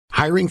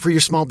Hiring for your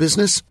small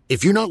business?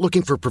 If you're not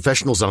looking for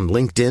professionals on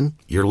LinkedIn,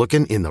 you're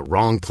looking in the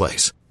wrong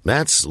place.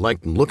 That's like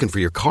looking for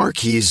your car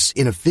keys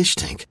in a fish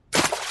tank.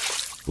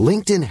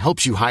 LinkedIn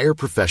helps you hire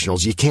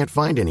professionals you can't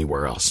find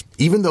anywhere else,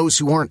 even those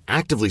who aren't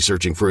actively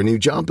searching for a new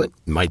job but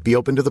might be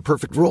open to the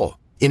perfect role.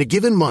 In a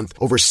given month,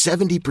 over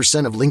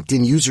 70% of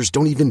LinkedIn users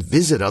don't even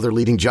visit other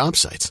leading job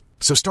sites.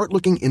 So start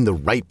looking in the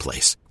right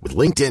place. With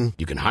LinkedIn,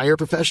 you can hire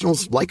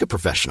professionals like a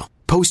professional.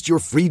 Post your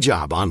free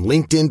job on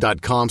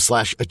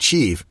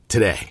linkedin.com/achieve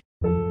today.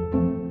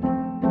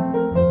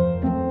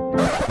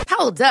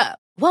 Hold up.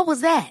 What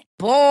was that?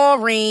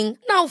 Boring.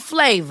 No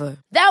flavor.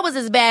 That was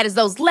as bad as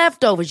those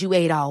leftovers you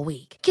ate all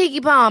week.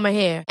 Keke Palmer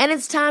here, and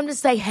it's time to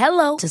say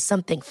hello to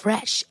something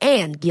fresh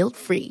and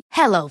guilt-free.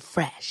 Hello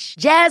Fresh.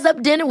 Jazz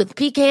up dinner with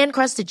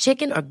pecan-crusted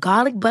chicken or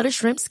garlic butter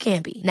shrimp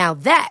scampi. Now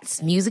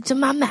that's music to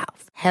my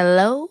mouth.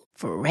 Hello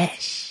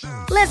Fresh.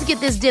 Let's get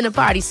this dinner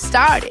party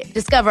started.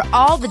 Discover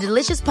all the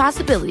delicious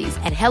possibilities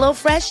at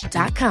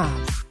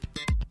hellofresh.com.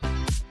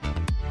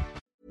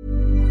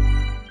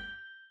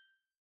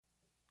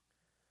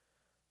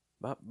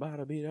 Bop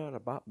bada beat on a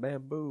bop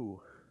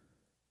bamboo.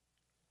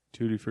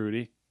 Tutti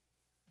Frutti.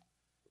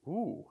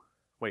 Ooh.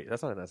 Wait,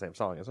 that's not in that same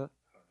song, is it?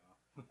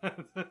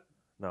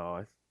 No,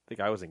 I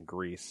think I was in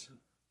Greece.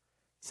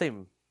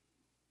 Same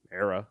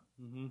era.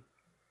 Mm-hmm.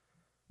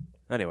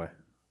 Anyway.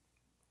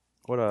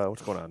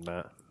 What's going on,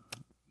 Matt?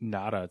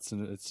 Nada. It's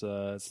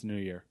the new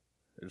year.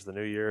 It's the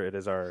new year. It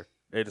is our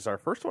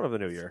first one of the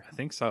new year. I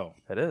think so.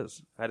 It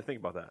is. I had to think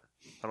about that.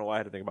 I don't know why I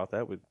had to think about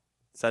that. We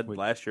said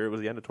last year it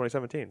was the end of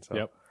 2017. So.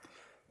 Yep.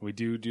 We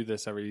do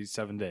this every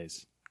 7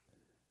 days.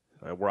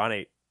 We're on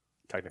 8,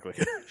 technically.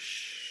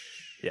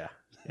 Yeah.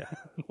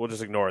 We'll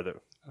just ignore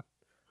that.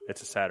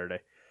 It's a Saturday.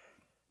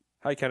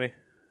 Hi, Kenny.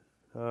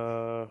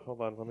 Hold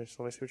on. Let me see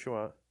what you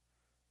want.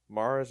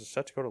 Mars is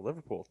set to go to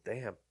Liverpool.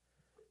 Damn.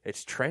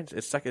 It's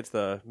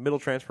the middle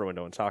transfer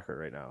window in soccer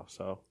right now.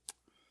 So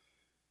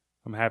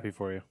I'm happy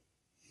for you.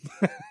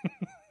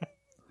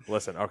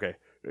 Listen, okay.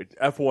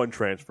 F1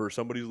 transfer.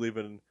 Somebody's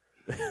leaving.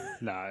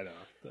 Nah, I know.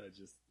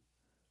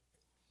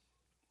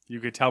 You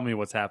could tell me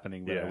what's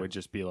happening, but Yeah. it would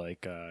just be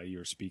like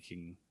you're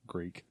speaking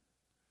Greek.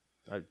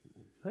 That'd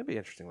be an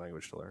interesting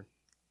language to learn.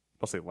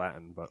 Mostly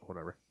Latin, but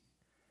whatever.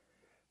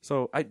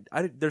 So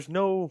there's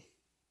no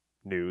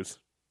news.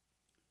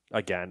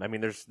 Again, I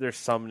mean, there's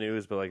some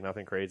news, but like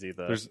nothing crazy.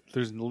 There's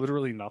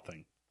literally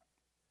nothing.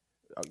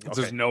 Okay.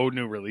 There's no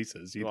new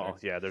releases either. Well,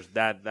 yeah, there's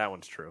that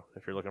one's true.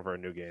 If you're looking for a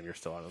new game, you're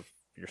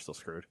still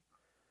screwed.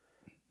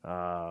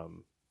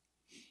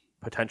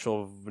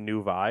 Potential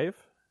new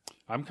Vive.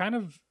 I'm kind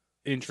of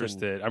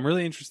interested. I'm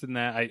really interested in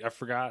that. I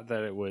forgot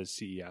that it was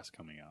CES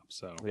coming up.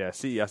 So Yeah,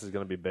 CES is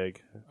going to be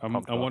big. I'm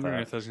Pumped about wondering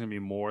that. if there's going to be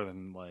more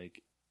than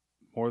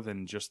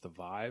just the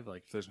Vive.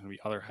 Like if there's going to be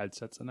other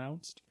headsets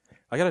announced.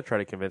 I got to try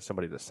to convince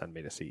somebody to send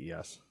me to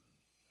CES.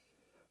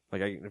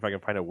 Like if I can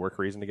find a work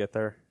reason to get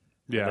there.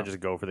 Yeah. And then just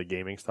go for the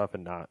gaming stuff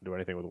and not do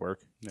anything with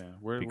work. Yeah,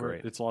 Be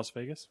great. It's Las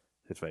Vegas.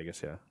 It's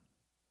Vegas, yeah.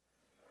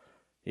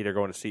 Either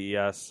going to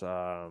CES.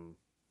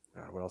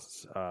 What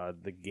else?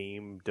 The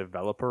Game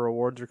Developer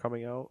Awards are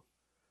coming out.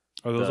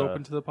 Are those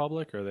open to the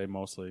public, or are they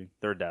mostly?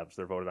 They're devs.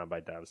 They're voted on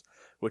by devs,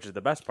 which is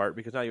the best part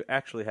because now you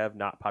actually have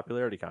not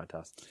popularity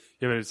contests.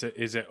 Yeah, but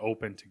is it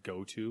open to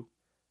go to?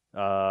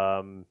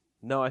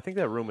 No, I think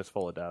that room is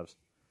full of devs.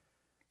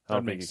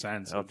 That makes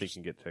sense. I don't think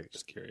you can get tickets.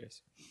 Just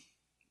curious.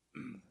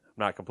 I'm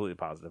not completely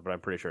positive, but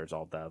I'm pretty sure it's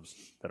all devs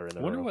that are in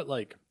the I wonder room. what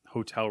like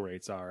hotel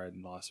rates are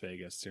in Las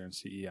Vegas during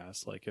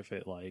CES. Like if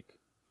it like,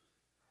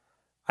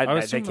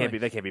 They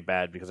can't be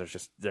bad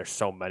because there's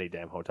so many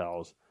damn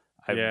hotels.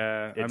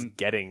 It's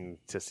getting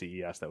to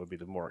CES that would be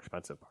the more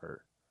expensive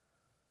part.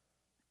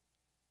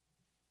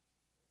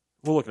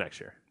 We'll look next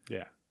year.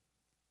 Yeah,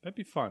 that'd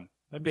be fun.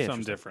 That'd Be be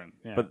something interesting. different.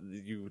 Yeah. But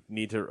you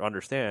need to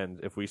understand,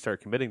 if we start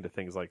committing to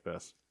things like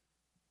this,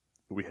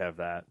 we have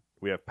that.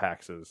 We have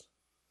PAXs.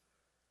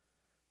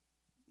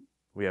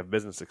 We have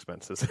business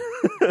expenses.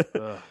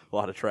 A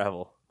lot of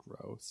travel.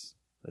 Gross.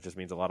 That just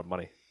means a lot of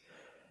money.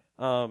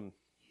 God,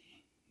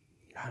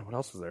 what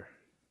else is there?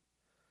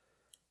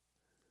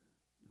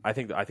 I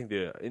think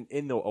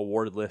in the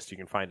award list, you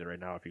can find it right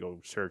now if you go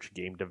search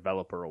Game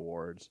Developer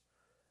Awards.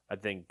 I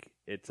think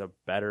it's a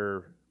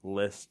better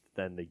list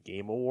than the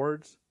Game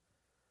Awards.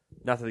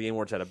 Not that the Game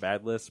Awards had a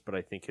bad list, but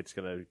I think it's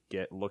going to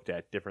get looked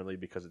at differently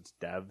because it's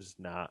devs,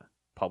 not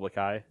public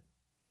eye.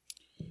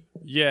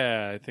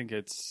 Yeah, I think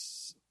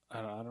it's.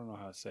 I don't know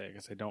how to say it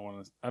because I don't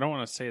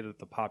want to say that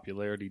the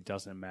popularity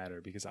doesn't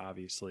matter because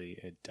obviously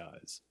it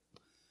does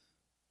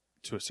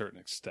to a certain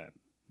extent.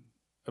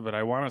 But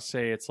I want to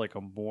say it's like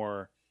a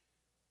more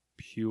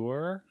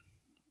pure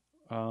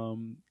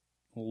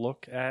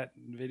look at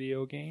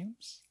video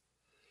games.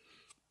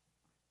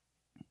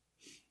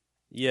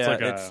 Yeah,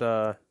 it's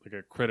like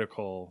a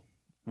critical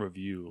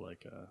review,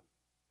 like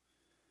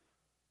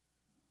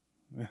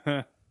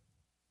a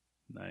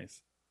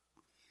nice.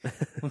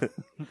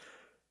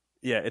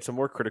 Yeah, it's a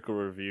more critical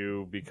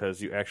review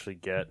because you actually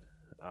get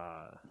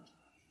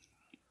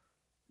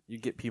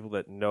people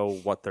that know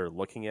what they're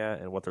looking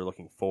at and what they're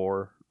looking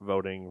for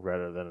voting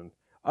rather than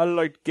I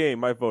liked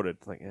game, I voted.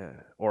 Like,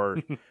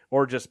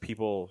 or just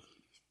people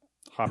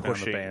Hopping on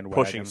the bandwagon.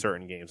 pushing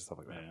certain games and stuff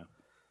like that.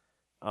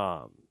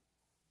 Yeah.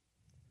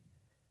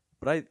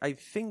 But I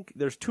think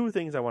there's two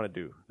things I want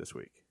to do this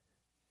week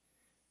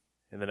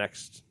in the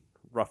next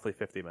roughly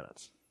 50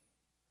 minutes.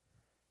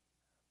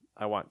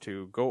 I want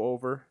to go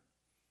over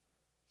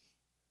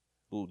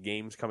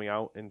games coming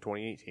out in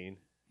 2018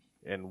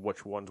 and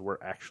which ones we're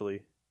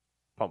actually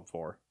pumped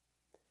for.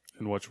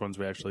 And which ones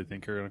we actually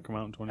think are going to come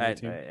out in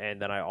 2018.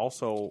 And then I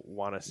also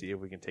want to see if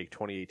we can take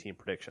 2018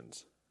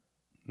 predictions.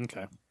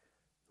 Okay.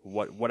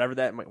 Whatever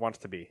that wants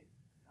to be.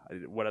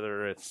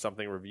 Whether it's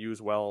something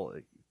reviews well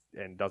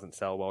and doesn't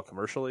sell well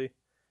commercially.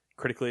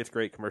 Critically, it's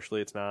great.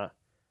 Commercially, it's not.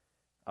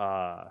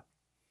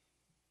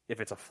 If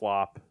it's a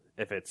flop,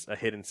 if it's a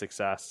hidden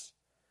success,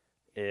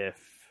 if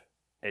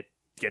it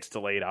gets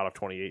delayed out of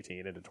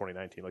 2018 into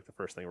 2019, like the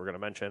first thing we're going to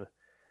mention,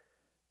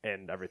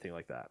 and everything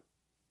like that.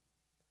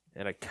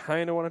 And I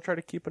kind of want to try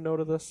to keep a note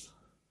of this,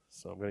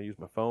 so I'm going to use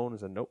my phone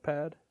as a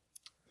notepad.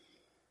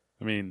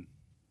 I mean,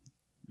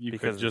 you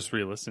could just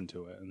re-listen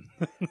to it. And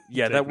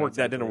yeah, that worked.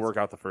 That didn't work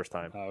out the first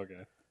time. Oh,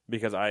 okay.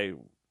 Because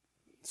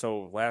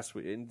last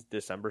week in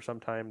December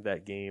sometime,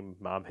 that game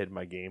Mom Hid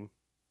My Game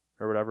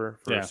or whatever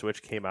for the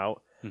Switch came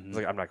out. Mm-hmm. I was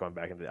like, I'm not going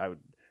back into.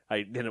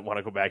 I didn't want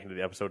to go back into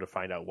the episode to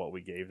find out what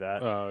we gave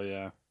that. Oh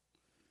yeah.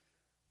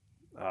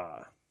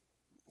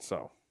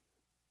 So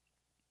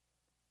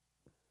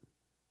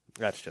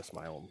that's just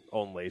my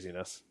own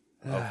laziness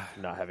of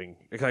not having.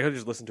 Because I could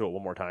just listen to it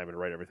one more time and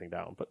write everything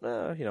down. But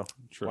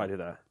True. Why do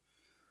that?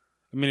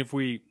 I mean, if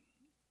we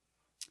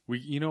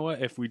you know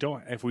what? If we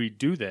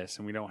do this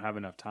and we don't have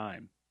enough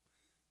time,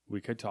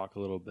 we could talk a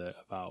little bit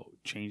about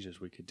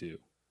changes we could do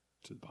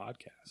to the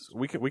podcast.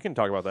 We can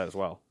talk about that as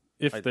well.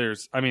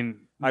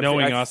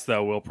 Knowing us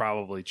though, we'll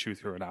probably chew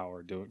through an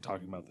hour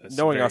talking about this.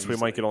 Knowing us, we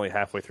might get only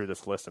halfway through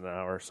this list in an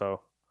hour,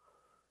 so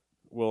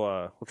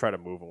we'll try to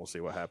move and we'll see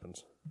what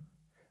happens.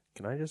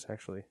 Can I just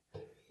actually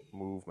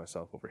move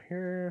myself over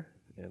here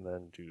and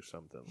then do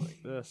something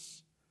like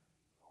this?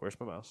 Where's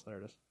my mouse? There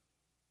it is.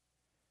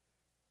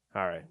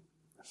 All right.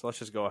 So let's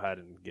just go ahead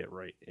and get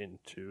right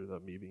into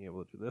me being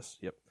able to do this.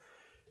 Yep.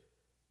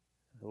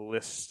 A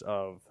list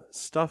of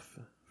stuff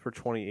for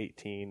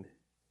 2018.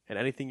 And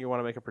anything you want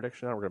to make a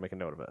prediction on, we're going to make a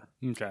note of it.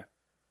 Okay.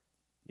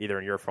 Either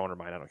in your phone or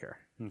mine. I don't care.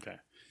 Okay.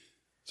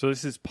 So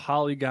this is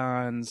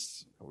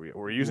Polygon's.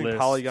 We're using list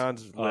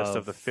Polygon's list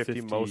of the 50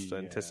 50 most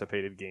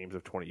anticipated games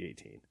of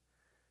 2018.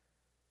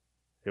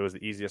 It was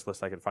the easiest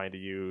list I could find to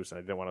use. I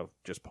didn't want to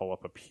just pull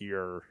up a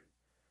pure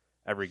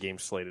every game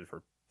slated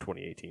for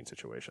 2018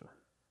 situation.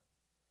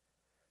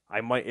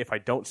 I might, if I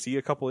don't see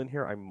a couple in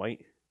here, I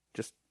might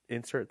just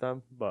insert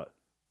them, but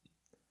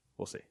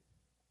we'll see.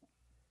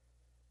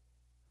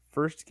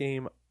 First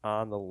game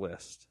on the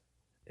list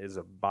is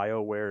a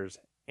BioWare's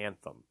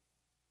Anthem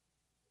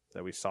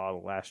that we saw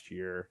last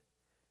year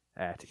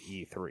at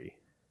E3.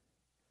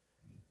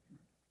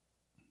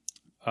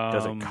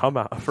 Does it come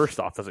out? First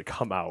off, does it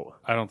come out?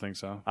 I don't think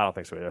so. I don't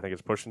think so either. I think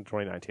it's pushed into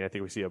 2019. I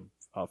think we see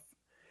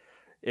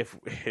if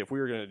we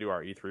were going to do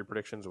our E3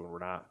 predictions, when we're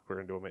not, we're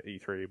going to do them at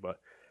E3, but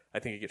I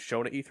think it gets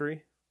shown at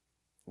E3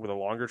 with a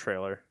longer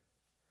trailer.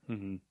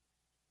 Mm-hmm.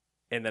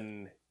 And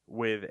then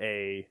with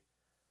a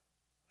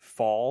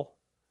fall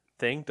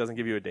thing, doesn't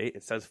give you a date.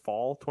 It says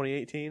fall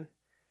 2018,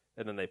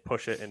 and then they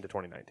push it into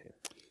 2019.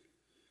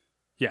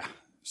 Yeah.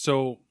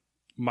 So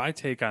my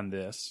take on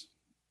this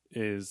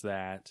is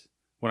that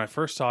when I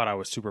first saw it, I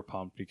was super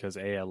pumped because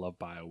I love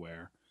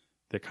BioWare.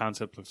 The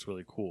concept looks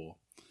really cool.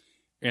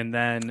 And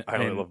then I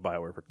only love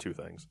BioWare for two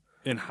things.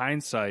 In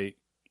hindsight,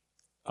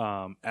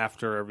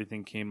 after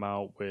everything came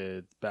out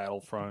with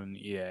Battlefront,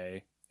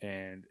 EA,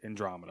 and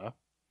Andromeda,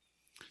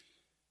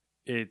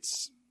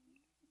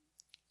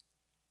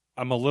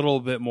 I'm a little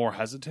bit more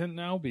hesitant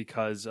now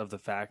because of the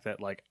fact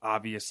that, like,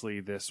 obviously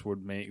this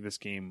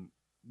game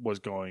was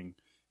going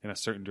in a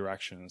certain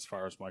direction as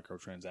far as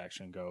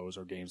microtransaction goes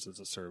or games as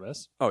a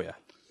service. Oh yeah.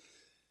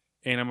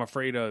 And I'm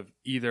afraid of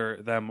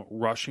either them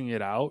rushing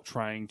it out,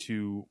 trying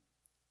to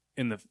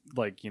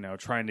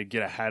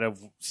get ahead of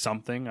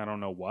something, I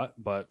don't know what,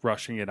 but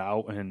rushing it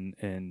out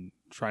and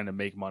trying to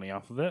make money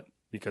off of it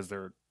because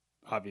they're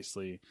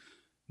obviously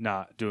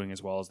not doing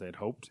as well as they had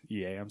hoped,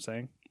 EA, I'm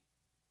saying.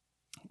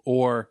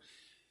 Or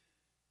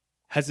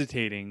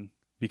hesitating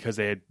because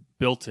they had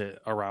built it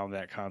around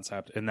that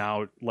concept and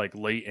now, like,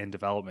 late in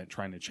development,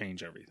 trying to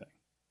change everything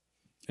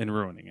and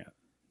ruining it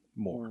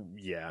more.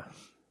 Yeah.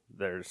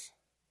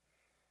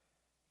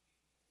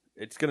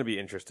 It's going to be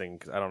interesting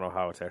because I don't know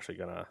how it's actually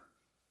going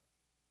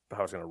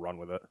to run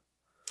with it.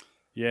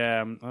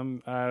 Yeah,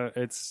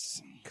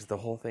 it's because the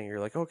whole thing, you're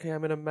like, okay,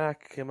 I'm in a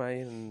mech. Am I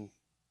in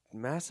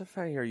Mass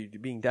Effect? Are you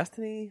being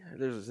Destiny?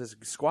 There's this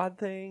squad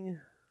thing.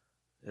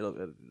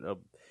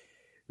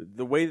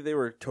 The way that they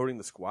were toting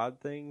the squad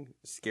thing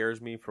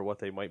scares me for what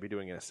they might be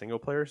doing in a single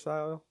player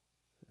style.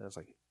 And it's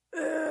like,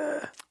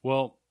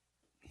 well,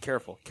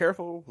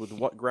 careful with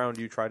what ground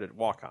you try to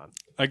walk on.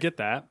 I get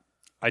that.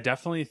 I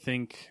definitely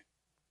think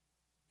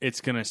it's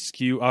going to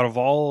skew out of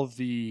all of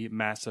the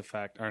Mass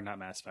Effect, or not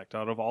Mass Effect,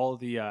 out of all of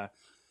the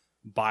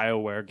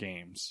BioWare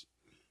games.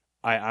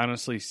 I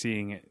honestly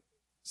see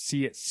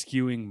it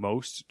skewing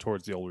most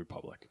towards the Old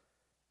Republic.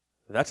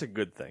 That's a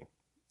good thing.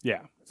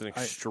 Yeah. It's an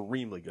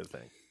extremely good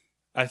thing.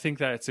 I think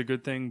that it's a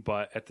good thing,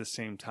 but at the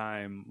same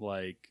time,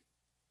 like,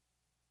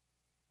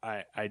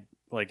 I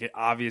like it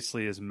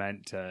obviously is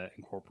meant to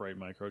incorporate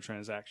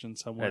microtransactions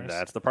somewhere. And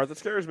that's the part that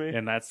scares me.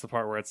 And that's the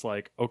part where it's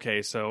like,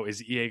 okay, so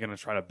is EA going to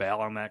try to bail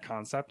on that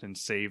concept and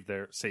save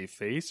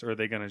face, or are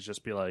they going to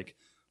just be like,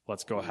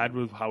 let's go ahead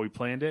with how we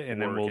planned it, and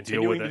then we'll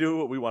deal with it? To do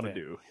what we want to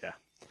do. Yeah.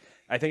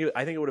 I think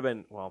it would have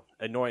been, well,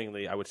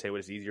 annoyingly, I would say it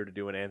was easier to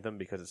do in Anthem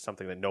because it's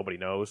something that nobody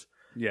knows.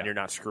 Yeah. And you're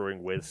not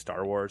screwing with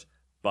Star Wars,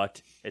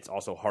 but it's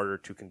also harder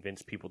to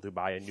convince people to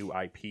buy a new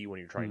IP when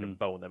you're trying to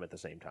bone them at the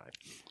same time.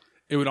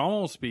 It would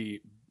almost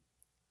be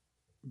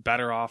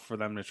better off for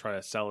them to try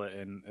to sell it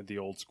in the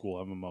old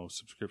school MMO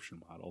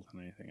subscription model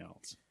than anything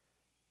else.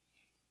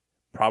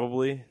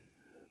 Probably,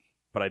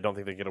 but I don't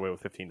think they get away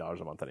with $15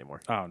 a month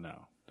anymore. Oh,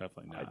 no,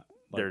 definitely not.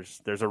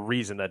 There's a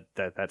reason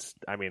that's.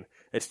 I mean,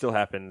 it still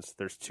happens.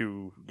 There's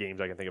 2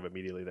 games I can think of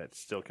immediately that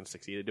still can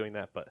succeed at doing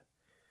that, but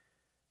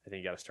I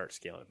think you got to start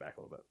scaling it back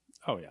a little bit.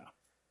 Oh yeah.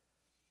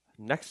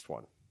 Next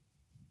one.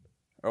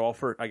 Well,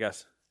 I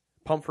guess,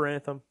 pump for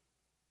Anthem.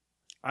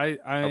 Are we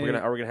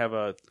gonna have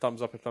a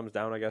thumbs up or thumbs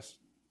down? I guess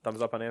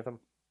thumbs up on Anthem.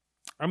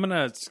 I'm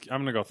gonna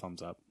go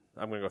thumbs up.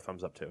 I'm gonna go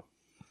thumbs up too.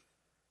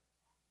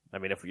 I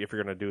mean, if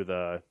you're gonna do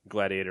the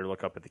gladiator,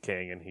 look up at the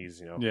king, and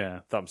he's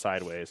thumb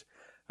sideways.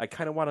 I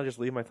kind of want to just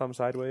leave my thumb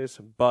sideways,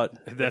 but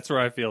that's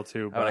where I feel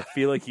too. But I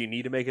feel like you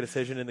need to make a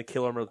decision and to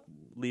kill him or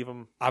leave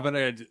him. I'm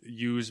gonna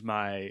use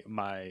I'm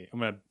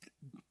gonna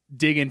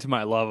dig into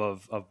my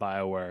love of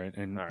BioWare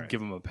and give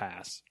him a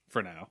pass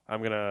for now.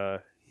 I'm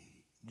gonna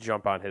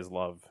jump on his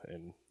love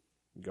and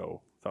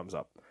go thumbs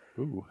up.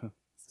 Ooh,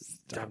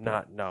 I'm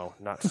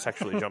not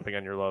sexually jumping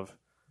on your love.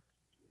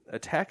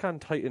 Attack on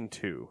Titan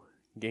 2,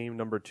 game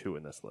number 2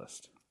 in this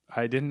list.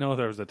 I didn't know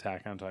there was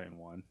Attack on Titan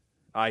 1.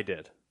 I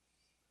did.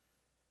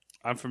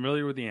 I'm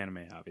familiar with the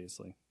anime,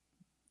 obviously.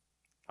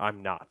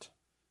 I'm not.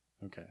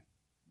 Okay.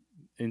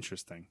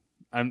 Interesting.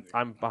 I'm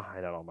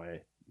behind on all my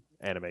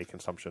anime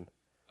consumption.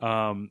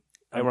 And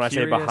when I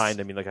say behind,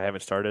 I mean like I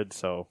haven't started,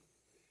 so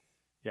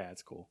yeah,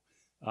 it's cool.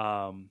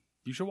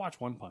 You should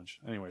watch One Punch.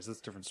 Anyways, that's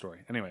a different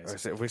story.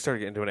 Anyways, if we start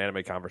getting into an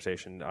anime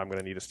conversation, I'm going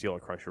to need to steal a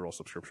Crunchyroll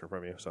subscription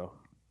from you. So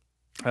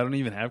I don't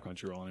even have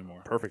Crunchyroll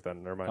anymore. Perfect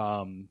then. Never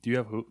mind. Do you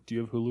have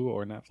Hulu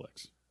or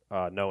Netflix?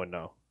 No and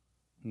no.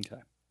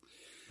 Okay.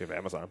 You have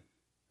Amazon.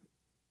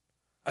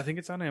 I think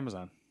it's on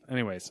Amazon.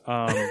 Anyways,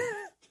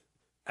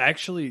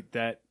 actually,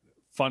 that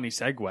funny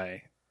segue.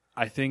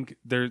 I think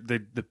they're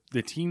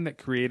the team that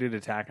created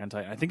Attack on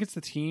Titan. I think it's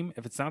the team.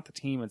 If it's not the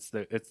team, it's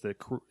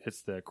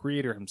the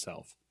creator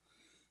himself,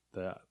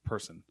 the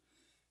person.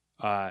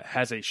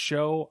 Has a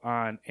show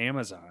on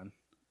Amazon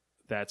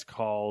that's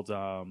called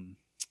what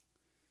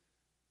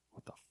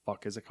the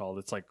fuck is it called?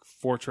 It's like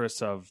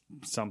Fortress of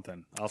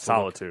something.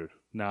 Solitude.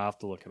 I'll have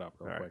to look it up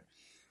real quick.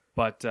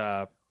 But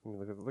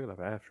look it up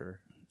after.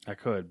 I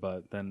could,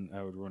 but then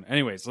I would ruin it.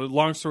 Anyways,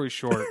 long story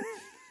short,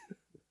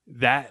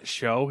 that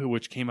show,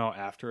 which came out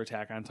after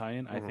Attack on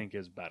Titan, I think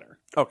is better.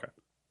 Okay.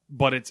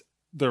 But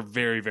they're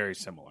very, very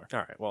similar. All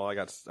right. Well, I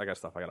got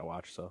stuff I got to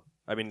watch, so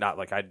I mean not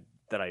like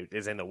that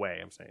is in the way.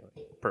 I'm saying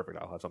like, perfect.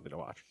 I'll have something to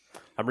watch.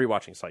 I'm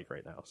rewatching Psych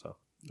right now, so.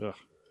 Ugh.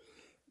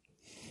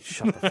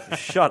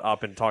 Shut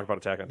up and talk about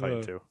Attack on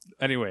Titan 2.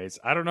 Anyways,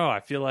 I don't know. I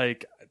feel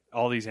like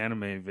all these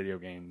anime video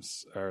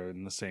games are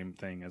in the same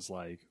thing as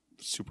like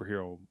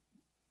superhero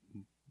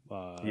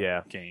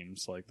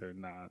games. Like they're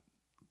not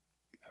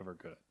ever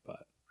good.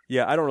 But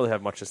yeah, I don't really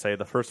have much to say.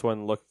 The first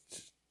one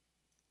looked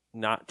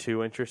not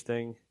too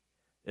interesting.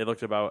 It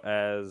looked about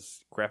as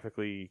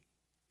graphically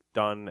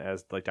done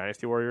as like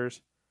Dynasty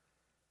Warriors,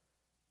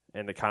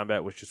 and the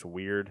combat was just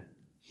weird.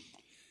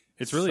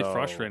 It's really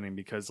frustrating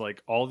because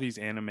like all these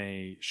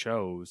anime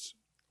shows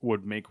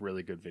would make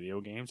really good video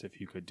games if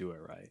you could do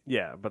it right.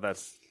 Yeah, but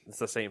it's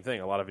the same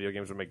thing. A lot of video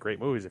games would make great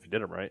movies if you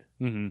did them right.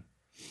 Mm-hmm.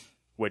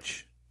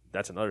 Which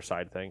that's another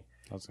side thing.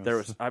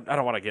 I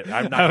don't want to get.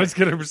 I was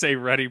going to say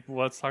Ready.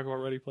 Let's talk about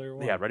Ready Player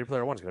One. Yeah, Ready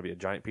Player One is going to be a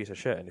giant piece of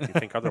shit, and if you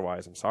think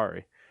otherwise, I'm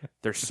sorry.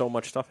 There's so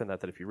much stuff in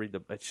that if you read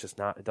it's just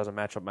not. It doesn't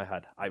match up my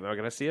head. Am I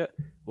going to see it?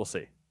 We'll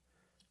see.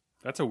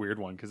 That's a weird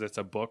one because it's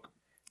a book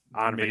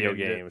on video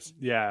games.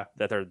 Yeah,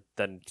 that they're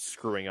then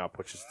screwing up,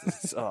 which is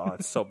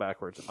it's so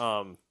backwards.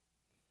 And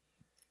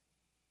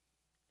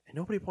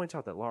nobody points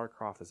out that Lara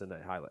Croft is in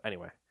that highlight.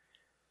 Anyway,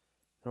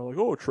 they're like,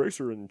 "Oh,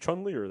 Tracer and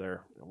Chun-Li are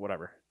there."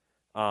 Whatever.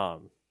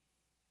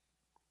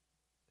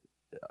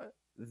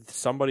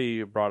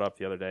 Somebody brought up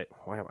the other day.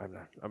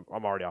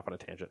 I'm already off on a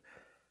tangent.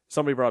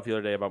 Somebody brought up the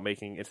other day about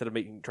instead of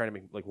trying to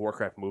make like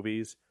Warcraft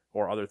movies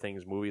or other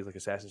things movies like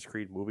Assassin's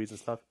Creed movies and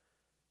stuff.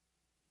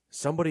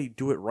 Somebody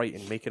do it right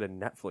and make it a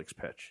Netflix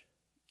pitch.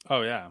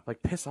 Oh yeah.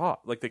 Like piss off.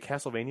 Like the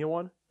Castlevania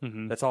one.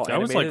 Mm-hmm. That's all That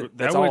was animated. like- that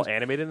that's was- all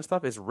animated and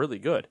stuff. Is really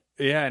good.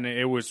 Yeah, and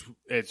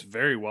it's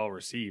very well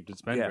received.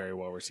 It's been Yeah. very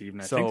well received,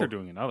 and I So, think they're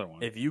doing another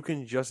one. If you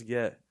can just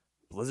get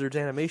Blizzard's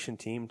animation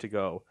team to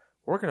go,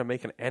 we're going to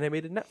make an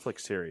animated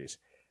Netflix series.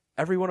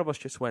 Every one of us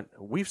just went,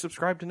 we've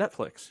subscribed to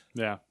Netflix.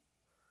 Yeah,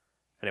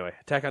 Anyway,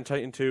 Attack on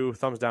Titan 2,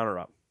 thumbs down or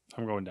up?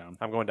 I'm going down.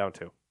 I'm going down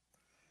too.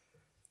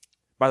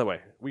 By the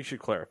way, we should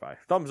clarify.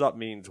 Thumbs up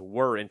means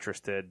we're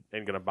interested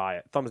and going to buy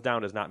it. Thumbs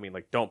down does not mean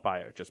like don't buy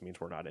it. It just means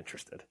we're not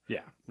interested.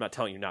 Yeah. I'm not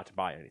telling you not to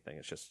buy anything.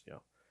 It's just,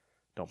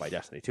 don't buy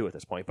Destiny 2 at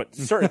this point. But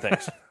certain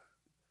things.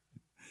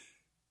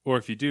 Or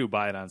if you do,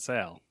 buy it on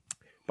sale.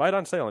 Buy it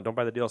on sale and don't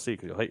buy the DLC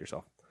because you'll hate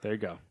yourself. There you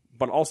go.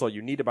 But also,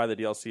 you need to buy the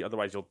DLC,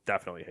 otherwise you'll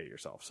definitely hate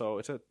yourself. So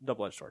it's a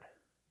double-edged sword.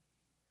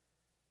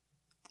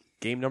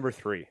 Game number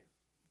 3,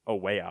 A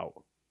Way Out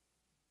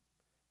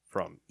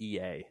from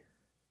EA.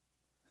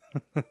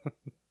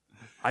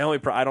 I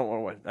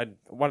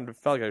wanted to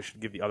feel like I should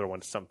give the other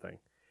one something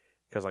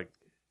because like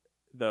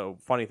the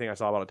funny thing I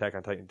saw about Attack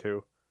on Titan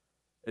 2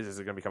 is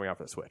it going to be coming out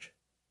for the Switch.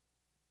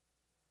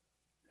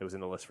 It was in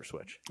the list for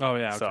Switch. Oh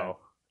yeah. Okay. So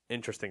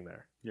interesting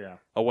there. yeah.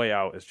 A Way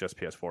Out is just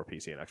PS4,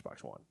 PC, and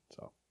Xbox One.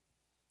 So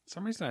For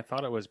some reason I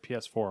thought it was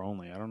PS4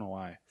 only. I don't know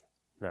why.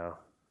 no.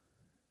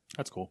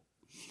 That's cool.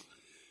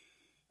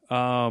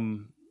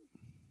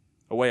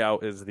 A Way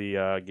Out is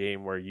the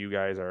game where you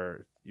guys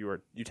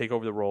you take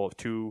over the role of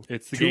two.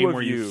 It's the two game of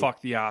where you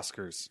fuck the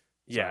Oscars.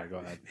 Yeah, Sorry, go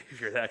ahead.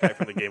 If you're that guy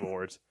from the Game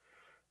Awards,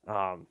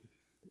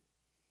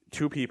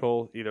 two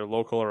people, either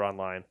local or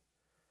online.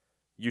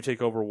 You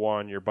take over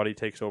one, your buddy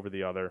takes over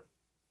the other,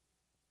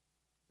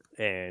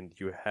 and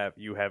you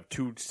have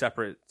two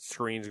separate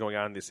screens going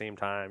on at the same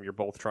time. You're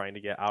both trying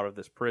to get out of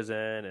this prison,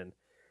 and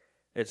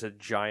it's a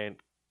giant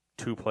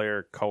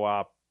 2-player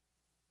co-op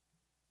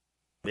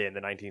in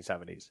the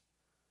 1970s.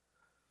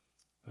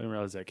 I didn't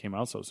realize that came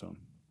out so soon.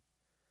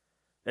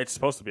 It's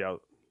supposed to be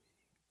out.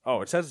 Oh,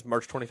 it says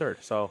March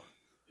 23rd, so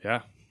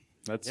Yeah.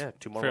 That's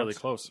 2 more fairly months.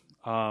 close.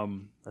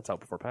 That's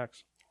out before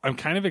PAX. I'm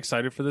kind of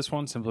excited for this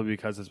one simply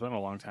because it's been a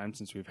long time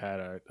since we've had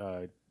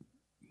a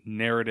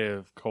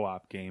narrative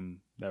co-op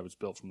game that was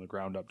built from the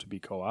ground up to be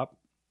co-op.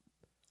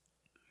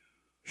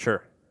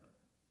 Sure.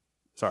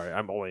 Sorry,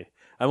 I'm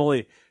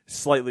only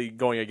slightly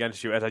going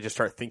against you as I just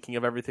start thinking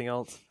of everything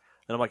else,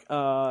 and I'm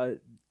like,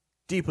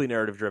 deeply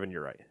narrative driven.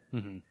 You're right,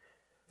 Mm-hmm.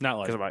 Not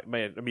like because my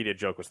immediate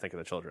joke was think of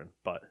the children,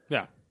 but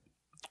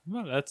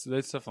well, that's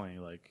definitely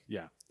like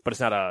it's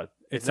not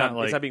It's not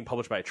like- it's not being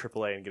published by a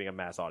AAA and getting a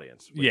mass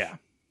audience. Which Yeah.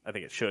 I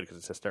think it should because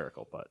it's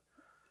hysterical, but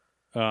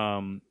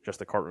just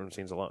the courtroom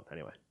scenes alone,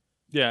 anyway.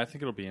 yeah, I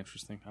think it'll be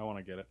interesting. I want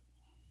to get it.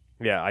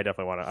 Yeah, I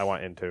definitely want to. I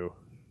want into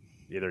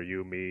either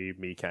you,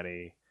 me,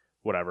 Kenny,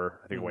 whatever.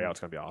 I think A Way Out's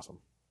going to be awesome.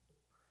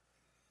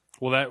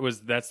 Well,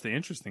 that's the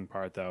interesting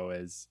part though,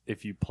 is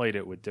if you played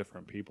it with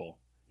different people.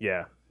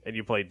 Yeah, and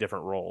you play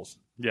different roles.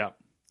 Yeah.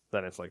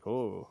 Then it's like,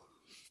 oh,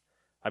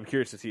 I'm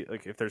curious to see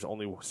like if there's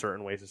only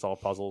certain ways to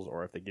solve puzzles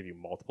or if they give you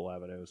multiple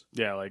avenues.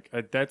 Yeah, like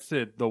that's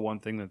the one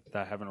thing that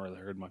I haven't really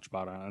heard much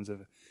about on.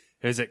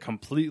 Is it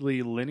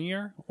completely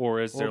linear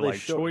or is there they like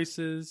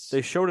choices?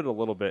 They showed it a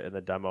little bit in the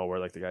demo where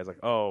like the guy's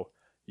like, oh,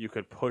 you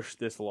could push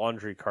this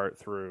laundry cart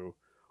through,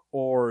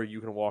 or you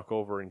can walk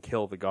over and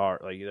kill the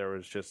guard. Like there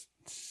was just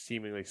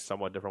seemingly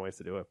somewhat different ways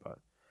to do it. But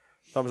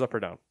thumbs up or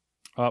down?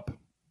 Up.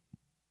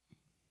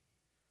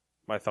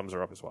 My thumbs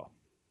are up as well.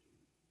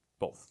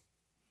 Both.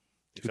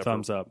 Two Except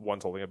thumbs for up.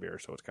 One's holding a beer,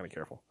 so it's kind of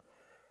careful.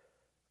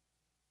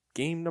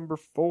 Game number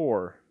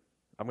 4.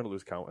 I'm going to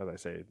lose count as I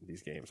say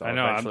these games. I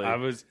know. I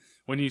was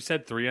when you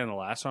said 3 on the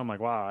last one. I'm like,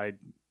 wow, I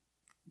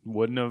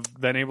wouldn't have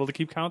been able to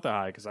keep count that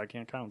high because I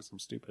can't count because I'm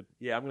stupid.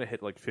 Yeah, I'm going to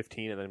hit like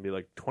 15 and then be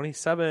like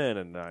 27,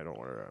 and I don't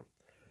want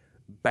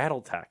to.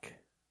 BattleTech.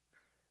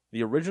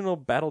 The original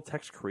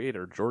BattleTech's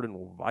creator,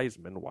 Jordan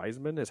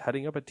Wiseman, is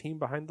heading up a team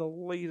behind the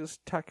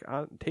latest take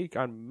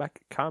on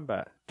mech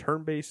combat,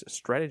 turn-based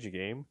strategy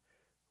game,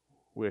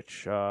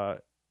 which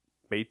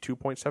made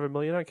 $2.7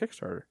 million on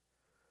Kickstarter.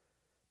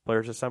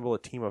 Players assemble a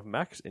team of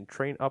mechs and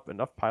train up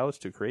enough pilots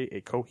to create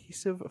a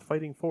cohesive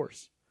fighting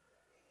force.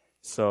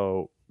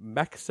 So,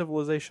 Mech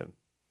Civilization.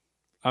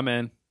 I'm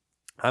in.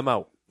 I'm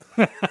out.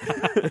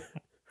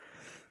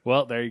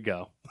 Well, there you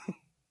go.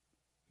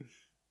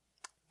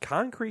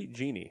 Concrete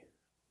Genie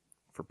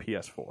for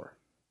PS4.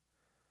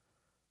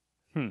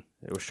 It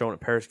It was shown at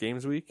Paris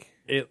Games Week.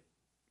 It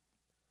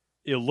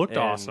looked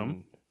and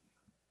awesome.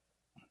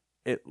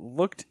 It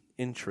looked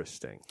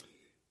interesting.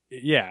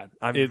 Yeah,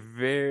 I'm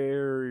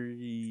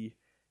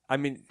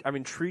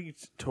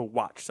intrigued to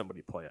watch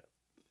somebody play it,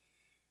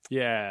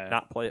 yeah.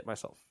 not play it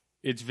myself.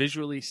 It's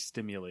visually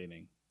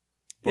stimulating,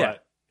 Yeah.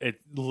 but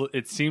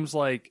it seems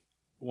like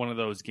one of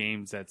those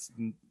games that's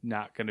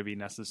not going to be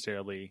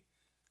necessarily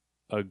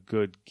a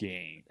good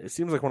game. It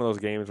seems like one of those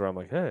games where I'm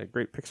like, hey,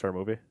 great Pixar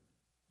movie.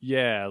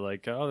 Yeah,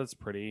 like, oh, that's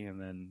pretty, and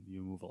then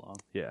you move along.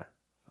 Yeah.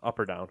 Up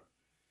or down?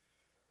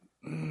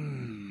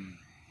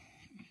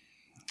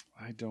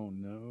 I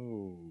don't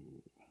know.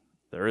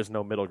 There is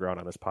no middle ground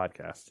on this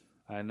podcast.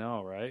 I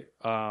know, right?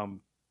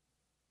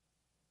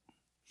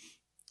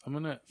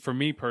 For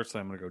me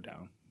personally, I'm gonna go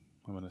down.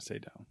 I'm gonna say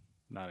down.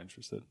 Not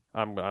interested.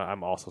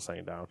 I'm also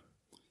saying down.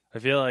 I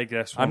feel like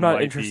that's. I'm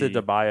not interested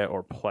to buy it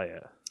or play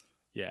it.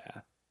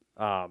 Yeah.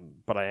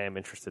 But I am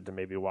interested to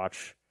maybe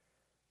watch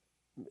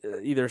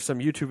either some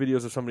YouTube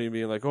videos of somebody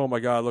being like, "Oh my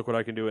god, look what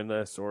I can do in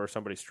this," or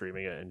somebody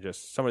streaming it, and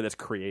just somebody that's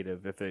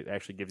creative if it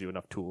actually gives you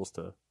enough tools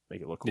to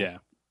make it look cool. Yeah.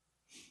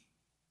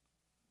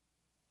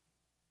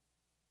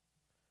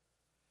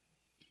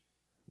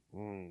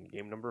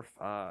 Game number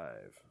 5.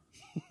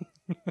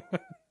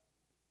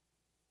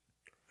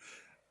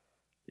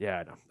 Yeah,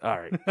 I know. All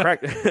right.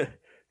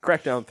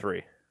 Crackdown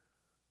 3.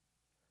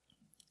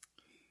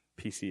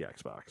 PC,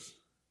 Xbox.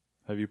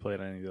 Have you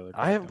played any of the other?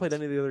 I haven't played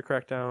any of the other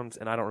Crackdowns,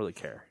 and I don't really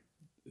care.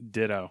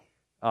 Ditto.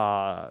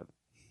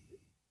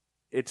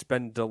 It's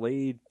been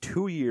delayed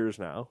 2 years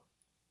now.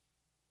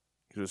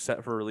 It was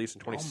set for release in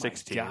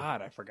 2016. Oh my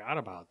god, I forgot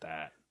about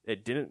that.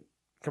 It didn't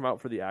come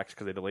out for the X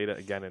because they delayed it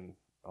again in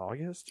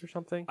August or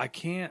something. I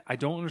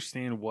don't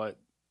understand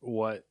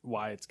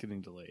why it's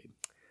getting delayed.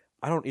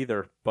 I don't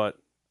either, but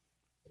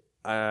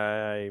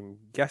I'm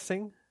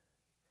guessing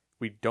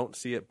we don't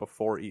see it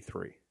before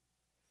E3.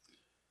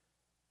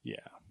 Yeah.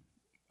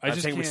 I'm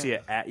saying we see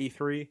it at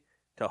E3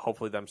 to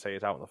hopefully them say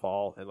it's out in the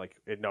fall, and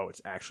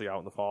it's actually out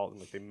in the fall, and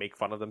they make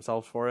fun of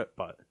themselves for it,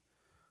 but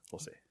we'll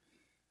see.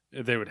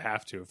 They would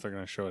have to if they're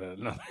going to show it at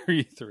another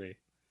E3.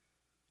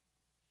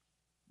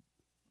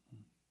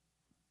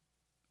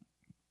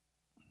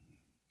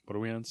 What are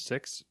we on?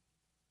 6?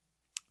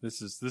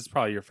 This is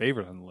probably your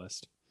favorite on the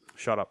list.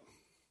 Shut up.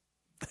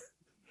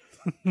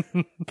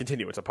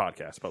 Continue. It's a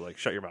podcast, but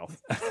shut your mouth.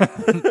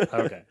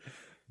 Okay.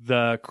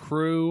 The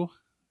Crew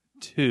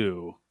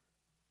 2.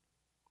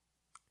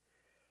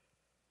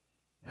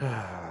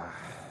 All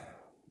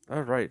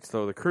right.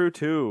 So The Crew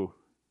 2,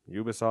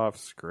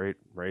 Ubisoft's great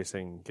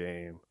racing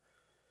game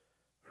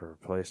for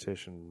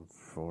PlayStation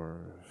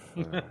 4.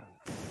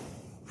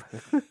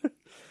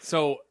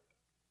 So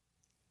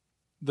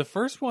the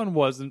first one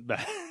wasn't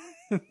bad.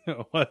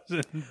 It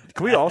wasn't.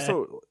 Can we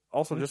also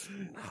just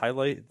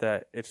highlight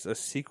that it's a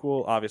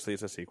sequel? Obviously,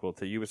 it's a sequel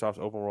to Ubisoft's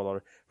Open World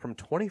Order from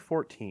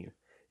 2014.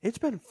 It's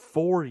been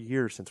 4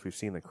 years since we've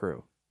seen The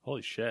Crew.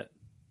 Holy shit.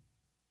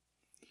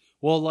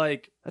 Well,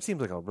 that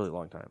seems like a really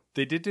long time.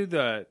 They did do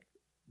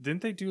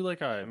didn't they do a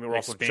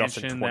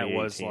expansion that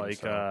was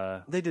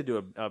they did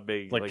do a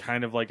big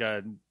kind of like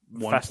a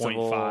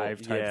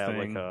 1.5 type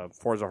thing, like a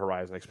Forza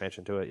Horizon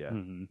expansion to it. Yeah.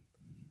 Mm-hmm.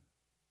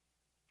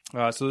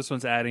 So this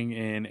one's adding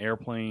in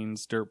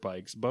airplanes, dirt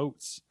bikes,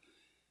 boats,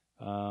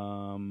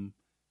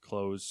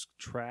 closed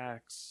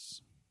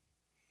tracks.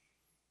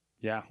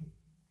 Yeah,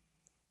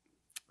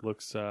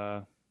 looks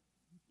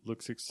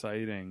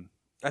exciting.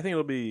 I think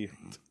it'll be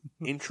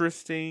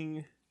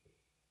interesting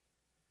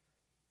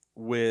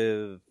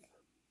with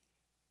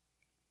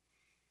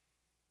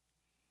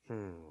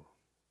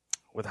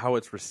how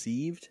it's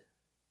received.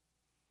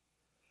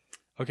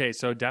 Okay,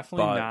 so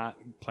definitely not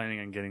planning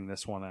on getting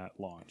this one at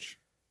launch.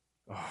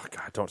 Oh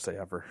God! Don't say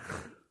ever.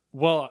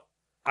 Well,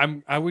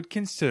 I would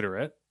consider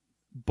it,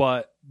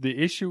 but the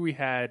issue I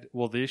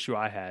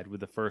had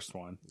with the first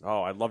one.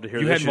 Oh, I'd love to hear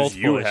you the had issues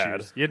multiple you issues.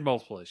 had. You had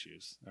multiple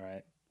issues. All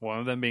right, one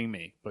of them being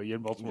me, but you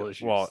had multiple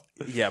issues. Well,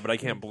 yeah, but I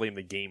can't blame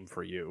the game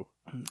for you.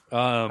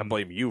 I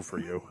blame you for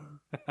you.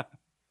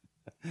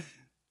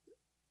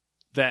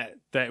 that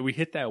we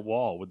hit that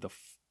wall with the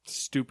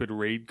stupid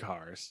raid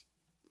cars,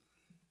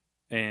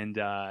 and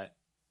I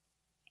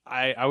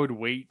would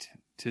wait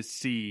to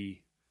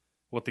see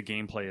what the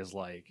gameplay is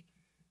like,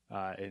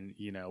 and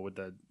with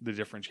the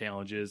different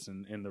challenges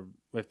and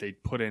if they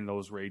put in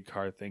those raid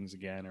car things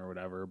again or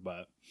whatever.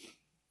 But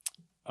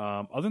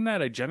other than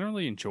that, I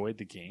generally enjoyed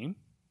the game.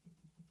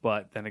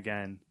 But then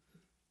again,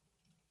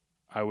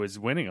 I was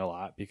winning a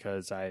lot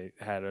because I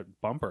had a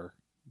bumper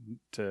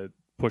to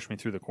push me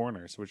through the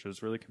corners, which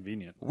was really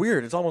convenient.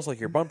 Weird. It's almost like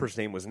your bumper's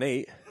name was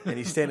Nate, and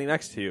he's standing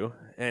next to you,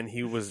 and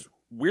he was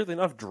weirdly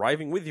enough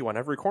driving with you on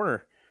every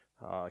corner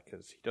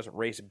because he doesn't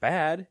race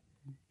bad.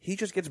 He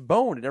just gets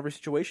boned in every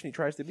situation he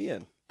tries to be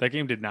in. That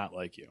game did not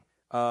like you.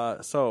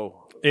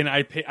 And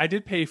I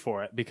did pay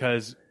for it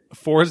because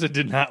Forza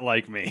did not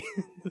like me.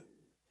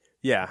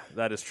 Yeah,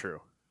 that is true.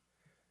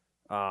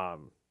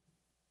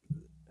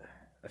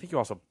 I think you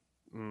also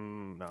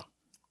no.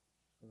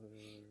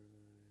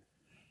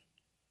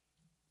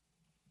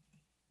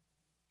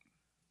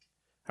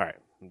 All right,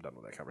 I'm done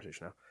with that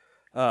conversation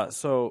now.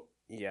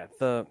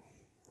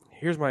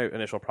 Here's my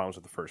initial problems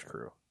with the first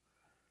Crew.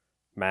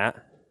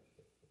 Matt,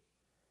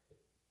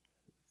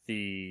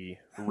 the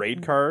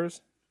raid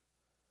cars,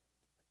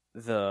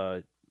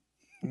 the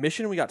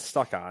mission we got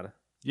stuck on.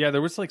 Yeah,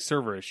 there was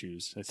server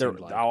issues.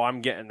 Oh,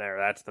 I'm getting there.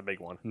 That's the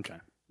big one. Okay.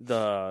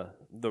 The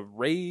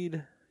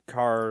raid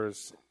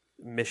cars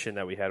mission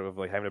that we had with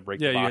having to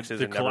break the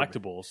boxes. You had the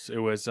collectibles. It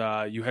was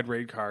you had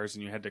raid cars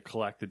and you had to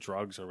collect the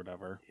drugs or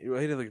whatever. You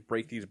had to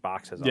break these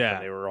boxes up,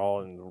 and they were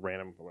all in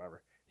random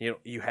whatever.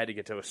 You had to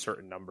get to a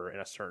certain number in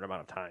a certain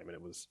amount of time, and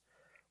it was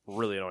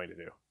really annoying to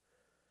do.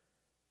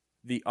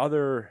 The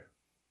other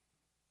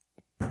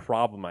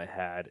problem I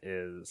had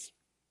is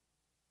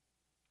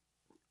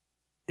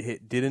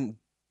it didn't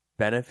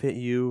benefit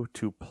you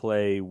to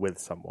play with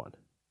someone.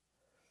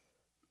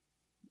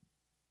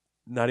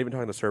 Not even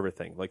talking the server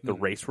thing, like the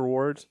race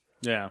rewards.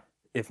 Yeah.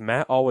 If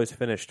Matt always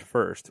finished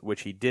first,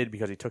 which he did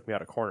because he took me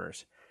out of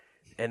corners,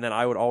 and then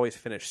I would always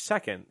finish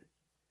second,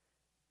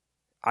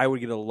 I would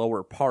get a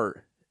lower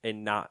part,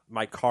 and not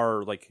my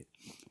car,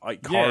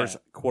 car's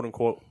quote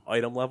unquote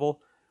item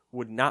level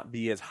would not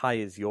be as high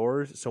as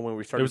yours. So when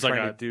we started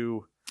trying to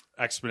do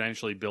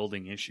exponentially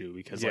building issue,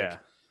 because like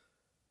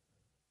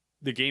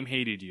the game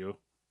hated you,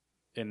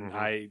 and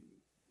I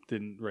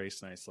didn't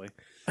race nicely,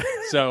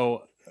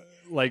 so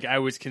like I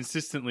was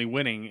consistently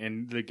winning,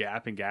 and the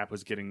gap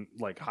was getting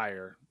like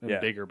higher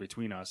and bigger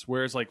between us.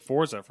 Whereas like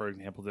Forza, for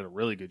example, did a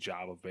really good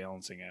job of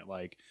balancing it.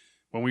 Like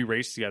when we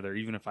raced together,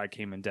 even if I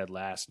came in dead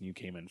last and you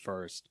came in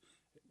first,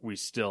 we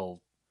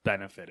still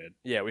benefited.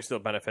 Yeah, we still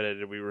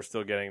benefited. We were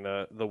still getting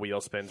the wheel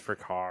spins for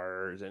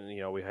cars, and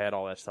we had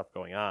all that stuff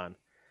going on.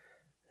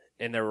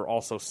 And there were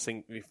also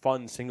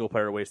fun single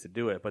player ways to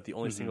do it, but the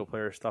only single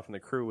player stuff in the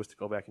crew was to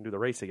go back and do the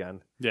race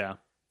again. Yeah,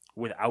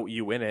 without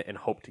you in it and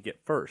hope to get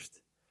first.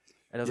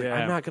 And I was like,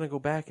 I'm not going to go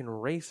back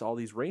and race all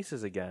these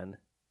races again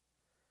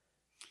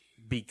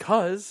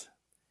because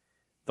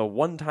the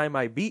one time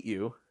I beat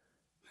you,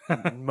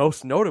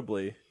 most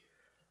notably,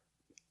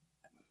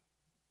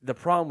 the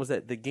problem was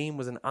that the game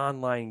was an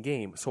online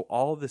game, so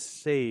all of the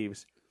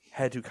saves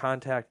had to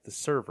contact the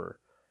server.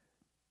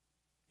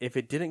 If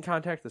it didn't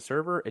contact the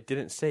server, it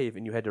didn't save,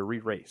 and you had to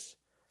re-race.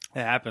 It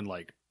happened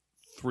like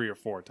 3 or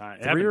 4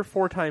 times. Three or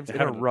four times in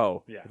a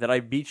row that I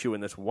beat you in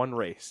this one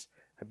race.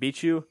 I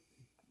beat you.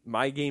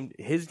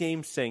 His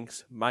game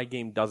syncs. My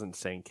game doesn't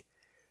sync.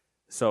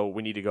 So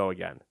we need to go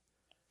again.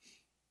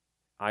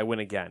 I win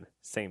again.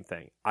 Same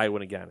thing. I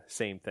win again.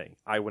 Same thing.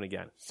 I win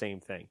again. Same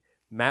thing.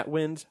 Matt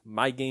wins.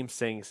 My game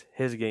syncs.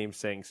 His game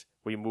syncs.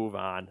 We move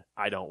on.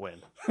 I don't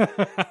win.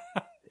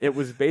 It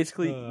was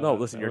basically, no,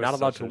 listen, you're not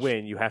allowed to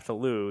win. You have to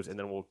lose, and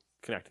then we'll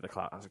connect to the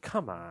cloud. I was like,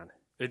 come on.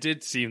 It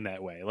did seem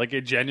that way. Like,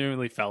 it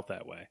genuinely felt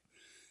that way.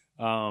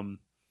 And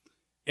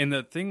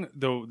the thing,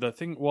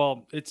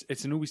 well, it's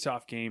an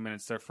Ubisoft game, and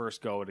it's their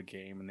first go at a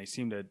game, and they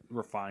seem to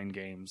refine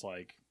games,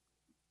 like,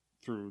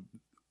 through...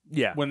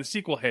 Yeah. When the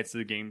sequel hits,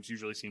 the games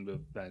usually seem to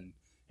have been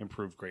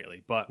improved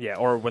greatly. But yeah,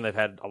 or when they've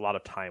had a lot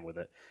of time with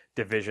it.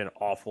 Division,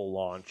 awful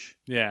launch.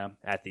 Yeah.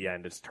 At the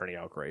end, it's turning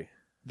out great.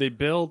 They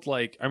build,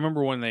 like... I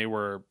remember when they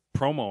were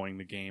promoting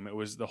the game,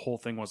 the whole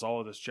thing was,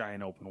 this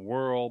giant open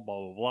world, blah,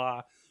 blah,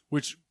 blah,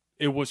 which...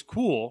 It was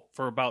cool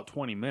for about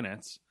 20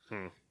 minutes,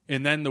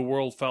 and then the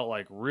world felt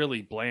like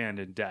really bland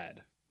and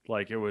dead.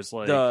 Like it was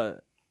like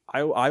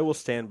I will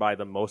stand by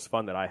the most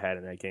fun that I had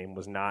in that game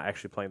was not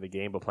actually playing the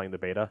game, but playing the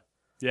beta.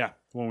 Yeah,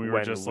 when we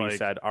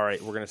said, all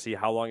right, we're going to see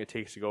how long it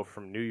takes to go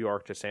from New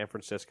York to San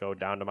Francisco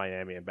down to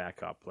Miami and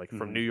back up. Like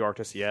from New York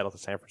to Seattle to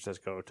San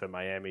Francisco to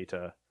Miami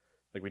to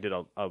like we did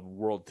a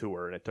world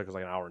tour, and it took us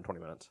like an hour and 20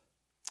 minutes.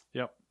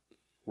 Yep.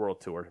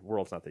 World tour.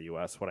 World's not the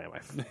U.S. What am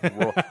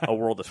I? A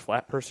world is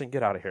flat person?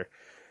 Get out of here.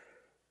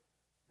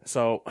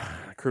 So,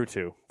 Crew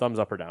 2. Thumbs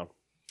up or down?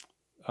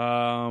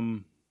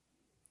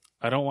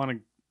 I don't want to...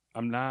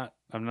 I'm not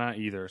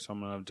either, so I'm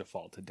going to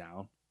default to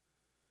down.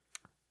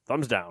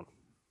 Thumbs down.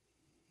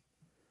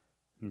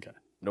 Okay.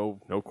 No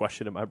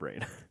question in my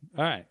brain.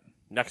 All right.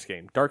 Next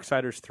game.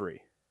 Darksiders 3.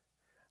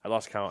 I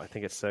lost count. I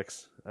think it's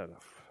 6. I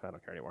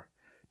don't care anymore.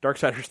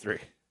 Darksiders 3.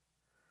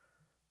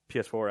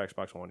 PS4,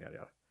 Xbox One, yada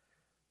yada.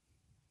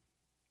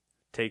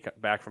 Take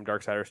back from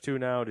Darksiders 2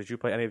 now. Did you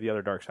play any of the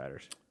other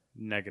Darksiders?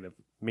 Negative.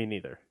 Me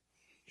neither.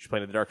 Did you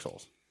play the Dark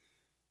Souls?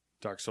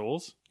 Dark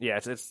Souls? Yeah,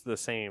 it's the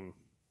same.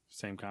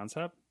 Same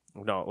concept?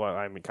 No, well,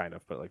 I mean kind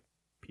of, but like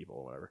people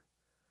or whatever.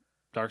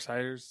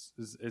 Darksiders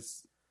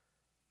is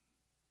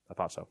I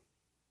thought so.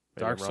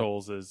 Maybe Dark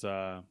Souls is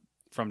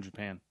from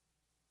Japan.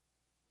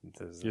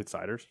 Is it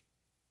Siders?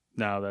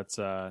 No, that's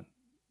it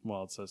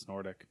says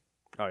Nordic.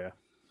 Oh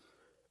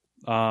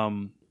yeah.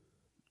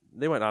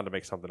 They went on to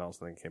make something else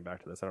and then came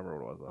back to this. I don't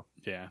remember what it was,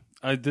 though.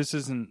 Yeah. This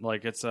isn't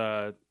like it's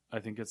I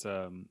think it's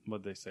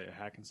what'd they say, a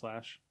hack and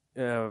slash?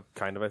 Yeah,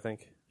 kind of, I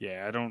think.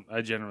 Yeah,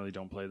 I generally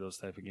don't play those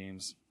type of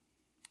games.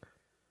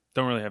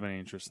 Don't really have any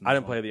interest in I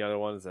didn't play the other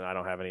ones, and I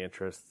don't have any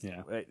interest.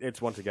 Yeah.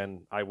 It's, once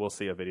again, I will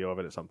see a video of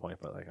it at some point,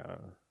 but like,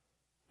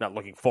 not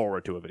looking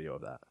forward to a video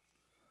of that.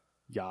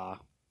 Yeah.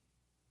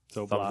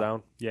 So thumbs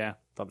down? Yeah.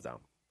 Thumbs down.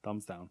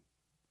 Thumbs down.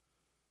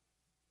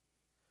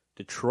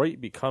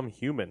 Detroit Become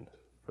Human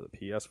for the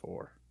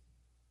PS4.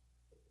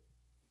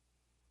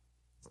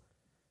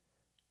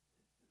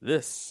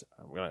 This,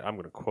 I'm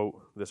gonna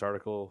quote this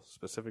article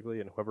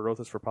specifically, and whoever wrote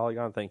this for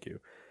Polygon, thank you.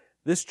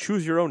 This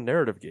choose-your-own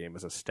narrative game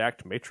is a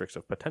stacked matrix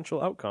of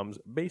potential outcomes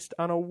based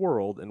on a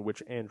world in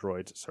which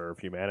androids serve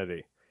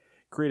humanity.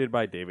 Created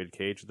by David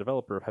Cage, the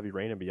developer of Heavy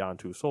Rain and Beyond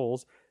Two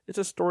Souls, it's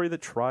a story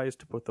that tries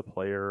to put the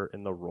player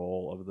in the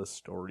role of the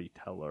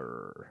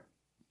storyteller.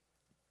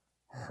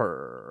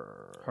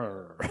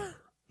 Her.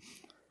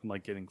 I'm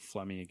like getting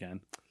phlegmy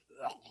again.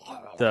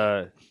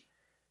 The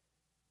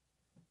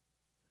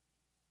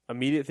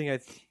immediate thing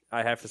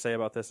I have to say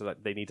about this is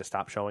that they need to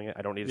stop showing it.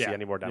 I don't need to see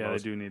any more demos. Yeah,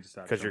 they do need to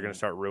stop because you're going to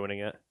start ruining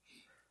it.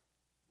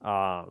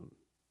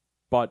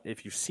 But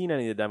if you've seen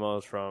any of the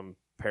demos from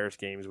Paris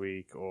Games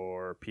Week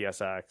or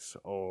PSX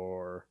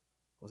or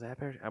was that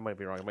Paris? I might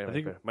be wrong. It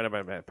might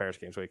have been Paris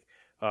Games Week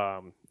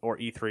or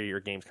E3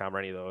 or Gamescom or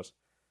any of those.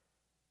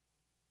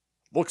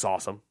 Looks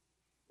awesome.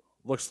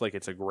 Looks like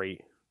it's a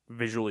great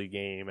visually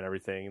game and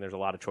everything. There's a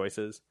lot of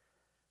choices.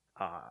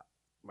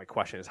 My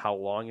question is, how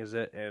long is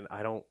it? And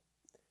I don't...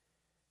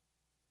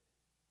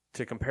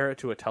 To compare it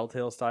to a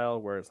Telltale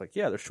style where it's like,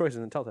 yeah, there's choices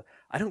in Telltale.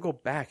 I don't go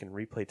back and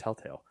replay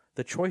Telltale.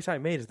 The choice I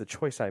made is the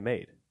choice I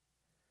made.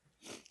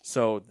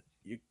 So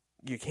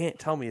you can't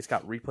tell me it's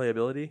got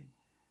replayability.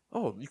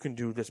 Oh, you can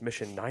do this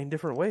mission 9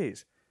 different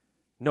ways.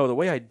 No, the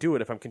way I do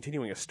it if I'm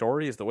continuing a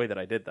story is the way that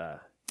I did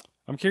that.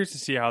 I'm curious to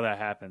see how that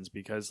happens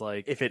because,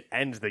 like... If it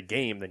ends the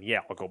game, then yeah,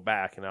 I'll go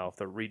back and I'll have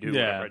to redo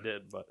whatever I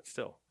did, but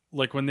still.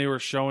 Like when they were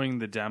showing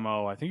the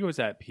demo, I think it was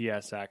at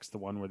PSX, the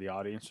one where the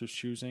audience was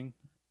choosing.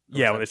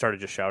 Yeah, when they started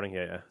just shouting,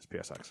 yeah, it's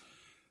PSX.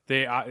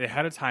 They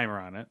had a timer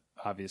on it,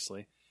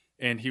 obviously,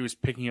 and he was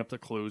picking up the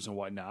clues and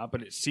whatnot,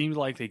 but it seemed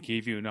like they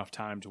gave you enough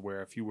time to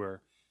where if you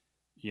were,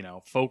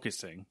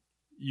 focusing,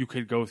 you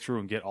could go through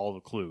and get all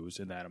the clues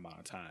in that amount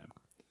of time.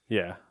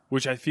 Yeah.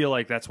 Which I feel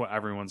like that's what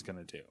everyone's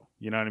going to do.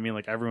 You know what I mean?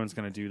 Like, everyone's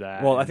going to do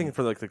that. Well, I think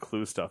for, like, the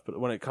clue stuff, but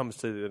when it comes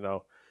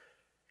to,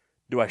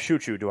 do I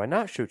shoot you? Do I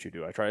not shoot you?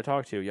 Do I try to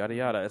talk to you? Yada,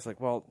 yada. It's like,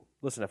 well,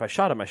 listen, if I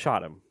shot him, I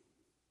shot him.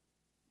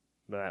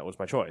 That was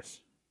my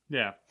choice.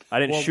 Yeah. I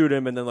didn't shoot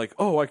him and then, like,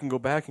 I can go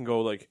back and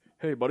go, like,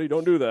 hey, buddy,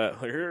 don't do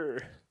that. Like,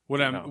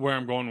 where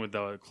I'm going with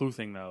the clue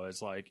thing, though,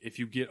 is, like, if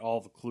you get all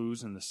the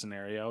clues in the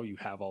scenario, you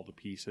have all the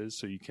pieces,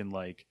 so you can,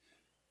 like,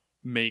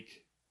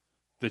 make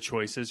the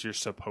choices you're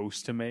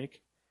supposed to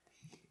make.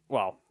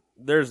 Well,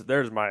 there's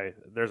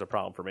a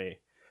problem for me.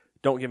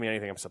 Don't give me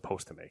anything I'm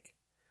supposed to make.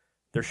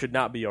 There should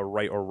not be a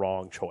right or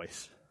wrong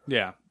choice.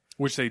 Yeah.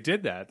 Which they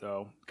did that,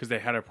 though, because they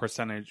had a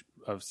percentage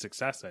of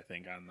success, I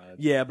think, on that.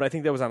 Yeah, but I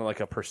think that was on like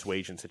a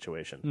persuasion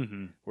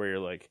situation where you're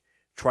like,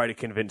 try to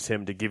convince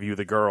him to give you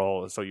the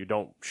girl so you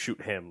don't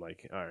shoot him.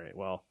 Like, all right,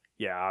 well,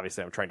 yeah,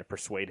 obviously I'm trying to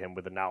persuade him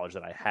with the knowledge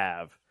that I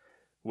have,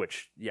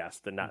 which,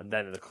 yes, then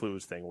the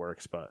clues thing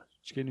works, but...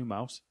 Did you get a new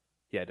mouse?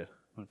 Yeah, I did.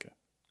 Okay.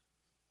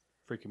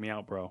 Freaking me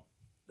out, bro.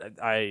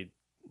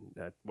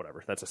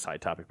 Whatever. That's a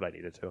side topic, but I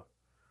needed to.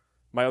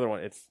 My other one,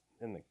 it's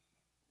in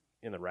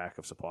the rack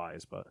of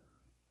supplies, but...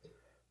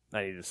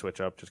 I needed to switch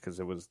up just because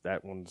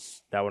that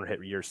one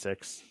hit year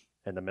 6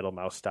 and the middle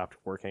mouse stopped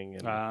working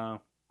and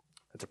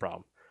that's a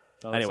problem.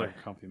 Anyway, like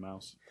a comfy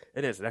mouse.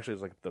 It is. It actually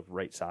is like the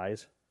right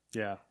size.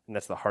 Yeah, and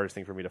that's the hardest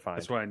thing for me to find.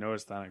 That's what I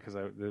noticed on it because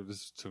it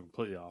was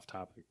completely off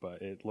topic,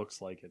 but it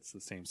looks like it's the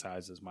same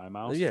size as my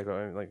mouse. Yeah,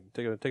 go like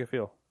take a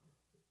feel.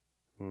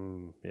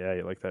 Yeah,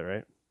 you like that,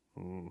 right?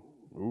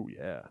 Ooh,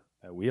 yeah.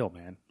 That wheel,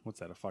 man. What's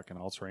that? A fucking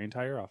all-terrain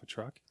tire off a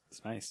truck?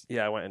 It's nice.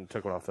 Yeah, I went and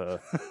took one off the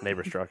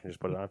neighbor's truck and just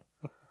put it on.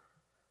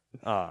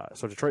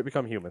 So Detroit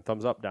Become Human.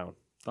 Thumbs up, down.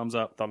 Thumbs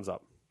up. Thumbs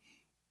up.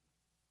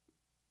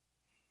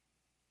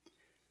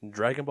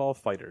 Dragon Ball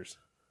FighterZ.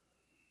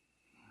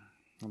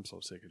 I'm so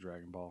sick of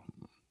Dragon Ball.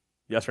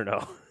 Yes or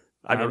no?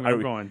 I'm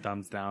going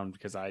thumbs down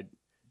because I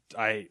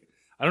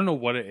don't know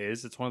what it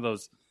is. It's one of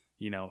those,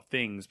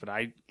 things, but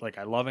I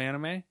love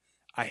anime.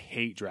 I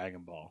hate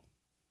Dragon Ball.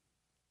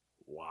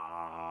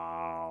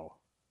 Wow.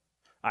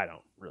 I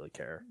don't really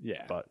care.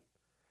 Yeah. But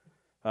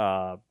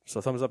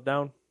so thumbs up,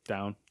 down?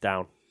 Down.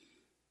 Down.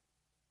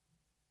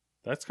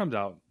 That comes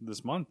out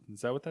this month.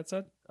 Is that what that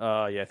said?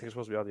 Yeah, I think it's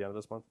supposed to be out at the end of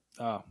this month.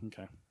 Oh,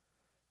 okay.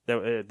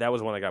 That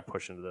was one that got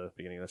pushed into the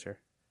beginning of this year.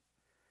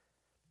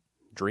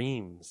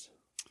 Dreams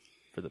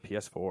for the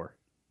PS4.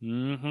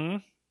 Mm-hmm.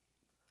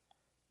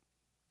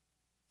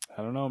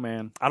 I don't know,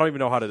 man. I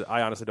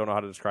honestly don't know how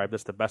to describe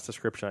this. The best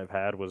description I've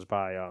had was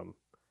by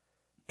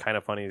Kind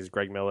of Funny's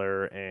Greg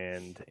Miller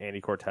and Andy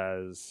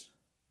Cortez.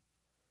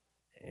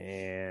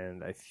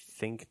 And I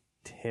think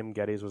Tim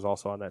Geddes was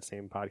also on that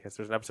same podcast.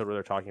 There's an episode where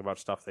they're talking about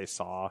stuff they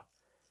saw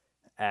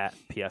at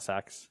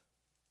PSX.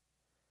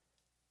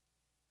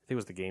 I think it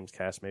was the Games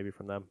Cast maybe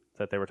from them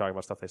that they were talking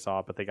about stuff they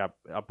saw, but they got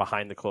a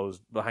behind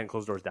closed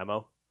doors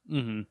demo,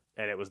 and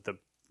it was the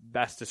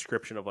best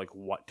description of like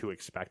what to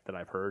expect that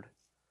I've heard.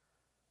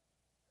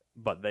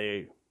 But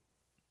they,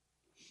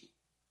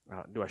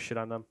 do I shit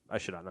on them? I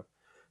shit on them.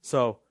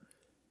 So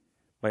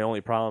my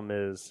only problem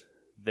is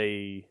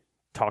they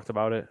talked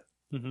about it.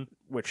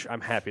 Which I'm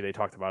happy they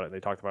talked about it.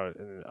 They talked about it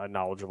in a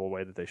knowledgeable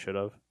way that they should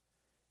have.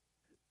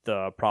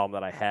 The problem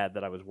that I had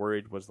that I was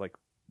worried was like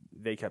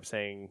they kept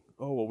saying,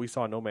 "Oh, well, we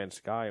saw No Man's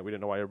Sky and we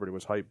didn't know why everybody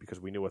was hyped because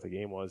we knew what the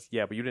game was."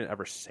 Yeah, but you didn't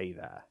ever say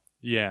that.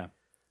 Yeah.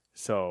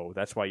 So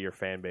that's why your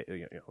fan base,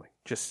 like,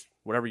 just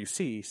whatever you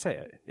see, say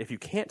it. If you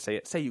can't say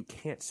it, say you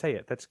can't say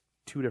it. That's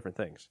two different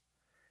things.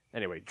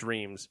 Anyway,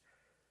 Dreams.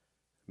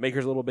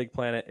 Maker's Little Big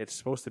Planet. It's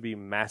supposed to be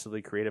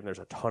massively creative. And there's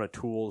a ton of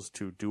tools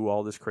to do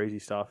all this crazy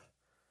stuff.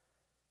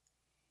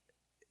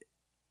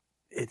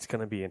 It's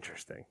going to be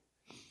interesting.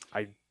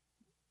 I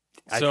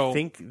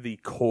think the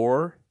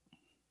core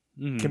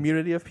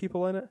community of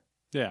people in it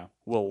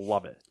will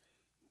love it.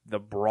 the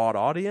broad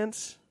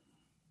audience,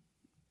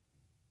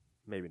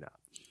 maybe not.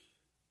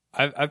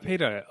 I've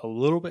paid a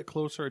little bit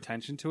closer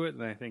attention to it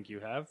than I think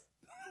you have,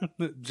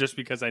 just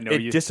because I know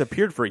It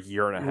disappeared for a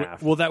year and a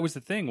half. Well, that was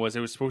the thing, was it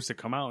was supposed to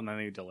come out and then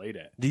they delayed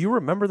it. Do you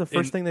remember the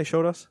first thing they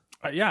showed us?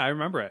 Yeah, I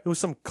remember it. It was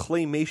some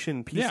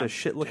claymation piece of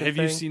shit looking thing.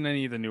 Have you seen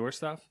any of the newer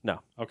stuff? No.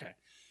 Okay.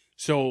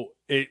 So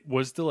it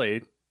was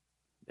delayed.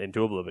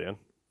 Into oblivion.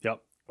 Yep.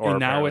 Or and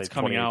now it's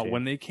apparently coming out. 2018.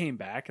 When they came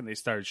back and they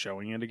started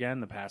showing it again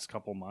the past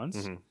couple months,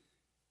 Mm-hmm.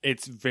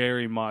 it's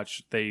very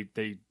much they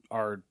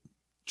are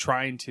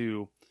trying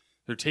to,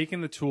 they're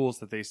taking the tools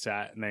that they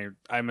set, and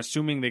I'm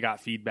assuming they got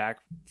feedback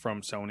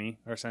from Sony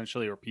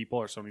essentially, or people,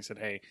 or Sony said,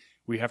 hey,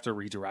 we have to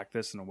redirect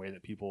this in a way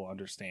that people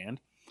understand.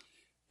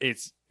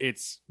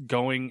 It's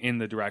going in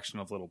the direction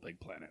of Little Big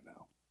Planet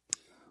now.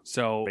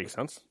 So Makes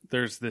sense.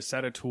 there's this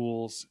set of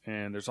tools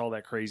and there's all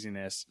that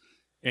craziness,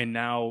 and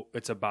now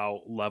it's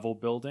about level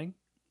building.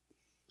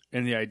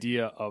 And the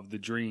idea of the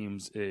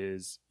dreams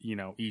is,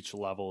 each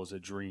level is a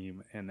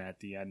dream, and at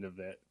the end of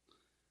it,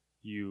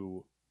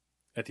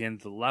 at the end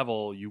of the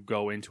level, you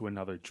go into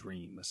another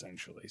dream,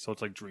 essentially. So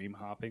it's like dream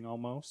hopping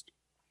almost.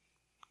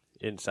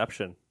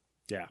 Inception.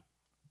 Yeah.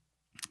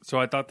 So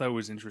I thought that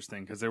was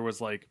interesting because there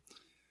was like,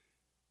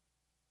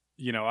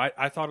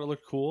 I thought it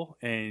looked cool,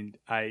 and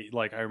I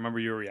remember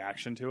your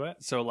reaction to it.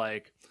 So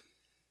like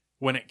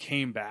when it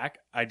came back,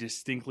 I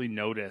distinctly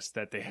noticed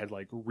that they had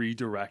like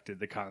redirected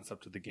the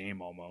concept of the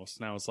game almost.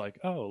 And I was like,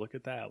 oh, look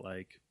at that.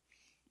 Like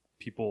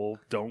people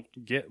don't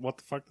get what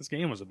the fuck this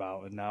game was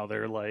about. And now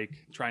they're like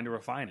trying to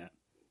refine it.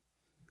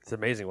 It's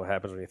amazing what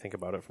happens when you think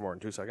about it for more than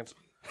 2 seconds.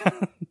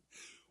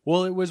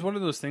 Well, it was one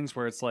of those things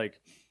where it's like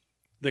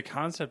the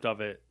concept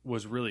of it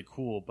was really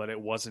cool, but it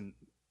wasn't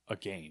a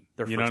game.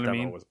 Their you first know what I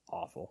demo mean? was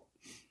awful.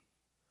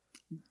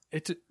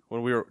 It's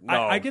When we were,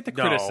 I get the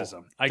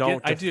criticism. I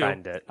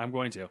defend it. I'm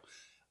going to.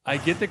 I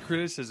get the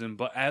criticism,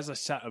 but as a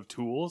set of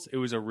tools, it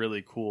was a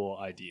really cool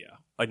idea.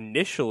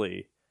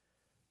 Initially,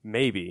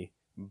 maybe,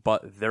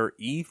 but their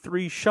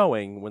E3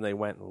 showing when they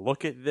went,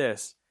 look at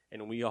this,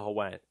 and we all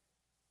went,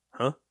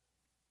 huh?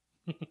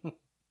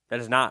 That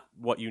is not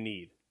what you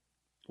need.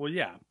 Well,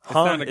 yeah. It's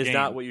Huh not a is game.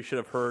 not what you should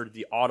have heard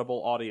the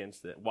audible audience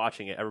that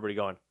watching it, everybody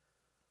going,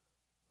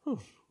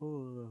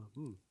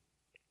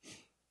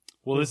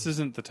 Well, this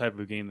isn't the type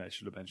of game that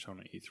should have been shown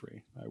at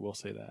E3. I will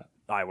say that.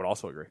 I would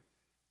also agree.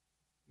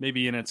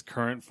 Maybe in its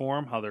current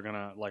form, how they're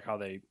gonna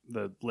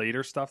the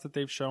later stuff that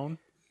they've shown.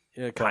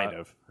 Yeah, kind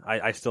of.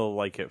 I still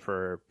like it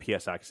for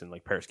PSX and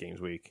like Paris Games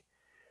Week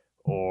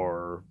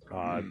or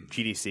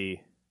GDC,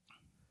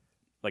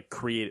 like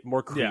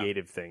more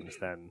creative things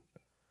than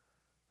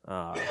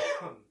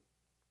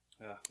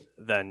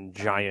than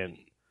giant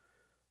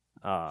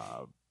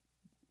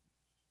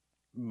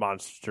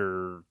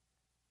Monster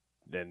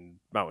and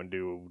Mountain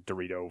Dew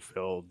Dorito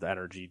filled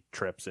energy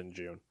trips in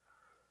June.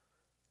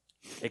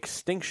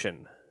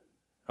 Extinction.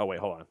 Oh wait,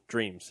 hold on.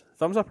 Dreams.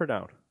 Thumbs up or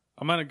down?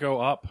 I'm gonna go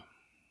up.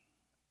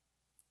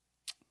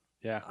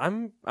 Yeah.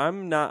 I'm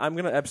not. I'm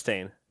gonna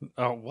abstain.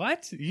 Oh,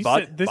 what? You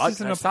But said this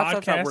isn't a stop,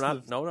 podcast. Stop. We're not.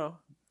 of- No.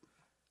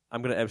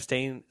 I'm gonna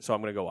abstain, so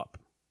I'm gonna go up.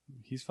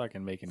 He's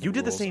fucking making. You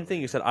did the rules same over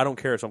thing. You said I don't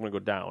care, so I'm gonna go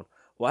down.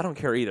 Well, I don't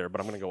care either,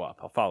 but I'm gonna go up.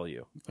 I'll follow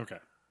you. here. Okay.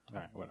 All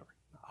right. Whatever.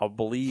 I'll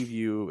believe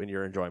you in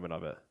your enjoyment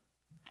of it.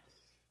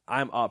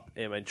 I'm up.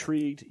 Am I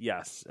intrigued?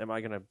 Yes. Am I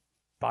gonna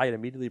buy it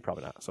immediately?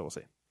 Probably not. So we'll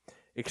see.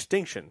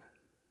 Extinction.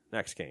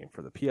 Next game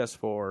for the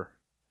PS4,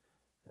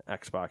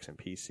 Xbox, and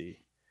PC.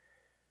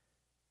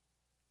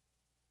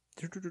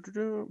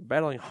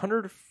 Battling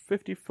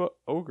 150-foot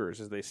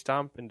ogres as they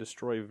stomp and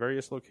destroy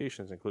various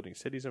locations, including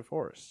cities and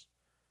forests.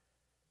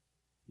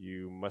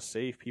 You must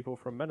save people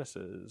from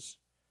menaces.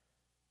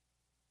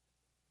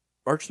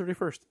 March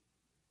 31st.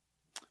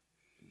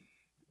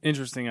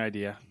 Interesting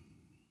idea.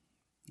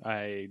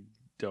 I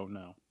don't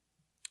know.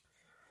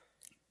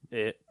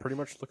 It pretty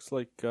much looks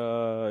like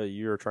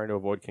you're trying to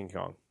avoid King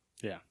Kong.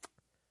 Yeah.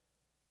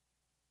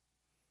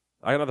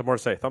 I got nothing more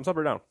to say. Thumbs up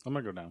or down? I'm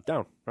gonna go down.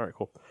 Down. All right,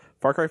 cool.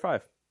 Far Cry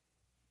 5.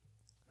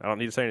 I don't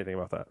need to say anything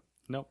about that.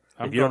 Nope.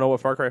 If you don't know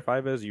what Far Cry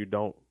 5 is, you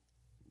don't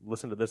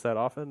listen to this that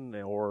often,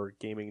 or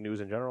gaming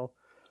news in general.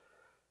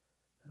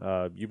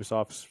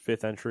 Ubisoft's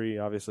 5th entry,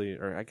 obviously,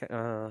 or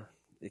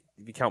if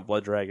you count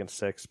Blood Dragon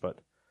 6, but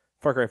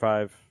Far Cry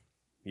 5,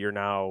 you're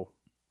now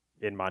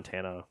in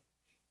Montana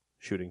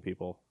shooting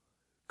people,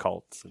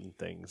 cults and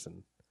things,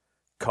 and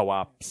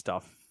co-op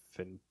stuff,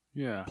 and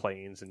Yeah.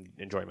 planes and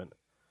enjoyment.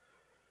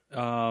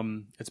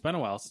 It's been a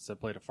while since I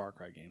played a Far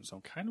Cry game, so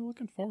I'm kind of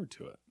looking forward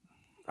to it.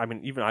 I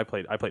mean, even I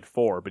played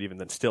 4, but even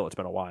then, still, it's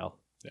been a while.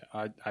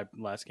 Yeah. I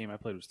last game I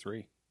played was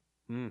 3.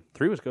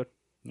 3 was good.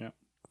 Yeah.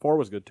 4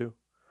 was good too.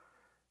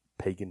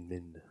 Pagan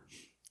Min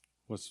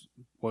Was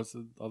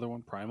the other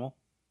one Primal?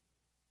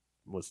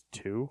 was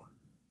 2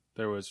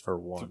 There was or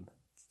 1.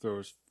 There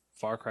was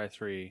Far Cry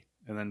 3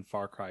 and then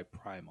Far Cry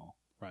Primal,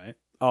 right?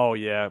 Oh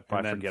yeah, but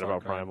And I then forget Far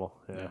about Cry. Primal.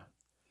 Yeah, Yeah.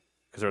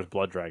 because there was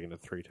Blood Dragon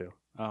at 3 too.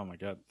 Oh my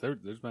god,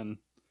 there's been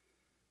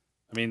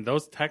I mean,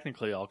 those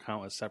technically all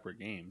count as separate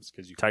games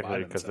because you can buy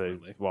Technically, them because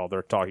separately.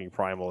 they're talking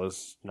Primal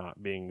as not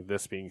being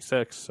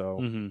 6, so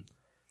Mm-hmm.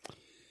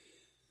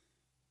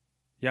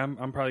 Yeah,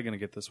 I'm probably going to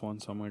get this one,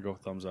 so I'm going to go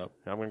thumbs up.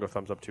 I'm going to go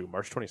thumbs up too.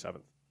 March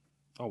 27th.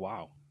 Oh,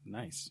 wow.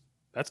 Nice.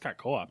 That's got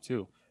co-op,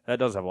 too. That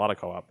does have a lot of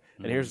co-op.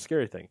 And here's the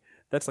scary thing.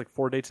 That's like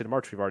 4 dates in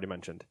March we've already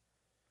mentioned.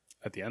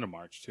 At the end of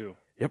March, too.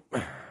 Yep.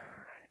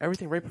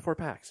 Everything right before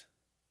PAX.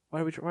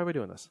 Why are we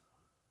doing this?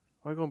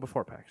 Why are we going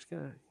before PAX? Get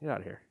out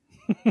of here.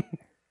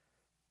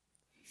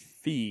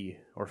 Fee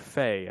or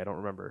Faye, I don't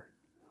remember.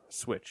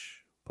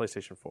 Switch,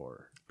 PlayStation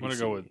 4. I'm going to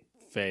go with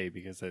Fae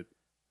because it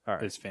All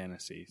right. is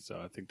fantasy,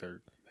 so I think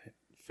they're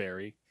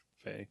Fae.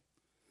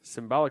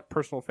 Symbolic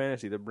personal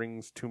fantasy that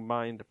brings to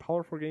mind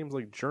powerful games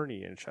like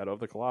Journey and Shadow of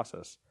the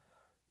Colossus.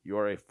 You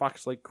are a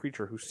fox-like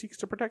creature who seeks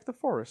to protect the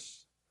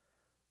forests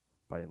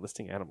by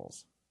enlisting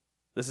animals.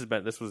 This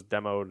was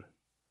demoed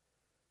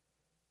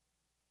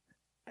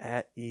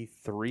at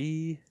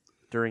E3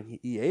 during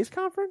EA's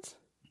conference?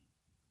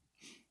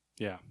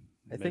 Yeah.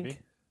 I maybe.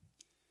 think.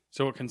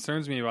 So what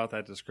concerns me about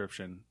that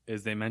description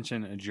is they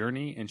mention a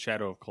Journey and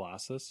Shadow of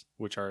Colossus,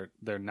 which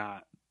they're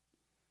not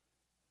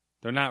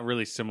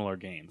really similar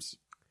games,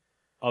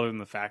 other than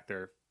the fact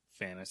they're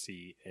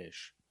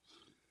fantasy-ish.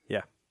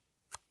 Yeah.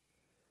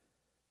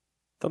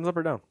 Thumbs up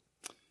or down?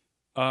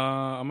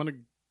 I'm gonna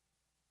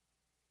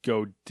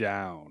go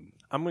down.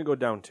 I'm going to go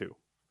down too.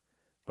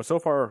 But so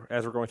far,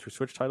 as we're going through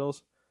Switch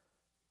titles,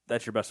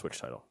 that's your best Switch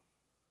title.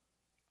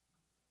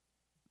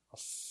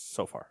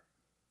 So far.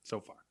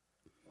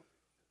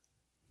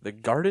 The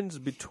Gardens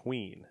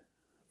Between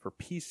for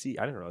PC.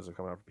 I didn't realize it was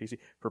coming out for PC.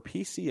 For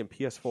PC and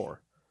PS4.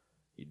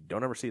 You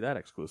don't ever see that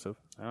exclusive.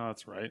 Oh,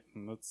 that's right.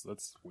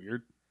 That's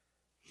weird.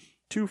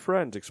 2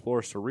 friends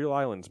explore surreal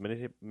islands,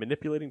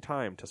 manipulating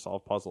time to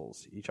solve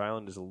puzzles. Each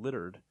island is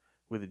littered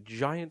with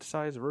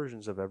giant-sized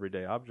versions of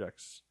everyday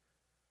objects.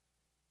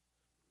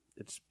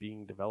 It's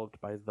being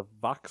developed by the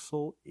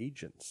Voxel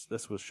Agents.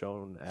 This was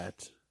shown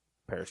at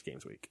Paris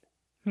Games Week.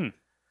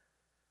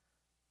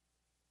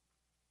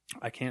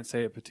 I can't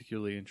say it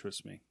particularly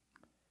interests me.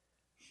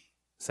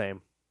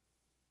 Same.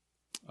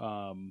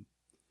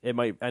 It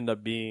might end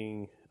up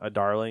being a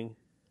darling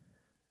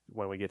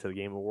when we get to the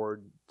Game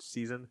Award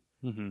season.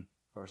 Mm-hmm.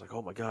 Where it's like,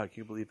 oh my god,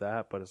 can you believe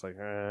that? But it's like,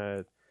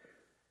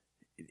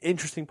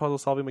 interesting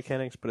puzzle-solving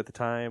mechanics, but at the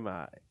time,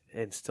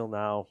 and still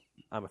now,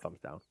 I'm a thumbs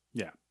down.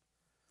 Yeah.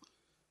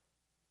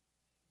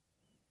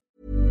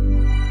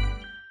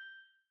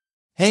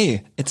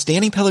 Hey, it's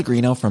Danny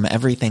Pellegrino from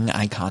Everything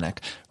Iconic.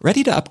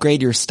 Ready to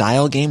upgrade your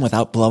style game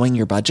without blowing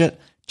your budget?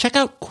 Check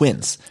out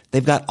Quince.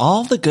 They've got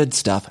all the good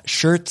stuff,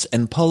 shirts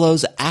and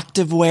polos,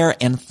 activewear,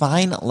 and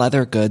fine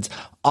leather goods,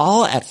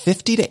 all at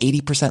 50 to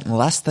 80%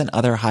 less than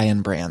other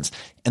high-end brands.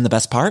 And the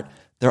best part?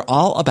 They're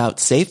all about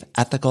safe,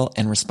 ethical,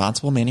 and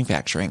responsible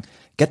manufacturing.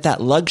 Get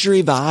that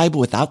luxury vibe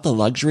without the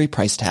luxury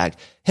price tag.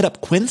 Hit up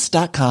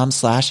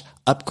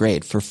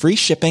quince.com/upgrade for free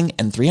shipping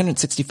and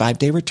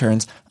 365-day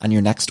returns on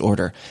your next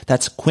order.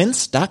 That's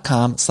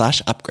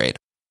quince.com/upgrade.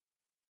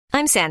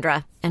 I'm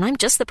Sandra, and I'm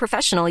just the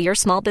professional your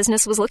small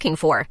business was looking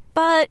for.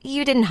 But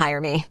you didn't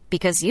hire me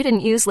because you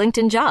didn't use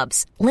LinkedIn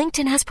Jobs.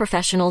 LinkedIn has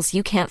professionals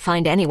you can't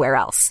find anywhere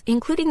else,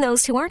 including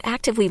those who aren't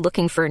actively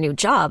looking for a new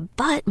job,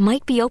 but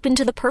might be open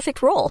to the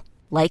perfect role,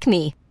 like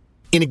me.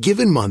 In a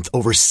given month,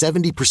 over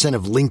 70%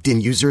 of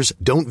LinkedIn users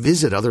don't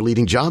visit other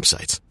leading job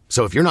sites.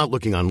 So if you're not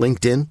looking on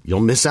LinkedIn, you'll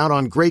miss out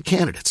on great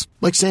candidates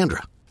like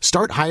Sandra.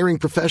 Start hiring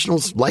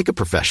professionals like a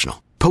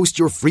professional. Post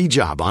your free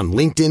job on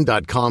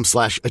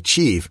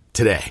linkedin.com/achieve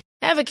today.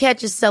 Ever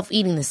catch yourself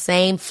eating the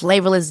same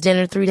flavorless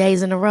dinner 3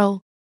 days in a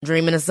row?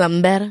 Dreaming of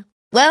something better?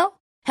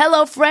 Well,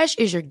 HelloFresh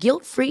is your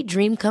guilt-free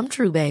dream come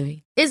true,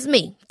 baby. It's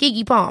me,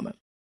 Keke Palmer.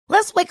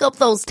 Let's wake up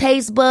those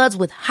taste buds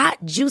with hot,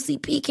 juicy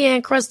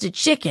pecan-crusted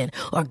chicken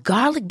or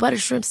garlic butter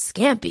shrimp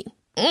scampi.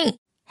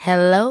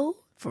 Hello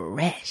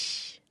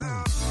Fresh.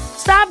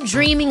 Stop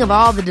dreaming of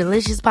all the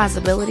delicious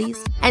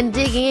possibilities and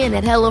dig in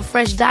at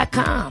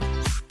HelloFresh.com.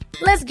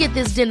 Let's get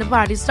this dinner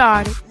party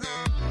started.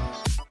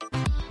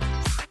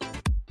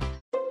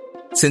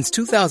 Since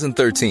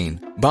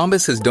 2013,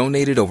 Bombas has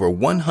donated over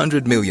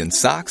 100 million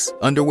socks,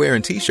 underwear,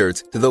 and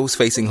T-shirts to those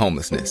facing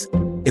homelessness.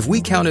 If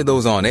we counted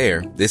those on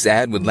air, this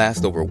ad would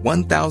last over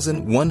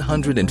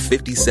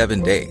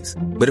 1,157 days.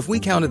 But if we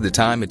counted the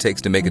time it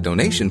takes to make a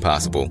donation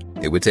possible,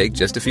 it would take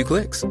just a few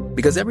clicks.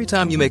 Because every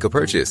time you make a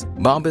purchase,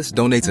 Bombas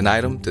donates an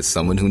item to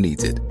someone who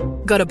needs it.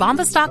 Go to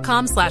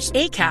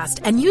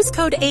bombas.com/ACAST and use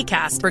code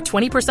ACAST for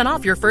 20%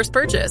 off your first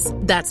purchase.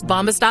 That's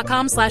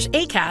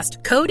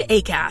bombas.com/ACAST, code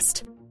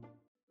ACAST.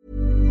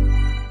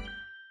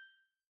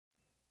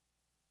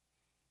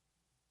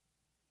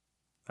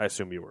 I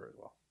assume you were as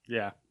well.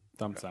 Yeah.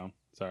 Thumbs down.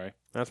 Sorry.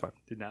 That's fine.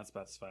 Did not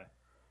specify.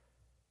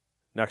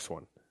 Next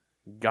one.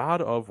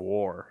 God of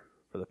War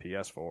for the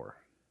PS4.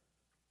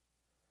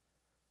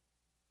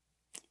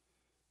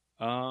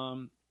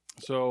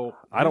 So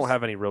I don't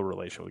have any real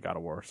relation with God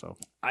of War, so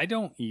I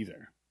don't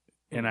either.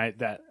 And I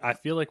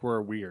feel like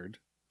we're weird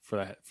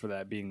for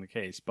that being the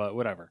case, but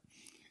whatever.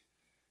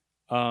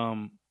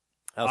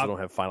 I also don't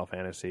have Final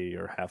Fantasy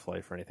or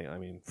Half-Life or anything. I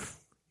mean,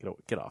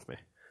 get off me.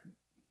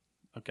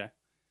 Okay.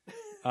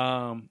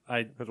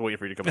 I was waiting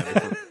for you to come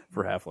in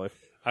for Half-Life.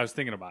 I was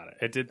thinking about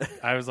it.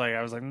 I was like,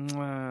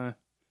 I'm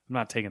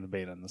not taking the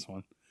bait on this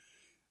one.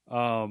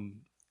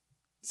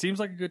 Seems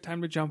like a good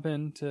time to jump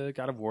into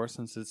God of War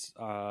since it's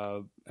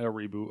a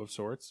reboot of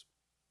sorts.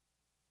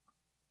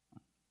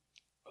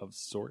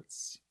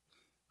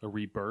 A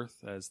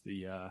rebirth, as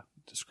the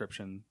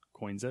description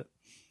coins it.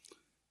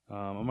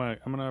 I'm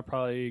gonna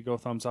probably go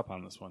thumbs up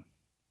on this one.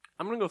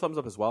 I'm gonna go thumbs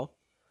up as well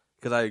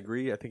because I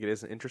agree. I think it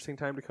is an interesting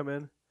time to come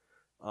in.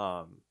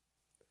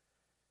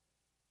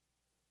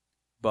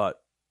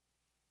 But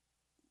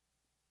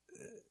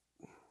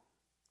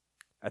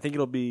I think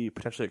it'll be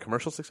potentially a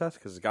commercial success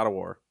because it's God of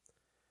War.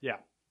 Yeah.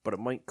 But it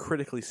might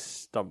critically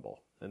stumble,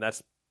 and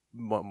that's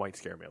what might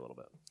scare me a little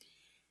bit.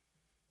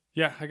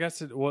 Yeah, I guess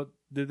have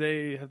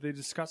they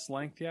discussed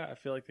length yet? I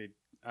feel like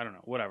I don't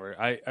know, whatever.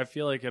 I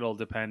feel like it'll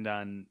depend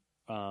on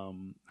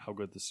how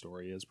good the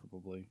story is,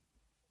 probably.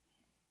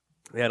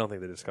 Yeah, I don't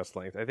think they discussed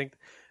length. I think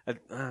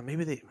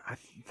maybe I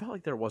felt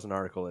like there was an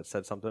article that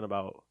said something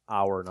about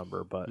hour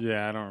number, but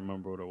yeah, I don't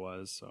remember what it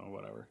was, so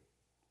whatever.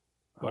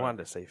 I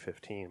wanted to say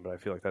 15, but I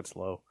feel like that's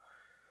low.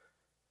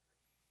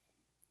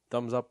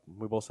 Thumbs up.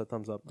 We both said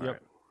thumbs up. Yep. All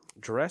right.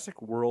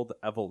 Jurassic World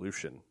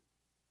Evolution.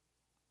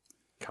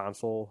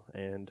 Console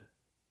and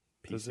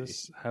PC. Does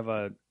this have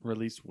a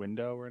release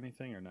window or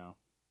anything, or no?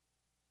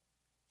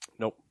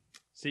 Nope.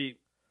 See,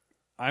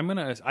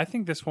 I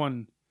think this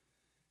one,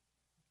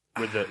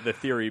 with the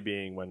theory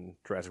being when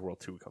Jurassic World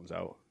 2 comes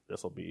out,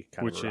 this will be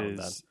kind which of around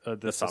is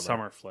the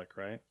summer flick,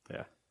 right?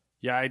 Yeah.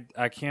 Yeah,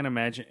 I can't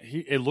imagine.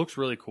 It looks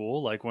really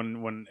cool. Like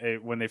when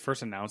they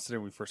first announced it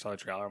and we first saw the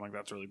trailer, I'm like,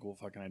 that's a really cool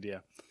fucking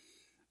idea.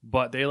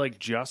 But they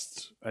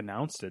just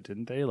announced it,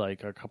 didn't they?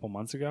 Like a couple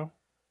months ago.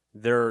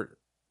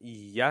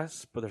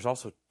 Yes, but there's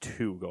also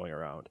 2 going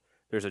around.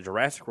 There's a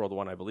Jurassic World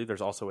one. I believe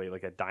there's also a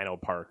Dino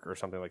Park or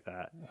something like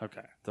that.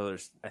 Okay. So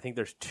I think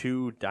there's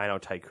 2 Dino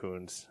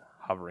Tycoons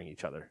hovering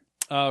each other.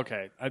 Oh,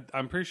 okay.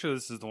 I'm pretty sure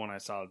this is the one I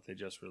saw that they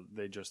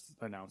just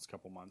announced a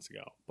couple months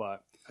ago.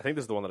 But I think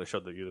this is the one that I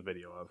showed you the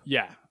video of.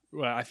 Yeah.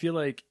 Well, I feel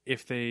like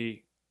if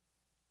they,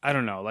 I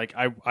don't know. Like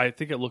I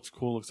think it looks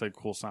cool. Looks like a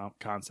cool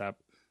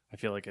concept. I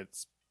feel like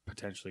it's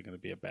potentially going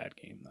to be a bad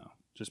game though,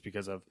 just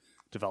because of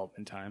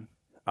development time.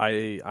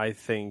 I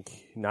think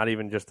not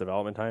even just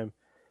development time.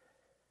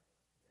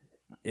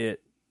 You're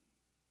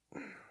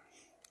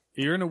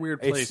in a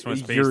weird place when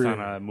it's based on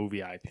a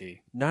movie IP.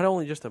 Not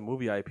only just a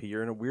movie IP,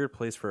 you're in a weird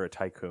place for a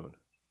tycoon.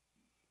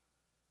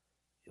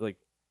 Like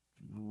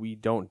we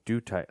don't do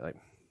tycoons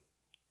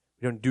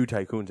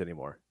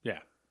anymore. Yeah.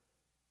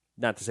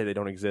 Not to say they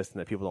don't exist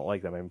and that people don't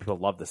like them. I mean, people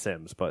love The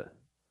Sims, but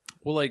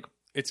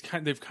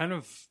they've kind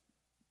of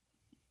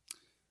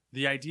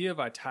the idea of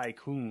a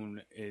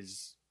tycoon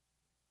is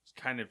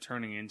kind of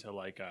turning into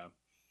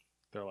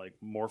they're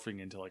morphing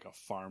into a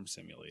farm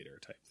simulator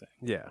type thing.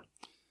 Yeah.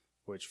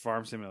 Which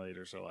farm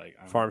simulators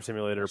are Farm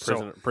Simulator,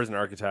 Prison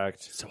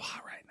Architect. So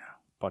hot right now.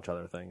 Bunch of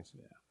other things.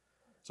 Yeah.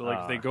 So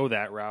if they go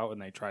that route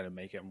and they try to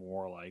make it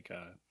more like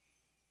a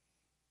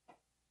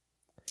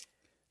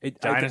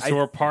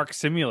dinosaur park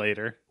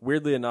simulator.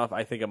 Weirdly enough,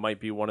 I think it might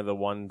be one of the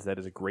ones that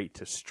is great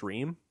to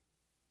stream.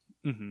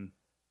 Mm-hmm.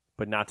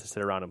 But not to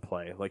sit around and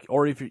play.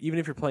 Or even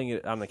if you're playing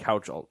it on the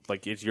couch,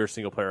 it's your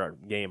single player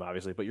game,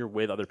 obviously, but you're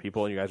with other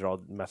people and you guys are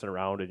all messing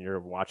around and you're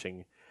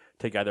watching.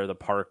 Take either the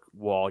park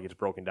wall gets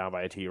broken down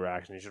by a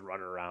T-Rex and he's just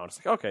running around. It's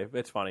okay,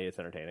 it's funny, it's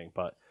entertaining,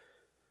 but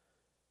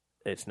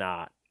it's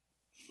not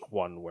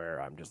one where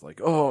I'm just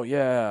like, oh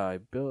yeah, I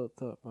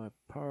built up my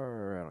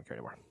park. I don't care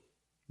anymore.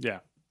 Yeah.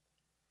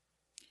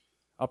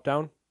 Up,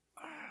 down?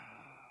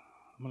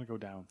 I'm going to go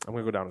down. I'm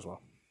going to go down as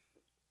well.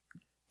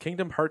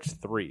 Kingdom Hearts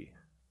 3.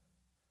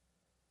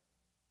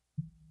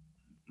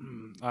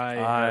 I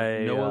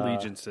have no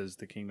allegiances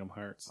to Kingdom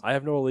Hearts. I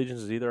have no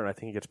allegiances either, and I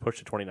think it gets pushed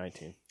to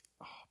 2019.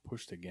 Oh,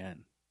 pushed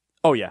again.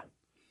 Oh, yeah.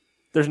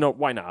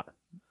 Why not?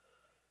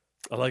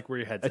 I like where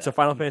your head's at. It's a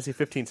Final Fantasy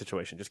 15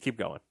 situation. Just keep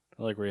going.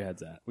 I like where your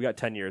head's at. We got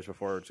 10 years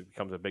before it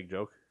becomes a big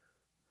joke.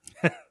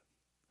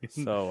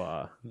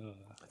 So,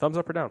 thumbs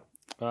up or down?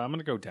 I'm going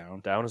to go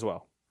down. Down as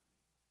well.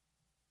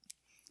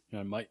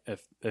 I might,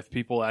 if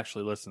people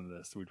actually listen to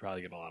this, we'd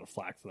probably get a lot of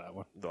flack for that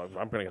one.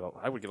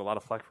 I would get a lot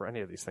of flack for any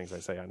of these things I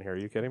say on here. Are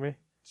you kidding me?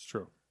 It's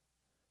true.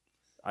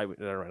 I was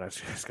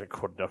just going to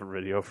quote a different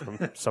video from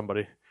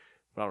somebody.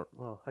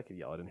 Well, I could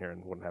yell it in here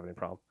and wouldn't have any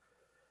problem.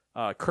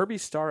 Kirby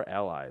Star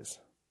Allies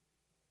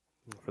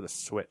for the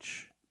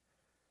Switch.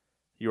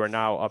 You are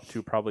now up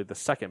to probably the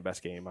second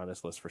best game on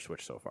this list for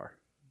Switch so far.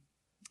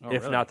 Oh,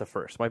 if really? not the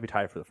first. Might be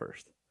tied for the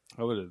first.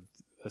 I would have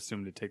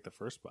assumed to take the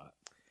first spot.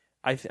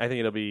 I think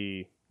it'll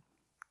be...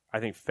 I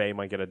think Faye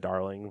might get a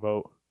darling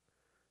vote,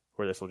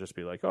 where this will just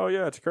be like, oh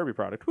yeah, it's a Kirby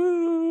product.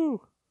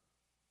 Woo!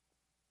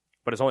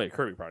 But it's only a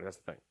Kirby product, that's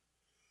the thing.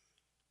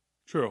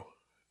 True.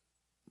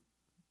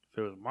 If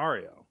it was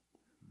Mario.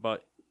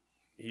 But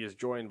he is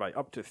joined by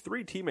up to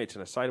 3 teammates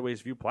in a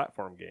sideways view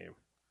platform game.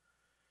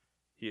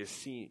 He has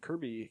seen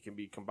Kirby can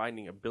be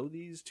combining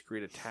abilities to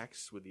create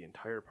attacks with the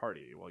entire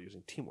party while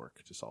using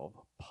teamwork to solve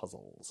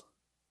puzzles.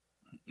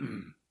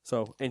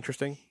 So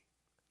interesting.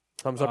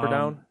 Thumbs up or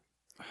down?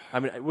 I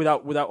mean,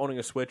 without owning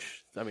a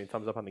Switch, I mean,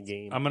 thumbs up on the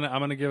game. I'm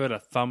gonna give it a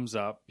thumbs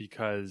up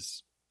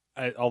because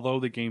although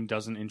the game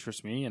doesn't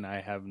interest me and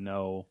I have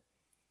no,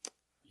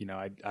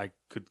 I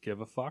could give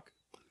a fuck.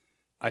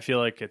 I feel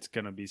like it's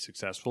gonna be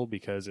successful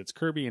because it's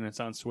Kirby and it's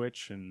on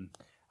Switch, and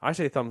I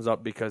say thumbs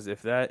up because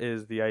if that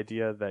is the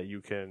idea that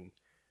you can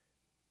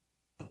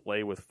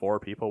play with 4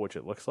 people, which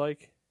it looks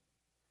like,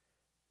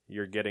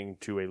 you're getting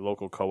to a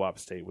local co-op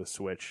state with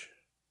Switch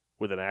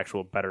with an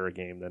actual better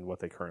game than what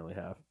they currently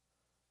have.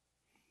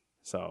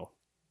 So,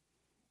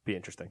 be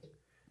interesting.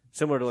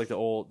 Similar to like the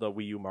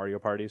Wii U Mario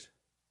parties.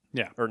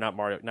 Yeah. Or not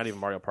even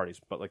Mario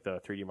parties, but like the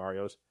 3D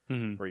Marios,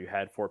 where you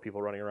had 4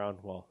 people running around.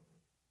 Well,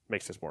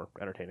 makes this more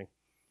entertaining.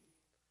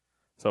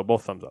 So,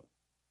 both thumbs up.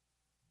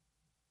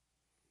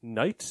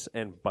 Knights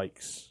and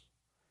Bikes.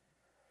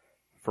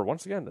 For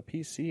once again, the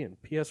PC and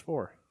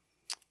PS4.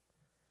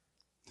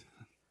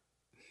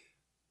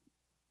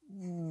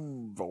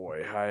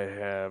 Boy, I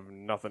have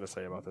nothing to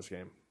say about this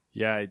game.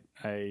 yeah,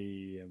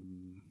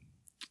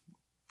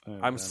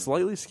 I'm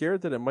slightly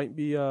scared that it might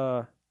be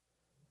a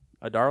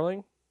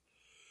darling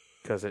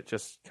because it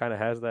just kind of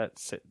has that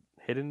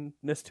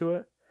hiddenness to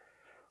it.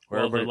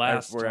 Where,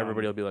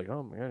 everybody will be like,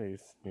 "Oh my god, you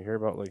hear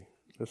about like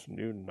this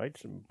new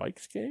Knights and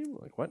Bikes game?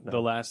 Like what?" No.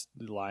 The last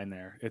line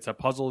there. It's a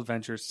puzzle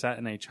adventure set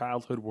in a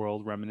childhood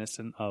world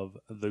reminiscent of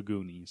The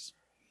Goonies.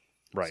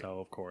 Right. So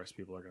of course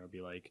people are going to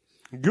be like,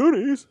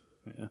 Goonies.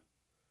 yeah.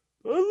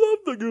 I love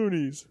the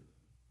Goonies.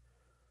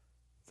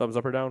 Thumbs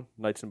up or down?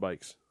 Knights and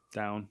Bikes.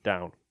 Down.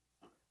 Down.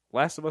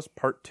 Last of Us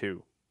Part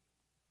 2.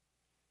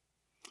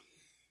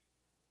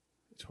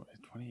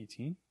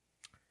 2018?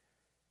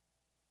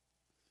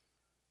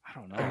 I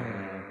don't know,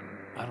 man.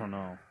 I don't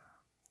know.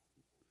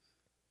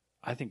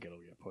 I think it'll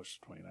get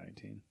pushed to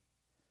 2019.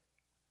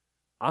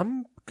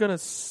 I'm going to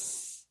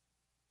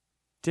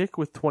stick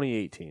with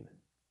 2018.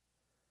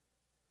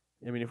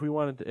 I mean, if we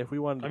wanted to I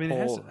mean,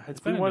 it's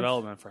been in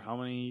development for how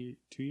many?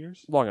 2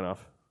 years? Long enough.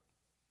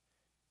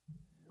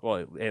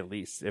 Well, at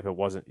least if it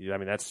wasn't, I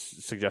mean, that's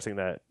suggesting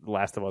that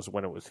Last of Us,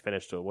 when it was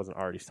finished, it wasn't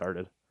already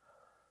started.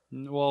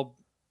 Well,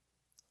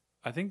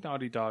 I think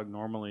Naughty Dog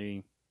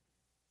normally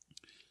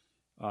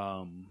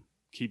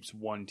keeps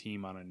one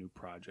team on a new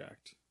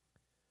project,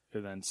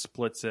 and then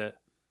splits it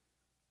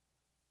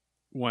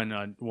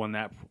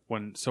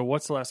So,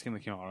 what's the last game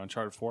that came out?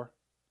 Uncharted 4?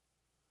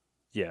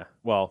 Yeah.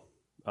 Well,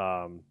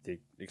 the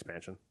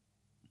expansion.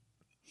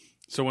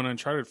 So when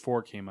Uncharted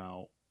 4 came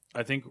out,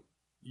 I think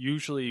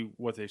usually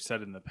what they've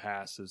said in the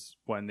past is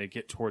when they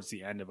get towards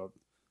the end of a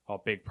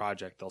big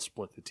project, they'll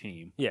split the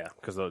team. Yeah,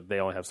 because they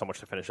only have so much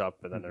to finish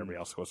up, and then everybody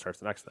else goes starts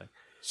the next thing.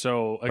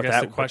 So I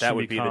guess the question that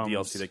would becomes, be the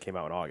DLC that came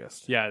out in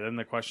August. Yeah, then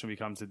the question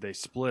becomes, did they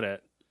split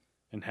it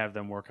and have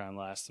them work on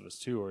Last of Us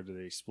 2, or did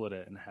they split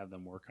it and have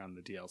them work on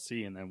the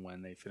DLC, and then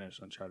when they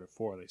finished Uncharted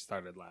 4, they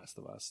started Last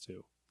of Us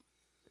 2?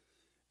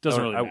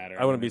 Doesn't really matter.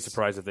 I wouldn't be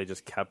surprised if they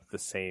just kept the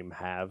same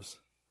halves.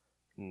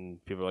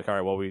 And people are like, all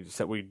right, well,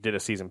 we did a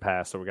season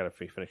pass, so we got to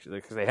finish it.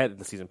 Because they had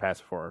the season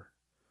pass before.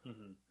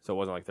 Mm-hmm. So it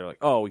wasn't like they're like,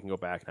 oh, we can go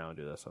back now and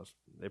do this. So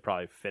they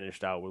probably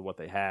finished out with what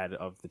they had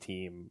of the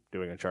team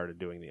doing the Uncharted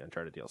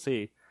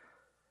DLC.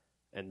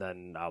 And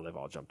then now they've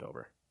all jumped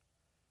over.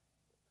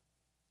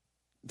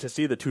 To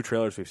see the 2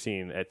 trailers we've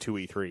seen at 2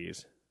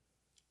 E3s.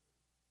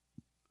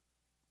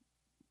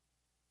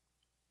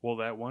 Well,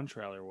 that one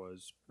trailer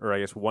was... Or I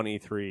guess 1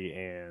 E3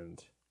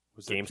 and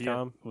was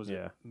Gamescom? Was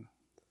yeah. It?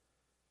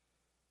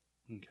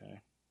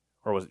 Okay.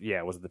 Or was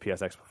it the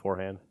PSX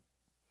beforehand?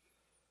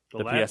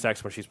 The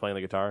PSX when she's playing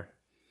the guitar?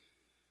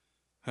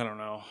 I don't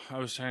know. I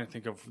was trying to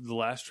think of... The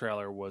last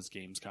trailer was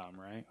Gamescom,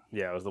 right?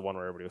 Yeah, it was the one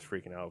where everybody was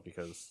freaking out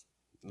because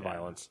of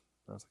violence.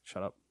 I was like,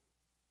 shut up.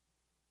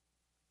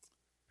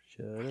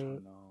 Shut up.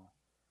 No.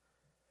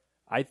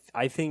 I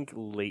think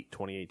late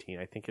 2018.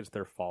 I think it's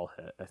their fall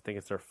hit. I think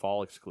it's their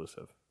fall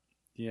exclusive.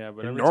 Yeah,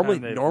 but normally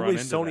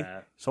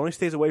Sony Sony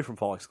stays away from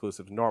fall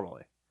exclusives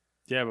normally.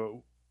 Yeah, but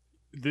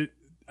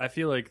I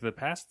feel like the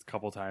past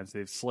couple times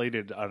they've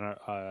slated on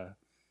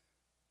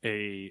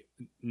a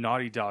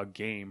Naughty Dog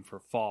game for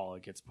fall.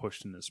 It gets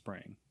pushed into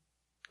spring.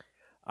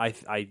 I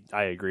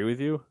agree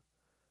with you.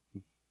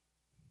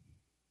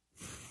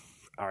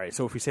 All right,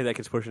 so if we say that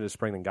gets pushed into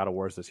spring, then God of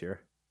War is this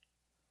year.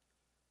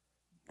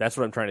 That's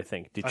what I'm trying to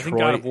think. Detroit, I think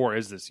God of War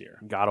is this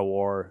year. God of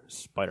War,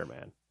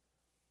 Spider-Man.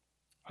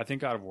 I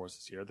think God of War is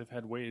this year. They've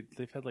had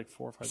like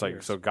 4 or 5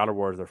 years. So God of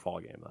War is their fall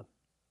game then.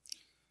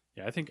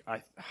 Yeah, I think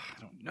I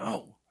don't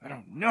know.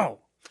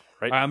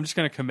 Right? I'm just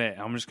gonna commit.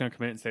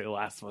 And say The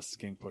Last of Us is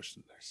getting pushed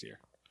into this year.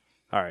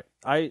 All right.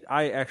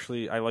 I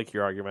actually like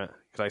your argument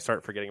because I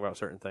start forgetting about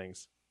certain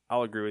things.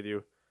 I'll agree with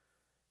you,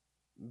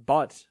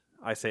 but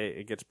I say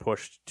it gets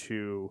pushed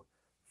to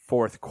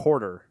fourth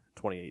quarter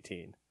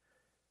 2018,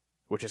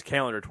 which is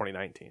calendar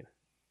 2019.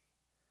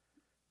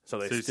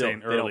 So you're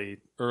saying early.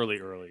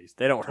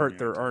 They don't hurt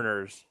their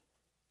earners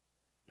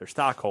they're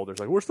stockholders.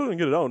 Like, we're still going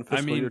to get it out in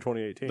fiscal year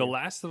 2018. The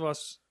Last of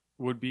Us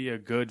would be a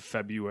good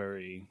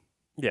February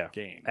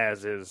game.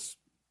 As is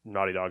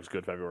Naughty Dog's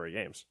good February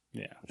games.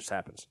 Yeah. It just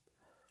happens.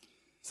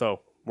 So,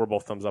 we're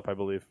both thumbs up, I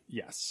believe.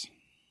 Yes.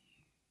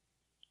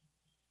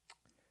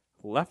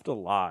 Left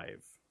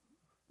Alive.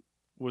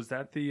 Was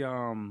that the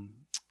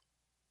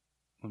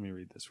let me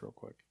read this real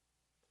quick.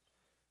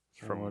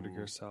 From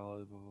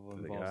Solid,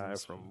 the guy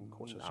from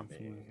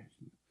Konami.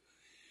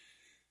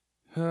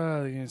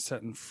 The game is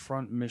set in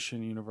front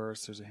mission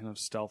universe. There's a hint of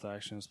stealth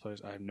action in this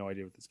place. I have no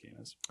idea what this game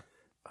is.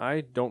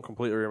 I don't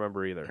completely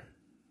remember either.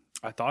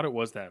 I thought it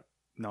was that.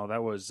 No,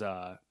 that was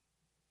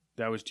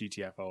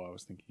GTFO I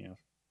was thinking of.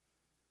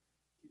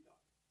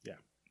 Yeah.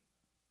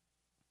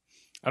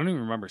 I don't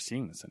even remember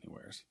seeing this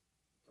anywheres.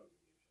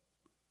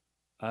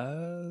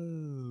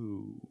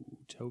 Oh,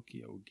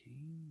 Tokyo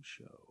Game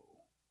Show.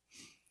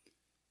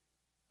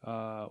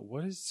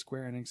 What is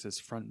Square Enix's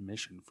Front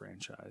Mission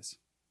franchise?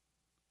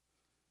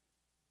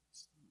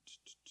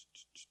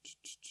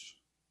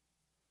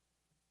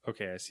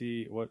 Okay, I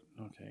see what.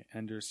 Okay,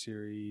 Ender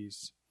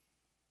series.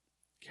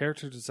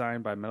 Character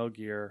design by Metal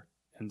Gear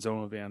and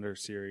Zone of Ender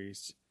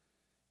series.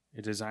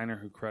 A designer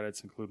who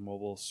credits include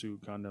Mobile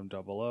Suit Gundam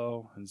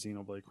 00 and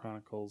Xenoblade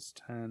Chronicles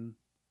 10.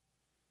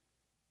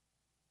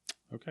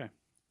 Okay,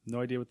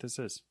 no idea what this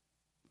is.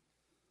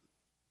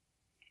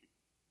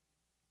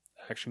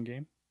 Action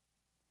game?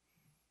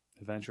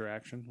 Adventure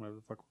action, whatever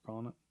the fuck we're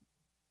calling it.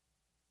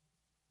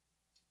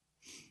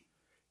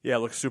 Yeah, it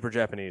looks super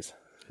Japanese.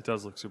 It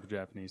does look super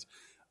Japanese.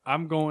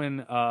 I'm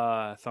going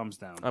thumbs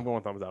down. I'm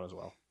going thumbs down as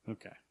well.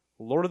 Okay.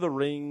 Lord of the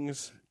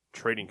Rings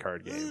trading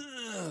card game.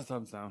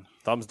 Thumbs down.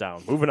 Thumbs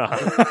down. Moving on.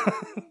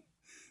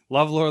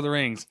 Love Lord of the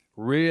Rings.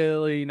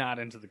 Really not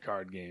into the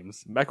card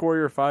games.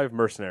 MechWarrior 5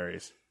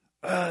 Mercenaries.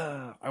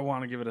 I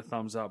want to give it a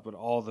thumbs up, but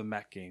all the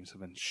mech games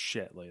have been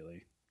shit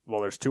lately.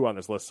 Well, there's 2 on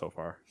this list so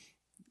far.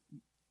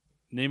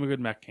 Name a good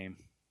mech game.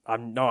 I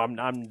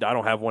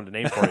don't have one to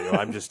name for you.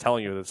 I'm just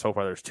telling you that so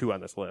far there's 2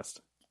 on this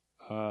list.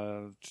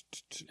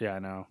 Yeah, I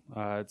know.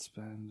 It's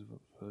been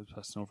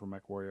best known for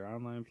MechWarrior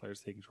Online. Players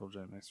take control of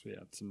giant mechs. Yeah,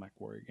 it's a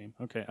MechWarrior game.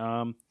 Okay.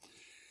 I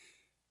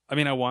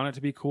mean, I want it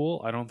to be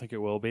cool. I don't think it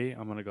will be.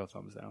 I'm gonna go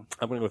thumbs down.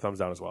 I'm gonna go thumbs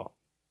down as well.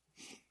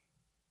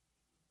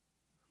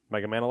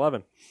 Mega Man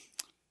 11.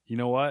 You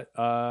know what?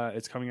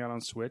 It's coming out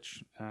on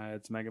Switch.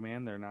 It's Mega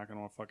Man. They're not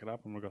gonna fuck it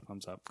up. I'm gonna go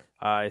thumbs up.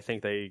 I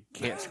think they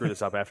can't screw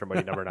this up after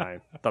Mighty Number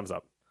 9. Thumbs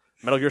up.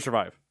 Metal Gear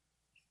Survive.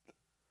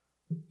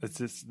 That's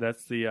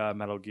the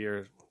Metal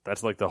Gear.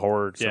 That's like the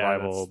horde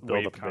survival that's build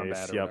wave up the combat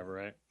base. or whatever,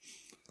 right?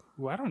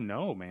 Ooh, I don't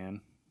know,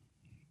 man.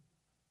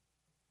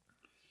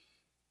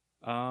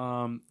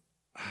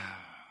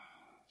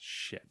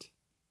 Shit.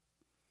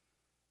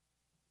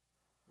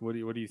 What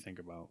do you think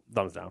about?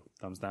 Thumbs down.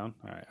 Thumbs down.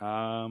 All right.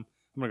 I'm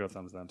gonna go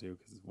thumbs down too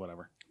because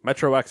whatever.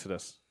 Metro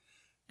Exodus.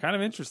 Kind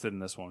of interested in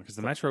this one because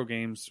the Metro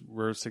games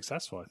were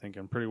successful, I think,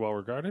 and pretty well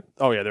regarded.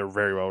 Oh yeah, they're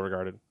very well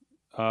regarded.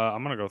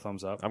 I'm gonna go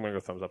thumbs up. I'm gonna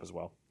go thumbs up as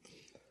well.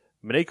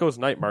 Mineko's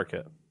Night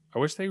Market. I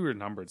wish they were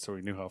numbered so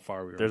we knew how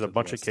far we were. There's a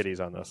bunch of kitties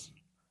on this.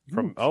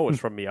 It's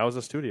from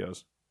Meowza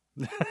Studios.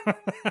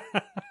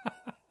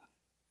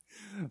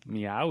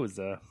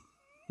 Meowza.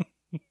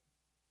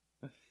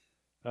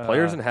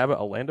 Players inhabit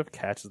a land of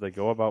cats as they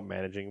go about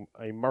managing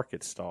a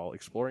market stall,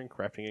 exploring,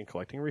 crafting, and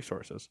collecting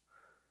resources.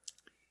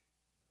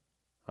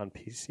 On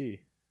PC.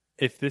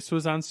 If this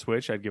was on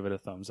Switch, I'd give it a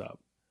thumbs up.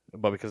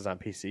 But because it's on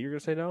PC, you're going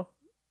to say no?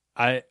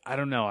 I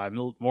don't know.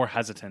 I'm more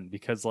hesitant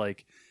because,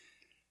 like,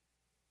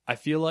 I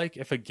feel like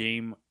if a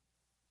game...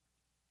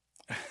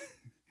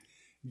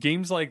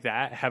 games like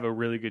that have a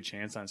really good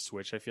chance on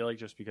Switch, I feel like,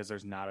 just because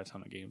there's not a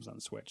ton of games on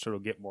Switch. So it'll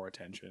get more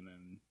attention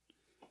and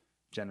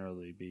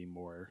generally be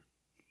more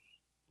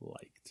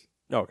liked.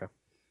 Oh, okay.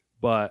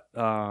 But,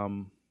 I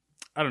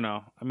don't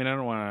know. I mean, I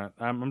don't want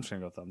to... I'm just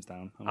going to go thumbs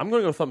down. I'm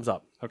going to go thumbs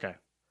up. Okay.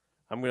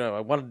 I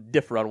want to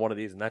differ on one of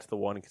these, and that's the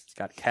one because it's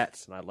got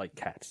cats, and I like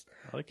cats.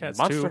 I like cats,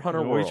 Monster too. Hunter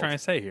What World. are you trying to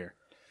say here?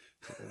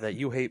 That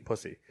you hate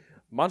pussy.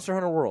 Monster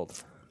Hunter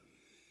World.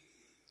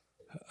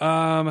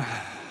 I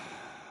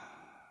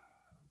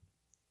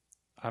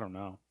don't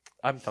know.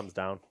 I'm thumbs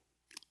down.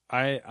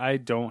 I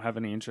don't have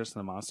any interest in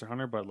the Monster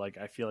Hunter, but like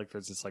I feel like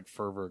there's this like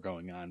fervor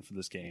going on for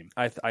this game.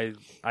 I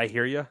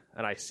hear you,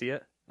 and I see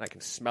it, and I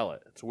can smell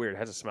it. It's weird. It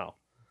has a smell.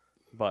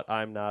 But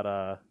I'm not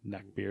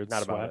Neckbeard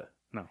not sweat. about it.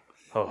 No.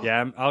 Oh.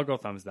 Yeah, I'll go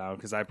thumbs down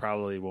because I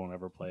probably won't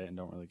ever play it and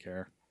don't really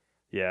care.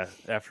 Yeah,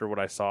 after what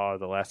I saw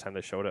the last time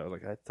they showed it, I was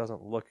like, that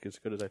doesn't look as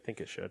good as I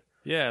think it should.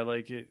 Yeah,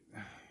 like it.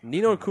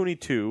 Ni no Kuni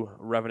 2,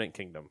 Revenant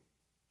Kingdom.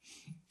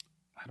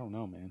 I don't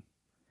know, man.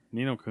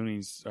 Ni no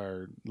Kunis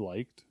are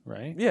liked,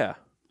 right? Yeah.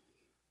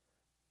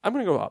 I'm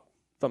going to go up.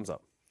 Thumbs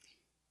up.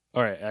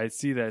 All right, I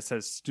see that it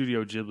says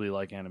Studio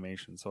Ghibli-like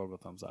animation, so I'll go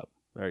thumbs up.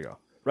 There you go.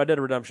 Red Dead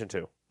Redemption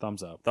 2.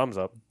 Thumbs up. Thumbs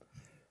up.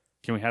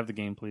 Can we have the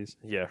game, please?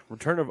 Yeah.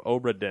 Return of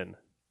Obra Dinn.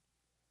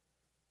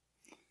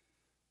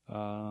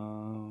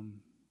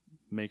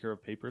 Maker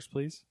of Papers,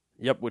 Please?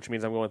 Yep, which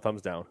means I'm going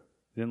thumbs down.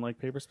 Didn't like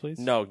Papers, Please?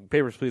 No,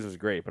 Papers, Please was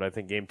great, but I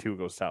think Game 2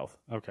 goes south.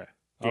 Okay.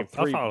 Game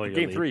I'll follow your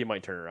Game lead. 3, you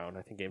might turn around.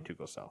 I think Game 2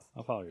 goes south.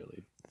 I'll follow your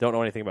lead. Don't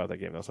know anything about that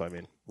game, though, so I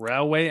mean.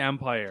 Railway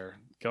Empire.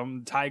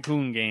 Come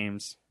Tycoon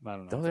games. I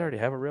don't know. Don't they already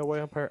have a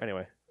Railway Empire?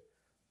 Anyway.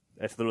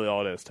 That's literally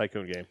all it is.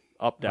 Tycoon game.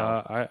 Up,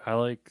 down. I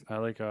like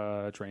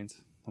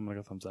trains. I'm going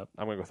to go thumbs up.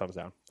 I'm going to go thumbs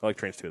down. I like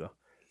trains, too, though.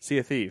 Sea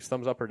of Thieves.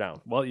 Thumbs up or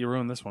down? Well, you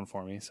ruined this one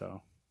for me,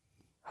 so.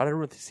 How did I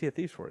ruin Sea of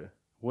Thieves for you?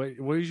 What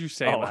did you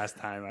say last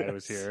time I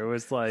was here? It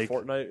was like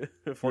Fortnite.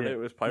 Fortnite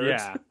was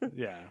pirates.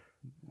 Yeah.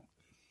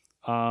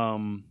 I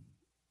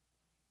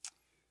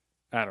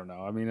don't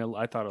know. I mean,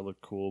 I thought it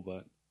looked cool,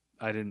 but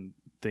I didn't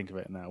think of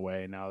it in that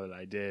way. Now that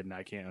I did, and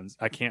I can't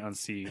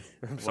unsee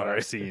what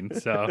I've seen.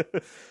 So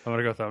I'm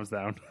gonna go thumbs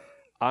down.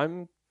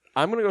 I'm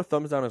gonna go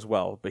thumbs down as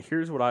well. But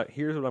here's what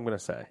I'm gonna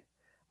say.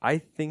 I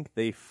think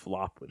they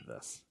flop with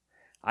this.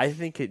 I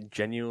think it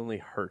genuinely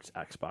hurts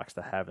Xbox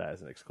to have that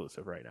as an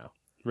exclusive right now.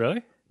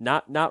 Really?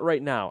 Not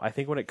right now. I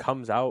think when it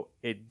comes out,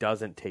 it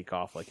doesn't take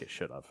off like it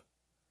should have.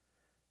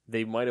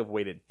 They might have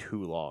waited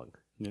too long.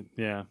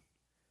 Yeah.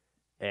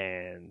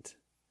 And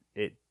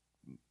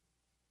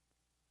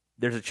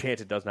there's a chance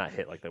it does not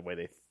hit like the way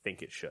they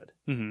think it should.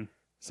 Mm-hmm.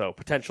 So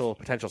potential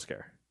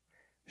scare.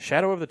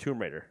 Shadow of the Tomb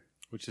Raider,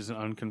 which is an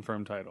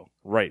unconfirmed title.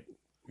 Right,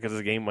 because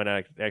the game might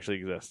not actually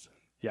exist.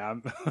 Yeah.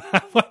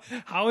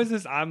 How is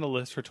this on the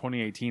list for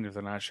 2018 if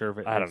they're not sure if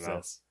it exists? I don't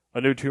know. A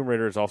new Tomb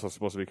Raider is also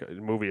supposed to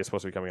be movie is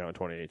supposed to be coming out in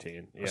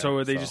 2018. Yeah, so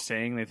are they just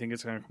saying they think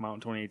it's going to come out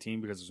in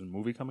 2018 because there's a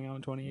movie coming out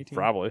in 2018?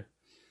 Probably.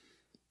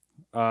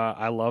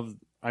 I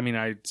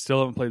still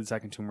haven't played the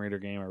second Tomb Raider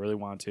game. I really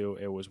want to.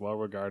 It was well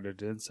regarded,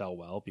 didn't sell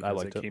well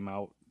because it came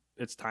out.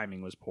 Its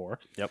timing was poor.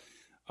 Yep.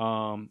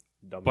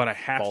 But I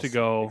have to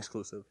go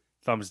exclusive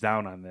thumbs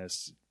down on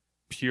this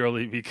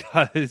purely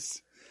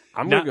because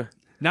I'm gonna go.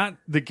 Not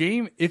the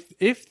game.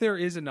 If there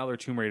is another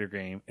Tomb Raider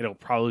game, it'll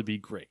probably be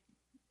great.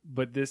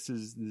 But this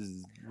is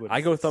what I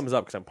go thumbs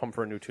up because I'm pumped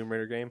for a new Tomb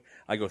Raider game.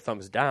 I go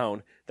thumbs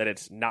down that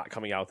it's not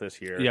coming out this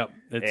year. Yep.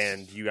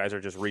 And you guys are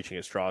just reaching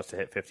at straws to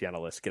hit 50 on a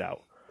list. Get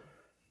out.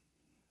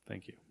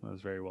 Thank you. That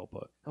was very well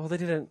put. Oh, they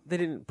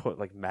didn't put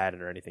like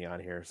Madden or anything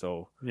on here,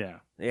 so yeah,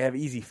 they have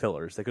easy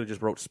fillers. They could have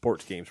just wrote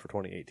sports games for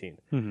 2018.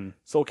 Mm-hmm.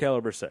 Soul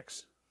Calibur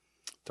 6.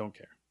 Don't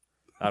care.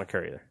 I don't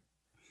care either.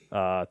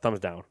 Thumbs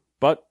down.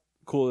 But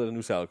cool that a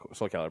new Soul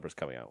Calibur is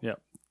coming out.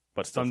 Yep.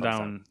 But thumb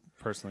down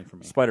personally for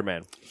me.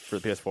 Spider-Man for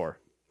the PS4.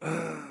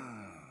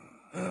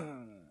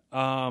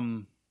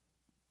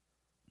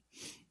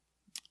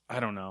 I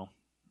don't know.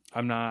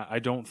 I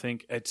don't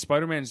think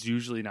Spider-Man's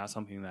usually not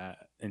something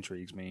that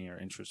intrigues me or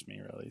interests me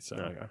really. So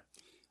okay.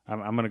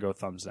 I'm going to go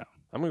thumbs down.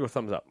 I'm going to go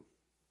thumbs up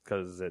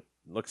because it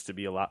looks to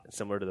be a lot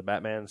similar to the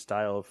Batman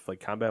style of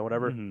like combat and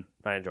whatever.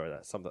 Mm-hmm. I enjoy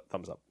that.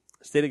 Thumbs up.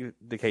 State of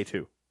Decay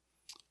 2.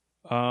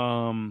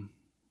 Can't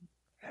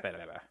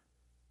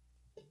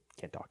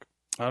talk.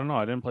 I don't know.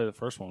 I didn't play the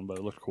first one, but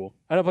it looked cool.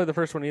 I didn't play the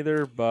first one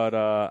either, but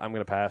I'm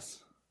going to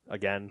pass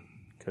again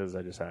because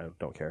I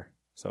don't care.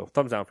 So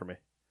thumbs down for me.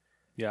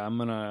 Yeah,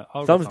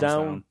 I'll thumbs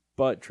down.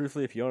 But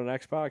truthfully, if you own an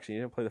Xbox and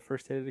you didn't play the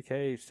first State of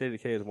Decay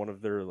is one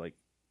of their like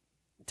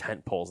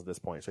tent poles at this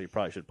point, so you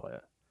probably should play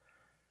it.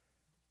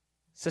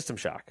 System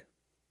Shock.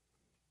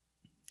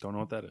 Don't know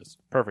what that is.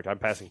 Perfect. I'm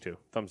passing too.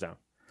 Thumbs down.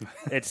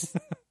 It's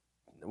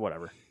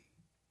whatever.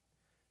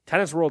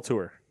 Tennis World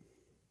Tour.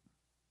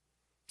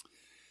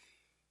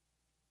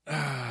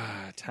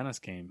 Tennis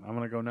game. I'm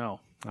gonna go no.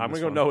 I'm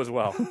gonna go no as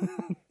well.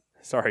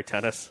 Sorry,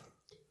 tennis.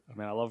 I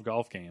mean, I love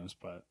golf games,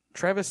 but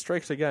Travis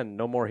Strikes Again.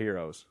 No More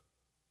Heroes.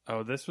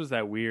 Oh, this was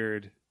that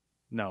weird.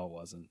 No, it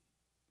wasn't.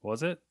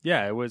 Was it?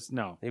 Yeah, it was.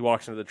 No. He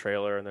walks into the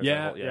trailer and there's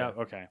yeah.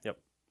 Okay. Yep.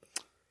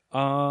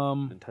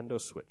 Nintendo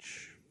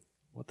Switch.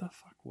 What the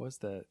fuck was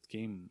that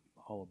game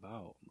all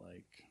about?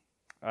 Like,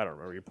 I don't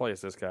remember. You play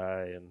as this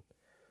guy, and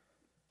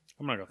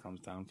I'm gonna go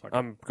thumbs down.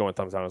 I'm going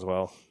thumbs down as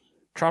well.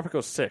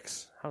 Tropico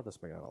 6. How did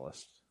this make it on the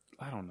list?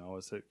 I don't know.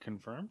 Is it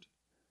confirmed?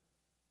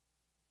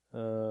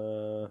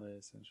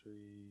 Century.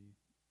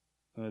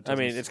 I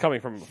mean, it's coming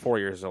from 4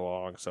 years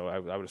along, so I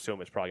would assume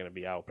it's probably going to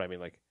be out. But I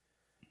mean, like,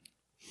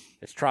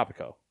 it's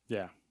Tropico.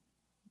 Yeah.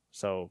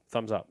 So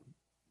thumbs up.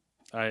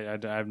 I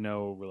have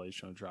no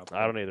relation with Tropico.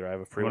 I don't either. I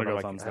have a free one.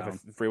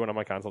 Free one on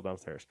my console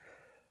downstairs.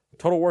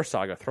 Total War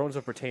Saga: Thrones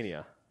of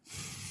Britannia.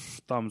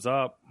 Thumbs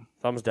up.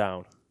 Thumbs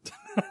down.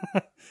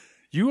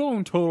 You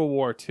own Total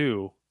War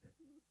 2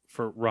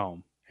 for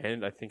Rome.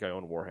 And I think I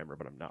own Warhammer,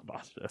 but I'm not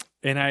positive.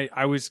 And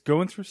I was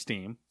going through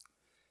Steam,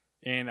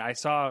 and I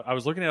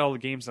was looking at all the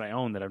games that I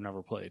own that I've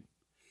never played.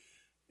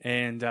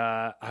 And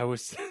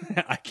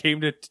I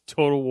came to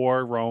Total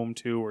War Rome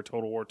 2 or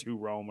Total War 2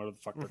 Rome, whatever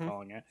the fuck they're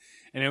calling it.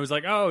 And it was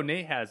like, oh,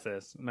 Nate has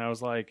this. And I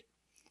was like,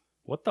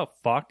 what the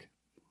fuck?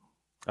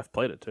 I've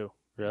played it too.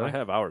 Really? I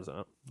have hours in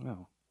it.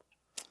 Oh.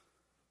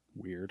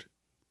 Weird.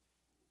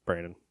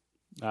 Brandon.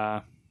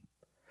 Oh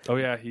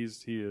yeah, he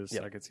is.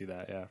 Yep. I could see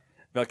that, yeah.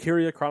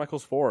 Valkyria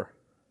Chronicles 4.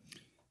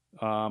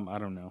 I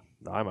don't know.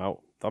 I'm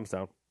out. Thumbs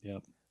down.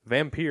 Yep.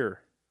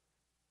 Vampire.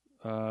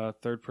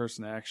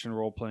 Third-person action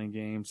role-playing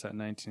game set in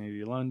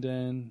 1980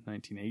 London,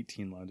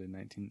 1918 London,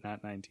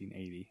 not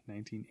 1980,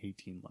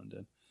 1918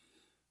 London.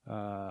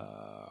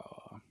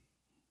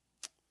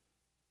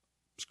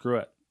 Screw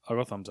it. I'll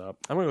go thumbs up.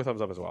 I'm going to go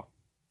thumbs up as well.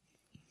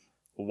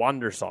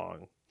 Wander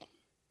Song.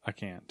 I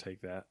can't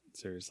take that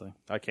seriously.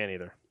 I can't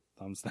either.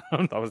 Thumbs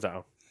down. Thumbs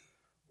down.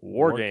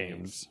 War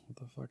Games. What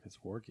the fuck is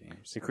War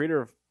Games? The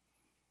creator of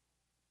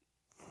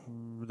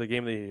the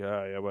game,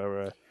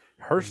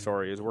 Her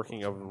Story, is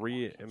working of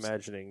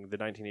reimagining the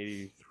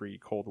 1983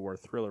 Cold War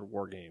thriller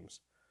War Games.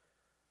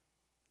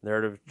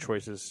 Narrative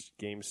Choices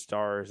game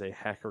stars a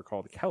hacker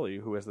called Kelly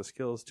who has the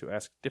skills to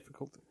ask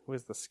difficult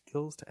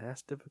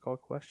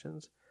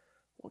questions.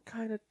 What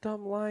kind of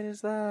dumb line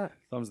is that?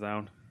 Thumbs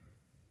down.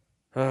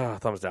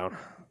 Thumbs down.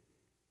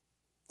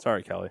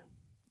 Sorry, Kelly.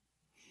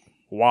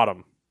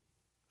 Wadham.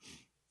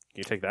 Can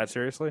you take that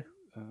seriously?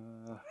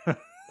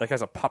 That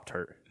guy's a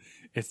Pop-Tart.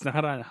 It's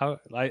not on how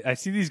I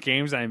see these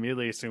games. I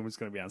immediately assume it's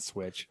going to be on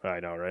Switch. I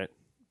know, right?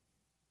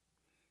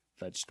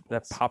 Vegetables.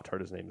 That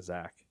Pop-Tart is named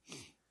Zach.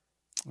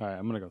 All right,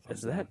 I'm going to go thumbs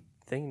Is down. that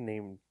thing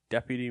named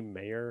Deputy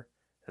Mayor?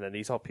 And then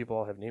these people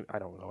all have names? I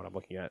don't know what I'm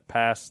looking at.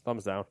 Pass.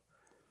 Thumbs down.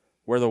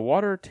 Where the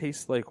Water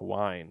Tastes Like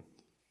Wine.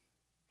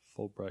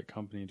 Fulbright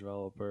Company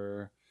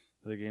developer.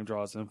 The game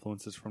draws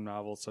influences from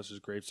novels such as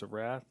Grapes of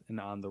Wrath and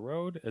On the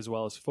Road, as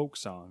well as folk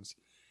songs.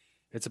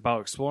 It's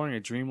about exploring a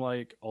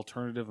dreamlike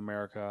alternative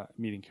America,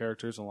 meeting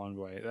characters along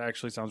the way. It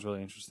actually sounds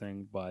really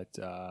interesting, but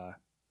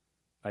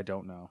I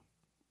don't know.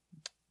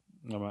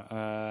 I'm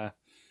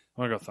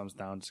going to go thumbs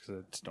down just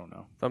because I just don't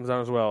know. Thumbs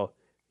down as well.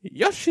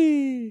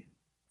 Yoshi!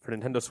 For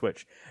Nintendo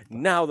Switch.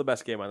 Now the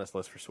best game on this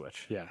list for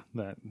Switch. Yeah.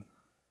 That.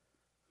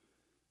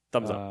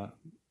 Thumbs up.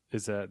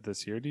 Is that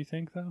this year, do you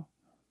think, though?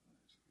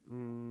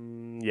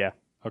 Yeah.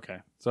 Okay.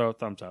 So,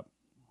 thumbs up.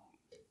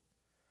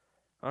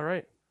 All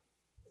right.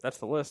 That's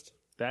the list.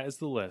 That is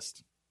the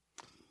list.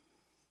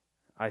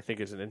 I think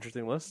it's an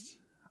interesting list.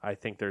 I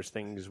think there's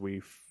things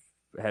we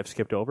have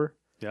skipped over.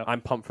 Yep. I'm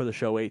pumped for the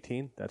show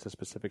 18. That's a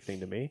specific thing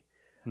to me.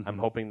 Mm-hmm. I'm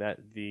hoping that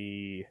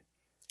the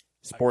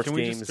sports Can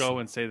we games... just go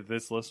and say that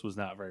this list was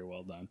not very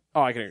well done?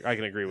 Oh, I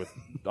can agree with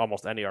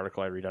almost any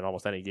article I read on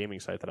almost any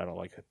gaming site that I don't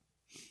like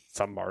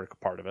some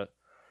part of it.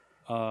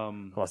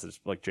 Unless it's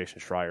like Jason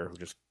Schreier, who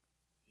just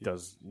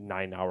does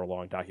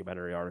 9-hour-long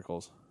documentary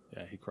articles.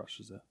 Yeah, he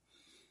crushes it.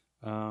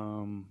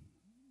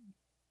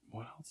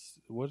 What else?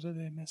 What did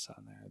they miss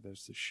on there?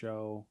 There's the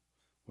show,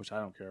 which I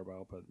don't care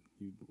about, but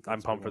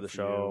I'm pumped for the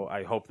show.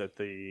 I hope that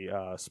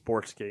the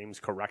sports games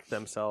correct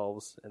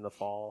themselves in the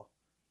fall.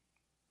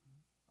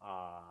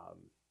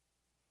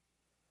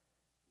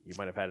 You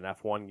might have had an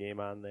F1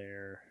 game on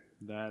there.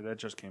 That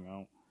just came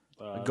out.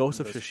 Ghost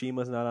of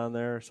Tsushima's not on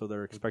there, so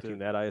they're expecting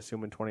that, I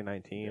assume, in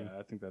 2019. Yeah,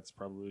 I think that's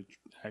probably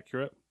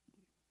accurate.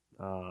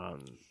 There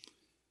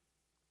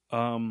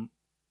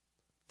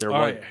All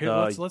was right, here,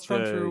 let's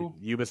run through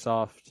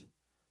Ubisoft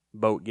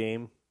boat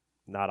game,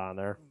 not on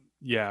there.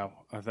 Yeah,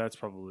 that's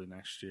probably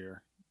next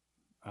year.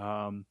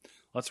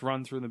 Let's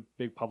run through the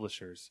big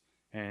publishers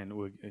and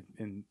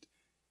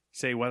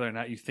say whether or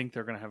not you think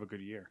they're going to have a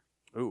good year.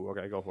 Ooh,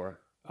 okay, go for it.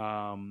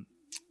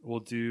 We'll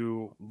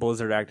do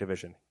Blizzard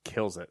Activision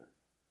kills it.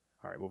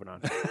 All right, moving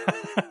on.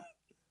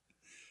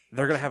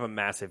 They're going to have a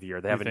massive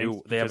year. They have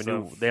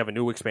a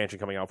new expansion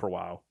coming out for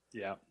WoW.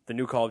 Yeah. The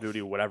new Call of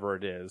Duty, whatever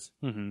it is,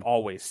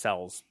 always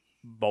sells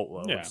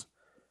boatloads. Yeah.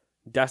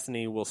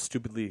 Destiny will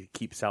stupidly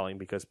keep selling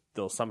because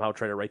they'll somehow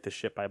try to right the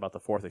ship by about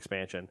the 4th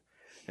expansion.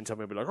 And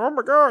somebody will be like, oh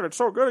my god, it's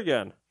so good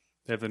again.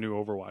 They have the new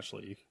Overwatch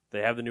League. They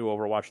have the new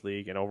Overwatch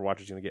League, and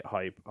Overwatch is going to get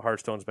hype.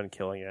 Hearthstone's been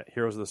killing it.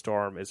 Heroes of the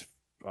Storm is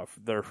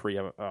their free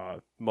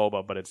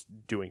MOBA, but it's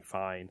doing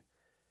fine.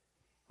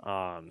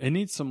 It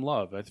needs some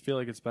love. I feel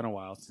like it's been a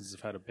while since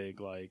it's had a big,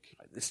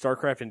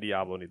 StarCraft and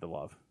Diablo need the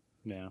love.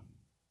 Yeah.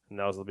 And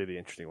those will be the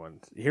interesting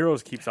ones.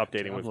 Heroes keeps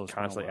updating Diablo's with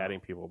constantly been a while. adding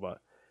people, but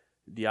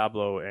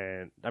Diablo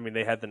and... I mean,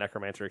 they had the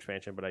Necromancer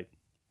expansion, but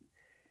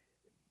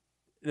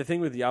the thing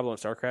with Diablo and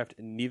StarCraft,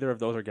 neither of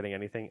those are getting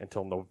anything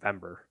until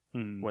November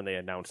when they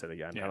announce it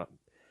again. Yeah.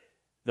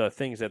 The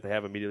things that they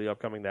have immediately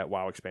upcoming, that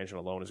WoW expansion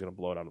alone is going to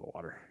blow it out of the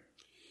water.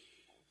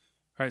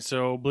 All right,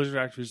 so Blizzard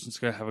Activision's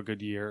going to have a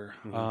good year.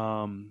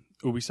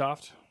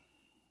 Ubisoft?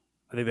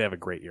 I think they have a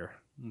great year.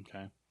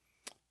 Okay.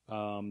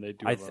 They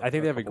do. I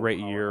think they have a couple great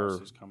year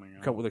powerhouses coming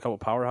out. with a couple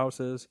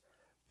powerhouses,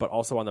 but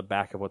also on the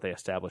back of what they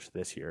established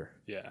this year.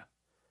 Yeah.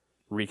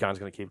 Recon's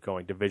going to keep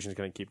going. Division's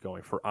going to keep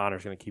going. For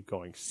Honor's going to keep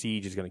going.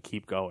 Siege is going to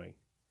keep going.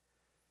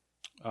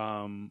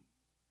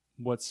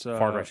 What's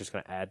Far Cry's just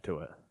going to add to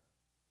it.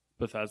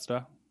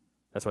 Bethesda?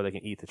 That's why they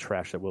can eat the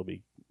trash that will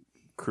be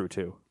Crew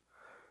 2.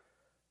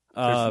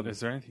 Is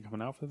there anything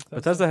coming out for Bethesda?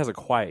 Bethesda has a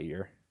quiet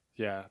year.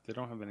 Yeah, they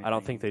don't have anything. I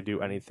don't think they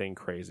do anything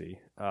crazy.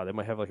 They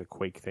might have like a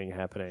Quake thing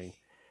happening.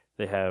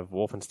 They have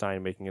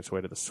Wolfenstein making its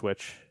way to the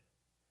Switch.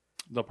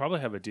 They'll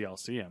probably have a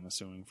DLC, I'm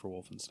assuming, for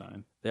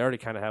Wolfenstein. They already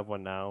kind of have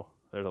one now.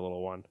 There's a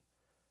little one.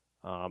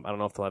 I don't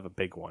know if they'll have a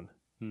big one.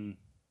 They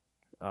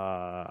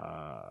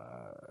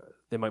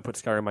might put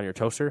Skyrim on your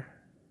toaster.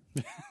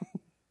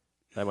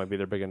 That might be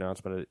their big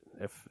announcement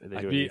if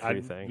they do a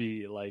free thing.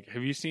 Be like,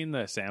 have you seen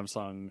the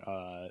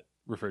Samsung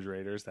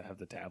refrigerators that have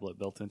the tablet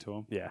built into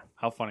them? Yeah.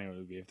 How funny would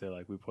it be if they're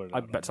like, we put it I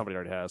out bet on- somebody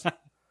already has.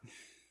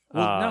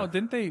 Well, no,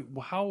 didn't they?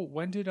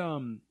 When did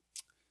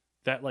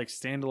that like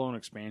standalone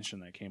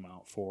expansion that came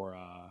out for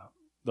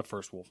the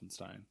first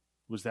Wolfenstein?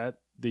 Was that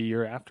the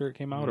year after it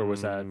came out, or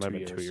was that might have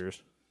been 2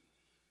 years?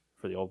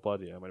 For the Old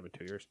Blood, yeah, it might have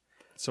been 2 years.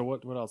 So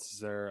what else is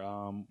there?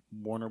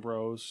 Warner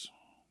Bros.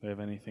 They have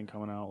anything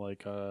coming out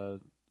like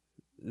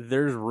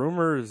There's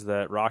rumors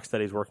that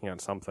Rocksteady's working on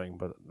something,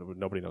 but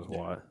nobody knows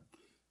what.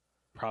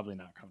 probably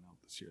not coming out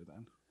this year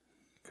then.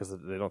 Because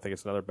they don't think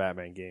it's another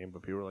Batman game,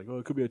 but people are like, "Oh,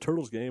 it could be a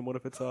Turtles game. What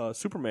if it's a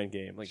Superman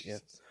game?" Like, yeah.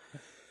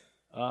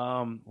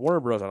 Warner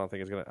Bros. I don't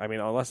think is gonna. I mean,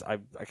 unless I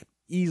could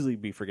easily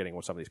be forgetting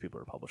what some of these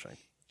people are publishing.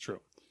 True.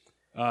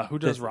 Who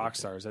does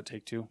Rockstar? Is that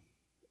Take-Two?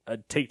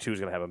 Take-Two is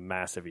gonna have a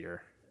massive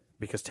year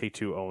because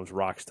Take-Two owns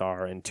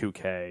Rockstar and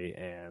 2K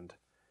and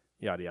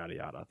yada yada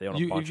yada. They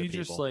own a bunch of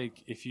people. I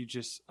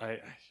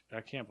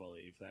can't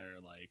believe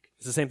they're like.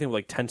 It's the same thing with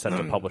like Tencent's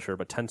a publisher,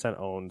 but Tencent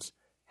owns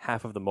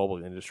half of the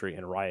mobile industry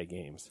and Riot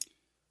Games.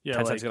 Yeah,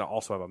 Tencent's going to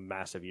also have a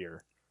massive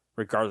year,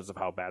 regardless of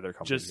how bad their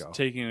companies just go.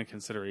 taking into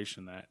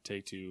consideration that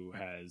Take-Two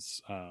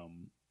has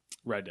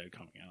Red Dead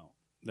coming out,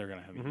 they're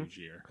going to have a huge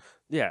year.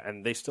 Yeah,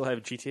 and they still have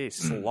GTA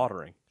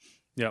slaughtering.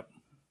 Yep.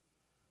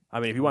 I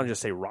mean, if you want to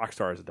just say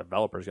Rockstar as a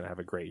developer is going to have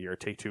a great year,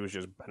 Take-Two is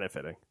just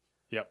benefiting.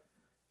 Yep.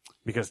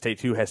 Because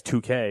Take-Two has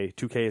 2K.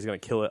 2K is going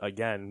to kill it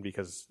again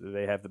because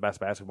they have the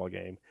best basketball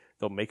game.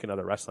 They'll make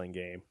another wrestling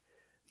game.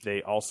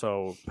 They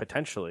also,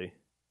 potentially,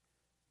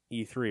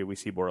 E3, we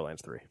see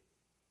Borderlands 3.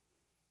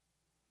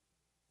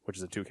 Which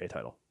is a 2K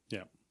title.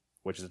 Yeah.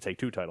 Which is a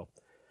Take-Two title.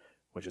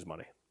 Which is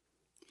money.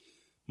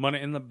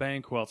 Money in the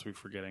bank. Who else are we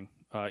forgetting?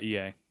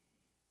 EA.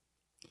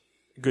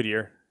 Good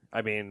year.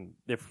 I mean,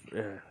 if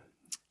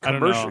I don't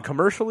know.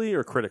 commercially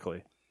or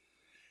critically?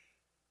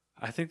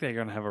 I think they're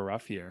going to have a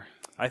rough year.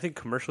 I think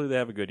commercially they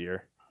have a good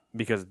year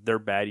because their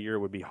bad year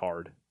would be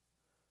hard.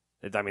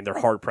 I mean, they're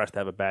hard-pressed to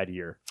have a bad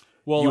year.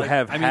 Well, you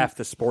have half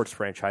the sports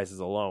franchises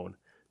alone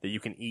that you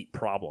can eat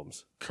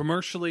problems.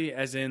 Commercially,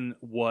 as in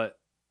what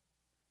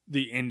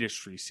the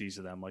industry sees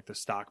of them, like the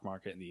stock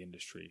market and the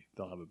industry,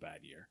 they'll have a bad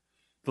year.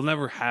 They'll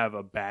never have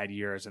a bad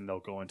year as in they'll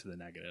go into the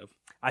negative.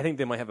 I think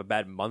they might have a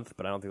bad month,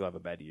 but I don't think they'll have a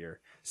bad year.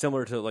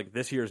 Similar to, like,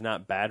 this year is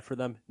not bad for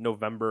them.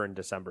 November and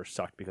December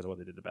sucked because of what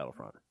they did to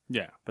Battlefront.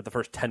 Yeah. But the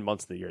first 10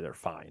 months of the year, they're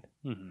fine.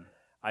 Mm-hmm.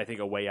 I think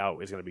A Way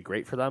Out is going to be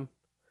great for them.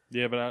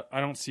 Yeah, but I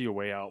don't see a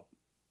way out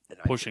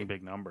pushing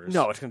big numbers.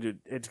 No, it's going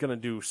to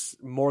do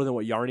more than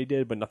what Yarny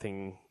did, but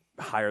nothing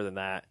higher than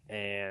that.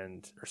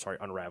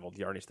 Unraveled.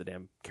 Yarny's the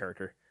damn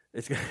character.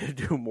 It's going to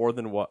do more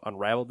than what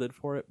Unraveled did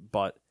for it,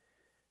 but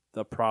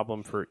the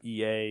problem for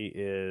EA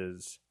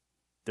is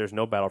there's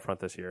no Battlefront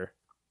this year.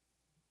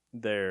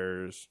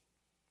 There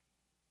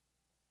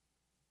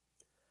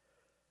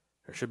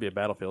should be a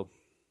Battlefield.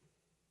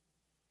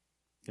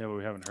 Yeah, but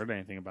we haven't heard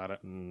anything about it.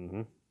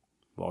 Mm-hmm.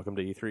 Welcome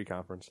to E3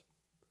 conference.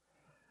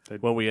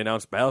 When we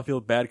announced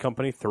Battlefield Bad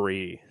Company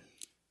 3.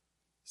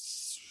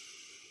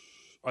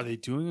 Are they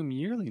doing them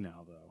yearly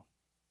now, though?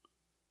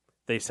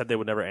 They said they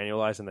would never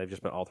annualize, and they've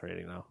just been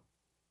alternating now.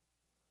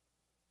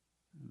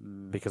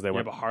 Because they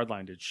went. Yeah, but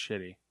Hardline did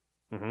shitty.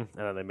 Mm-hmm. And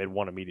then they made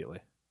one immediately.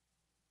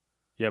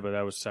 Yeah, but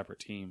that was separate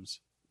teams.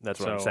 That's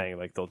what I'm saying.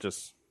 Like, they'll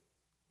just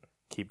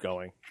keep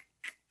going.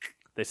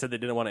 They said they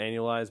didn't want to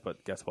annualize,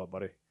 but guess what,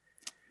 buddy?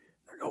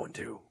 They're going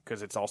to,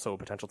 because it's also a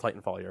potential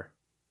Titanfall year.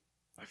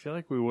 I feel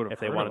like we would have if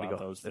they heard wanted about to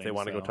go, those if things, they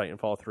want to go though.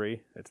 Titanfall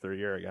 3, it's their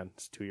year again.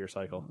 It's a 2-year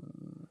cycle.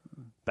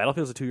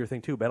 Battlefield's a 2-year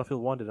thing too.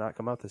 Battlefield 1 did not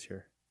come out this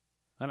year.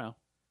 I know.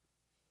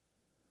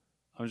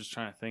 I'm just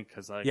trying to think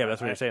because that's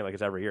what you're saying. Like,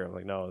 it's every year. I'm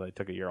like, no, they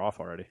took a year off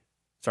already.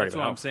 Sorry, that's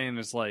what I'm saying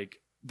is like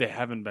they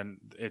haven't been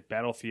at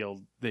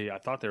Battlefield. I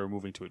thought they were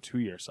moving to a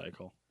 2-year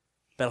cycle.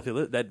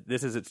 Battlefield.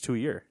 This is its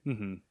 2-year.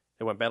 Mm-hmm.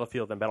 It went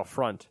Battlefield, then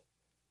Battlefront.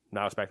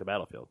 Now it's back to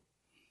Battlefield.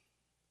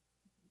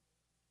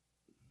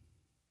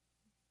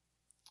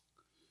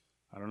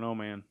 I don't know,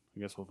 man. I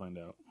guess we'll find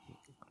out.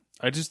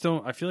 I just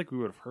don't. I feel like we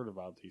would have heard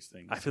about these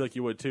things. I feel like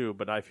you would too,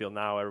 but I feel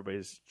now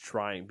everybody's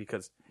trying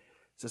because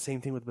it's the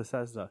same thing with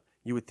Bethesda.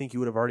 You would think you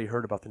would have already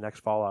heard about the next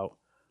Fallout,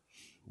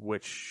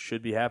 which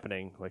should be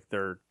happening. Like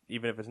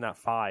even if it's not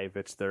 5,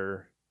 it's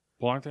their.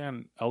 Well, aren't they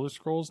on Elder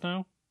Scrolls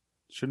now?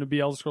 Shouldn't it be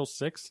Elder Scrolls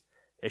 6?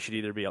 It should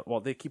either be. Well,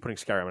 they keep putting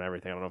Skyrim and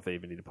everything. I don't know if they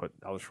even need to put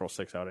Elder Scrolls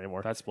 6 out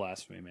anymore. That's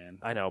blasphemy, man.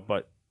 I know,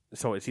 but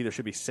so it's either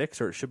should be 6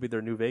 or it should be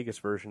their New Vegas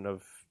version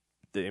of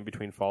the in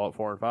between Fallout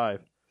 4 and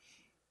 5.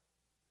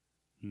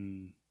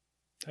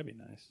 That'd be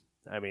nice.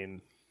 I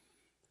mean,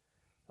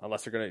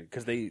 unless they're gonna,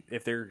 because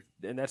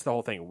and that's the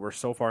whole thing. We're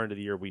so far into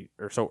the year,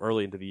 so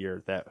early into the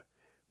year that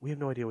we have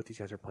no idea what these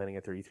guys are planning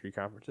at their E3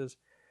 conferences.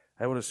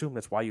 I would assume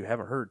that's why you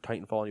haven't heard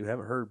Titanfall and you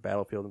haven't heard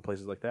Battlefield and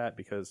places like that,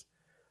 because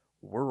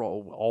we're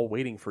all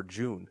waiting for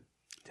June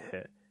to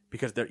hit.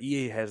 Because their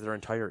EA has their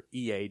entire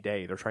EA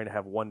day. They're trying to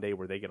have one day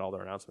where they get all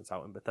their announcements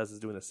out, and Bethesda's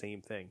doing the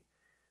same thing,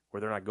 where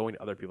they're not going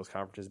to other people's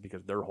conferences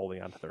because they're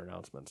holding on to their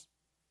announcements.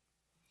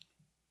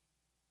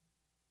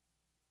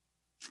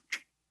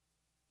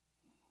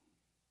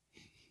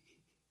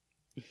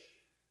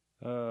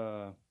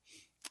 I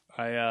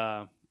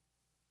don't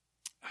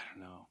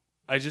know.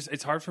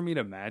 It's hard for me to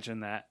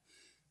imagine that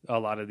a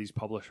lot of these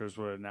publishers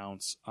would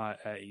announce at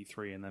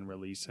E3 and then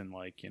release in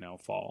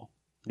fall.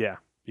 Yeah,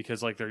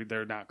 because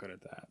they're not good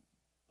at that.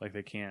 Like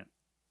they can't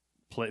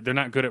play. They're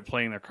not good at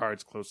playing their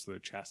cards close to their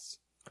chests.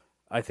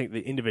 I think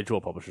the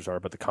individual publishers are,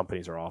 but the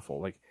companies are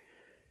awful. Like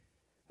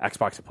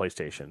Xbox and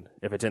PlayStation,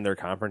 if it's in their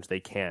conference, they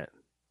can't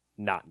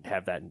not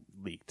have that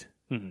leaked.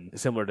 Mm-hmm.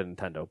 Similar to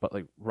Nintendo, but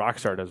like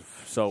Rockstar does,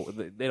 so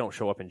they don't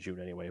show up in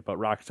June anyway. But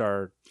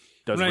Rockstar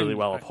does really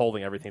well of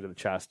holding everything to the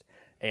chest.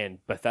 And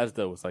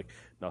Bethesda was like,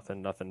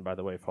 nothing. By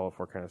the way, Fallout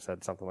 4 kind of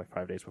said something like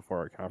 5 days before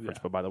our conference.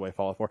 Yeah. But by the way,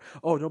 Fallout 4,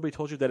 nobody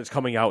told you that it's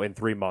coming out in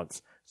 3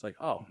 months. It's like,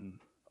 awesome.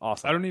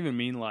 I don't even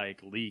mean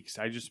like leaks.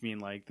 I just mean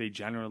like they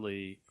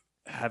generally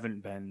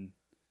haven't been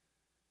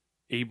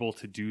able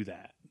to do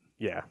that.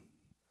 Yeah.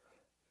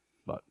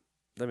 But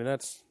I mean,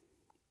 that's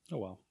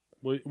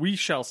we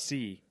shall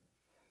see.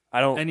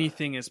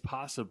 Anything is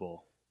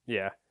possible.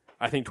 Yeah.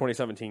 I think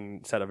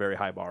 2017 set a very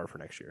high bar for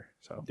next year.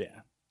 So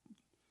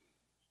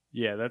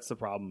yeah, that's the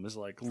problem. Is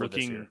like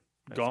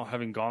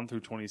having gone through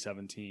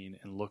 2017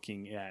 and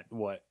looking at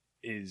what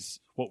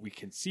we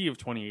can see of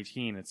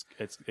 2018.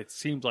 It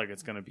seems like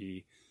it's going to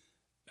be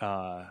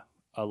not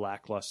a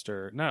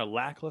lackluster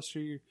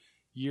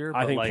year.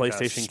 But I think like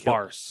PlayStation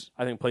sparse.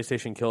 I think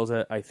PlayStation kills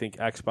it. I think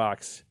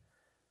Xbox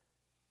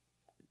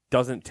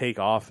doesn't take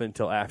off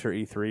until after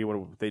E3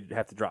 when they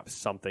have to drop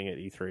something at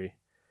E3.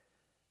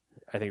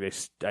 I think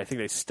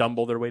they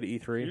stumble their way to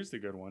E3. Here's the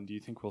good one. Do you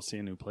think we'll see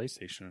a new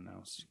PlayStation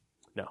announced?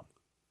 No.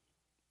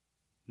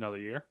 Another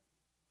year?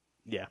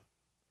 Yeah.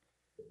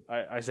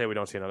 I say we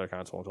don't see another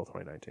console until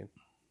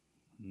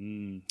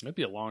 2019. That'd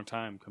be a long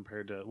time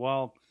compared to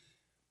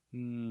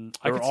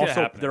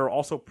there are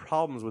also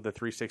problems with the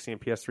 360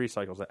 and PS3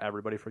 cycles that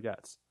everybody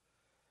forgets.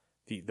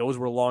 Those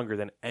were longer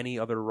than any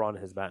other run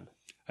has been.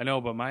 I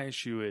know, but my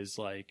issue is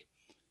like,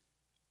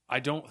 I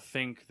don't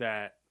think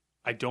that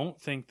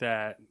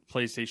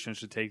PlayStation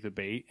should take the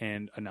bait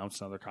and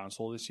announce another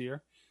console this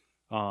year.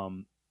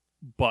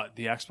 But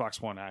the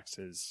Xbox One X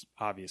is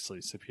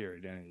obviously superior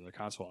to any other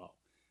console.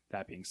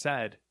 That being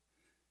said,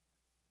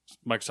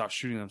 Microsoft's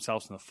shooting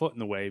themselves in the foot in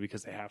the way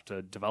because they have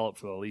to develop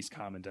for the least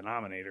common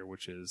denominator,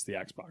 which is the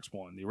Xbox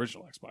One, the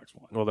original Xbox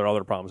One. Well, there are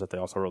other problems that they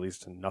also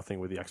released nothing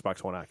with the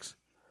Xbox One X.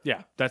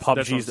 Yeah, that's what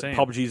I'm saying.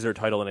 PUBG's their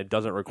title, and it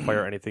doesn't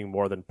require anything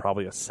more than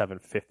probably a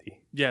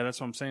 750. Yeah,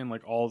 that's what I'm saying.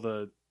 Like all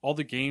the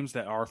games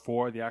that are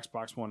for the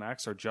Xbox One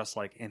X are just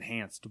like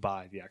enhanced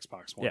by the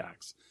Xbox One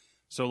X.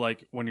 So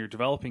like when you're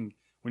trying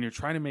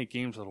to make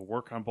games that'll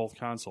work on both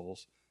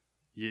consoles,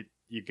 you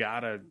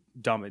gotta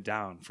dumb it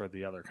down for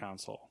the other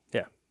console.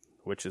 Yeah,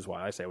 which is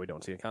why I say we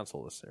don't see a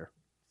console this year.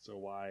 So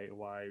why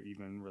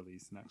even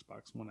release an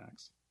Xbox One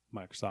X?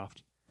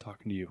 Microsoft,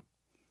 talking to you.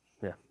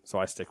 Yeah, so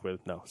I stick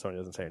with no. Sony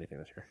doesn't say anything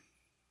this year.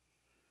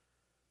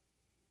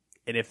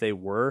 And if they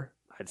were,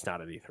 it's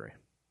not at E3.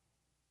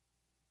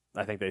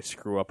 I think they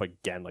screw up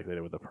again like they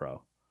did with the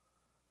Pro.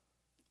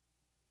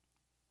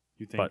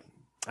 You think? But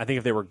I think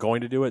if they were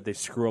going to do it, they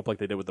screw up like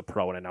they did with the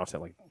Pro and announce it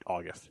in like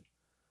August.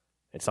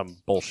 In some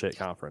bullshit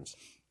conference.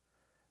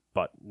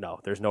 But no,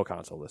 there's no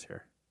console this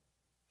year.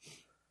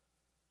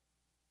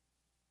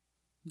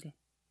 Okay.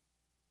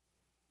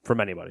 From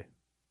anybody.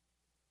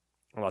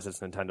 Unless it's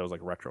Nintendo's like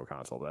retro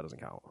console, but that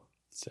doesn't count.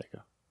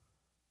 Sega.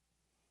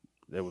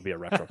 It would be a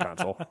retro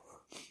console.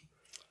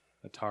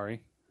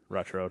 Atari.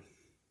 Retro.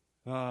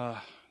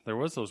 There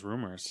was those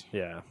rumors.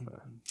 Yeah.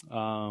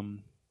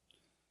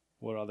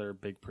 What other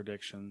big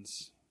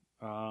predictions?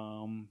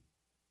 VR.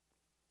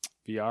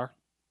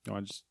 You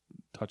want to just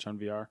touch on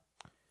VR?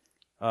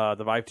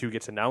 The Vive 2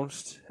 gets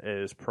announced.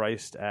 Is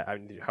priced at. I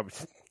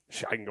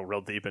can go real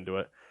deep into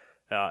it.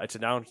 It's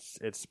announced.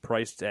 It's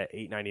priced at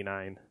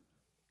 $899.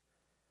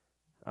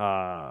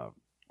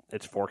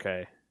 It's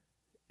 4K.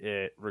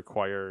 It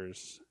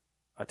requires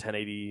a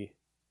 1080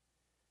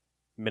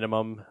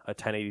 minimum. A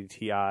 1080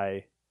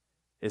 Ti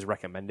is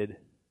recommended.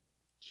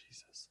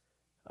 Jesus.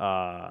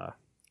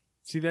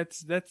 See,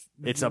 that's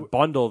it's a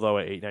bundle though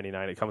at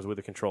 $899. It comes with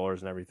the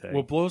controllers and everything.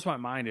 What blows my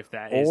mind if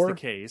that is the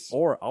case.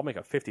 Or I'll make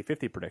a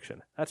 50-50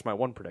 prediction. That's my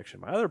one prediction.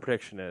 My other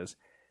prediction is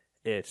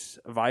it's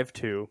Vive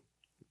 2.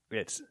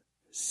 It's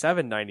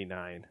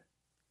 $799.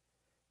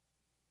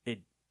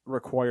 It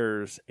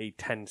requires a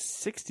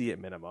 1060 at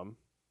minimum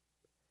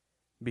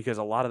because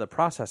a lot of the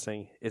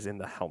processing is in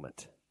the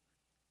helmet.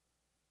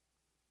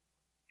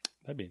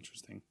 That'd be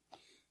interesting.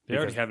 They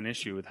already have an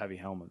issue with heavy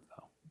helmet,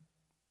 though.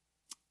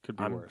 Could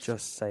be worse. I'm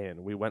just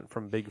saying. We went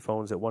from big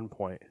phones at one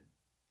point.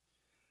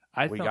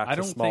 We got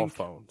to small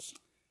phones.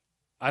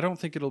 I don't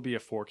think it'll be a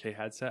 4K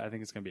headset. I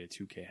think it's going to be a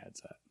 2K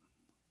headset.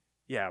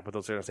 Yeah, but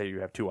those are going to say you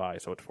have two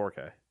eyes, so it's 4K.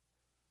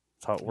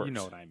 That's how it works. You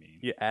know what I mean.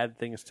 You add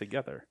things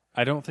together.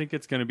 I don't think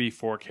it's going to be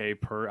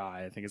 4K per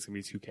eye. I think it's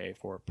going to be 2K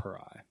per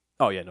eye.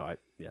 Oh, yeah, no,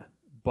 yeah.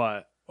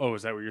 But,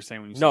 is that what you're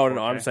saying when you say No, 4K?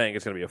 no, I'm saying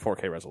it's going to be a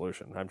 4K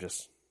resolution. I'm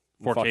just...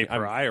 4K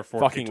per eye or 4K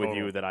fucking total? with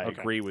you that I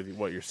agree with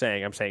what you're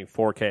saying. I'm saying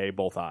 4K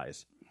both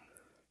eyes.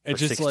 For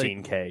it's just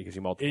 16K because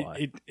you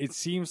multiply. It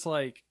seems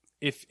like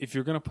if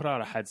you're going to put out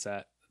a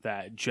headset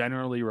that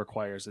generally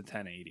requires a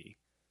 1080,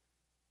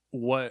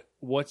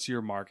 what's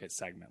your market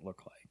segment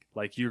look like?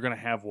 Like, you're going to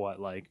have what,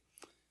 like,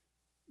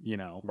 you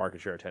know,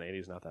 market share of 1080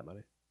 is not that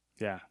many.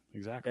 Yeah,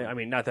 exactly. I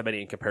mean, not that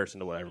many in comparison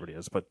to what everybody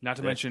is, but not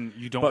to mention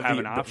you don't have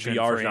an option.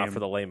 VR for is not for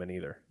the layman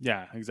either.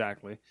 Yeah,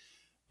 exactly.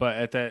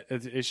 But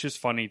it's just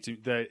funny.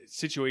 The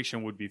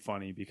situation would be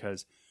funny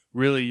because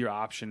really your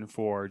option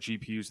for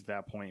GPUs at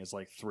that point is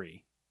like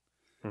 3.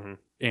 Mm-hmm.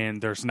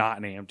 And there's not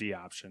an AMD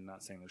option.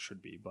 Not saying there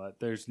should be, but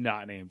there's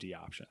not an AMD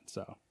option.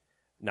 So,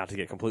 not to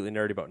get completely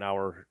nerdy, but now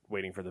we're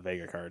waiting for the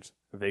Vega cards.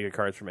 The Vega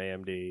cards from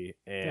AMD,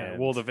 and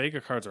well, the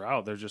Vega cards are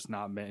out. They're just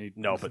not many.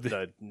 No, but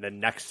the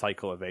next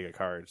cycle of Vega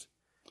cards,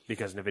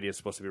 because NVIDIA is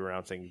supposed to be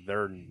announcing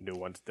their new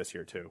ones this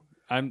year too.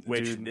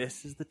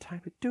 This is the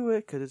time to do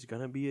it because it's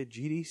going to be a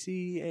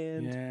GDC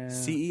and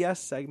CES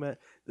segment.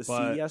 The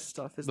CES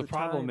stuff is the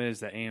problem time.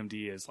 is that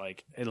AMD is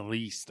like at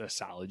least a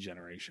solid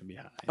generation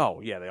behind.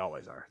 Oh yeah, they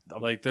always are.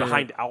 Like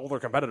behind all their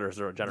competitors,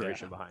 are a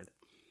generation behind.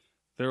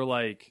 They're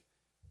like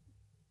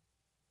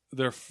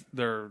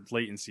their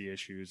latency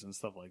issues and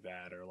stuff like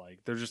that are like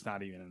they're just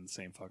not even in the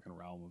same fucking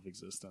realm of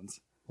existence.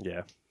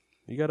 Yeah,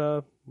 you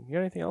got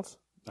anything else?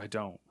 I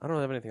don't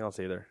have anything else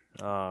either.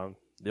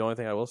 The only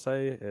thing I will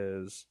say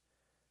is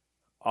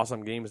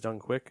Awesome Games Done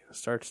Quick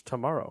starts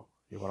tomorrow.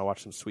 You want to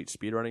watch some sweet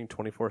speedrunning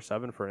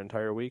 24/7 for an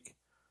entire week?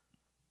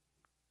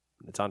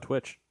 It's on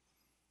Twitch.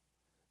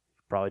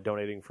 Probably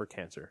donating for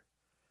cancer.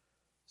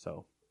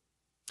 So,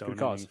 donating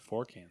good cause.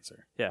 For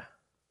cancer. Yeah.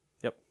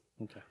 Yep.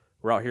 Okay.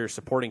 We're out here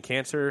supporting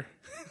cancer.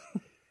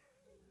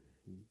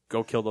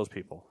 Go kill those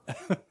people.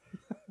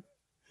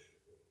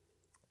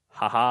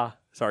 Haha.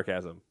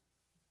 Sarcasm.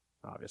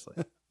 Obviously.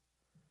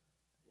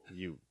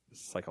 You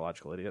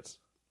psychological idiots.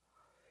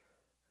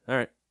 All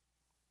right.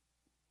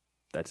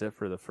 That's it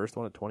for the first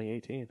one of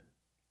 2018.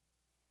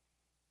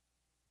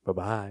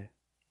 Bye-bye.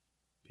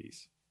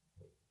 Peace.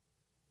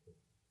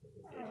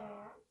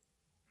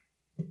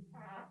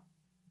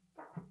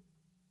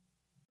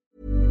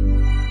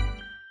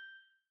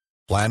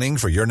 Planning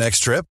for your next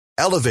trip?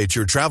 Elevate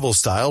your travel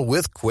style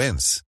with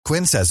Quince.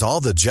 Quince has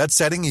all the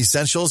jet-setting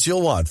essentials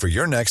you'll want for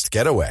your next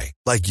getaway,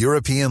 like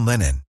European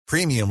linen,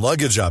 premium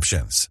luggage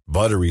options,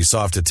 buttery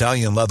soft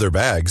Italian leather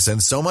bags,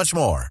 and so much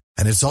more.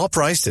 And it's all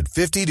priced at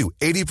 50 to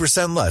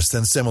 80% less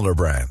than similar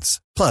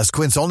brands. Plus,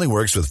 Quince only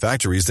works with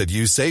factories that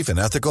use safe and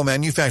ethical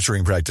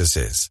manufacturing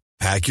practices.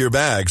 Pack your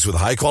bags with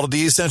high-quality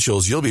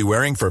essentials you'll be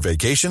wearing for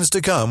vacations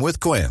to come with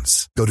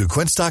Quince. Go to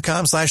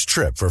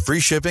quince.com/trip for free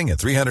shipping and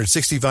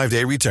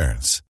 365-day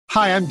returns.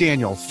 Hi, I'm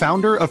Daniel,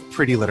 founder of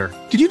Pretty Litter.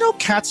 Did you know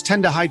cats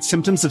tend to hide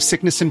symptoms of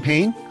sickness and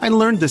pain? I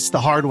learned this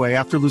the hard way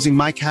after losing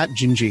my cat,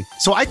 Gingy.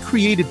 So I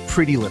created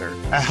Pretty Litter,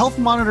 a health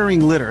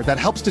monitoring litter that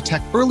helps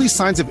detect early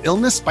signs of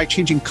illness by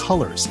changing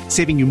colors,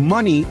 saving you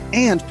money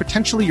and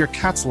potentially your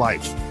cat's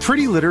life.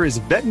 Pretty Litter is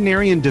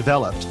veterinarian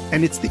developed,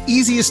 and it's the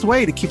easiest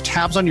way to keep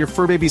tabs on your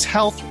fur baby's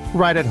health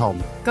right at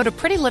home. Go to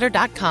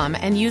prettylitter.com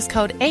and use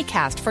code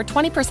ACAST for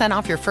 20%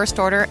 off your first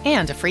order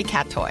and a free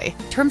cat toy.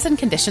 Terms and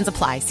conditions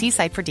apply. See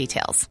site for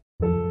details.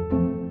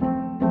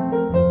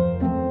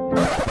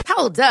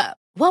 Hold up.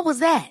 What was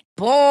that?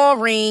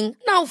 Boring.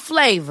 No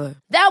flavor.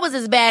 That was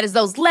as bad as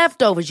those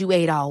leftovers you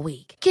ate all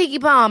week. Keke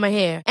Palmer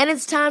here, and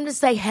it's time to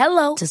say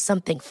hello to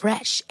something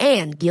fresh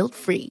and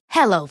guilt-free.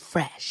 Hello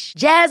Fresh.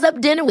 Jazz up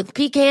dinner with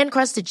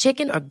pecan-crusted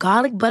chicken or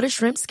garlic butter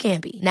shrimp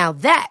scampi. Now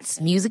that's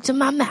music to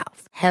my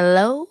mouth.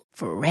 Hello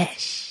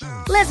Fresh.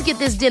 Let's get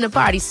this dinner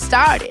party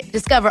started.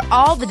 Discover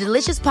all the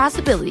delicious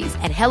possibilities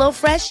at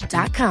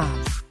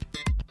HelloFresh.com.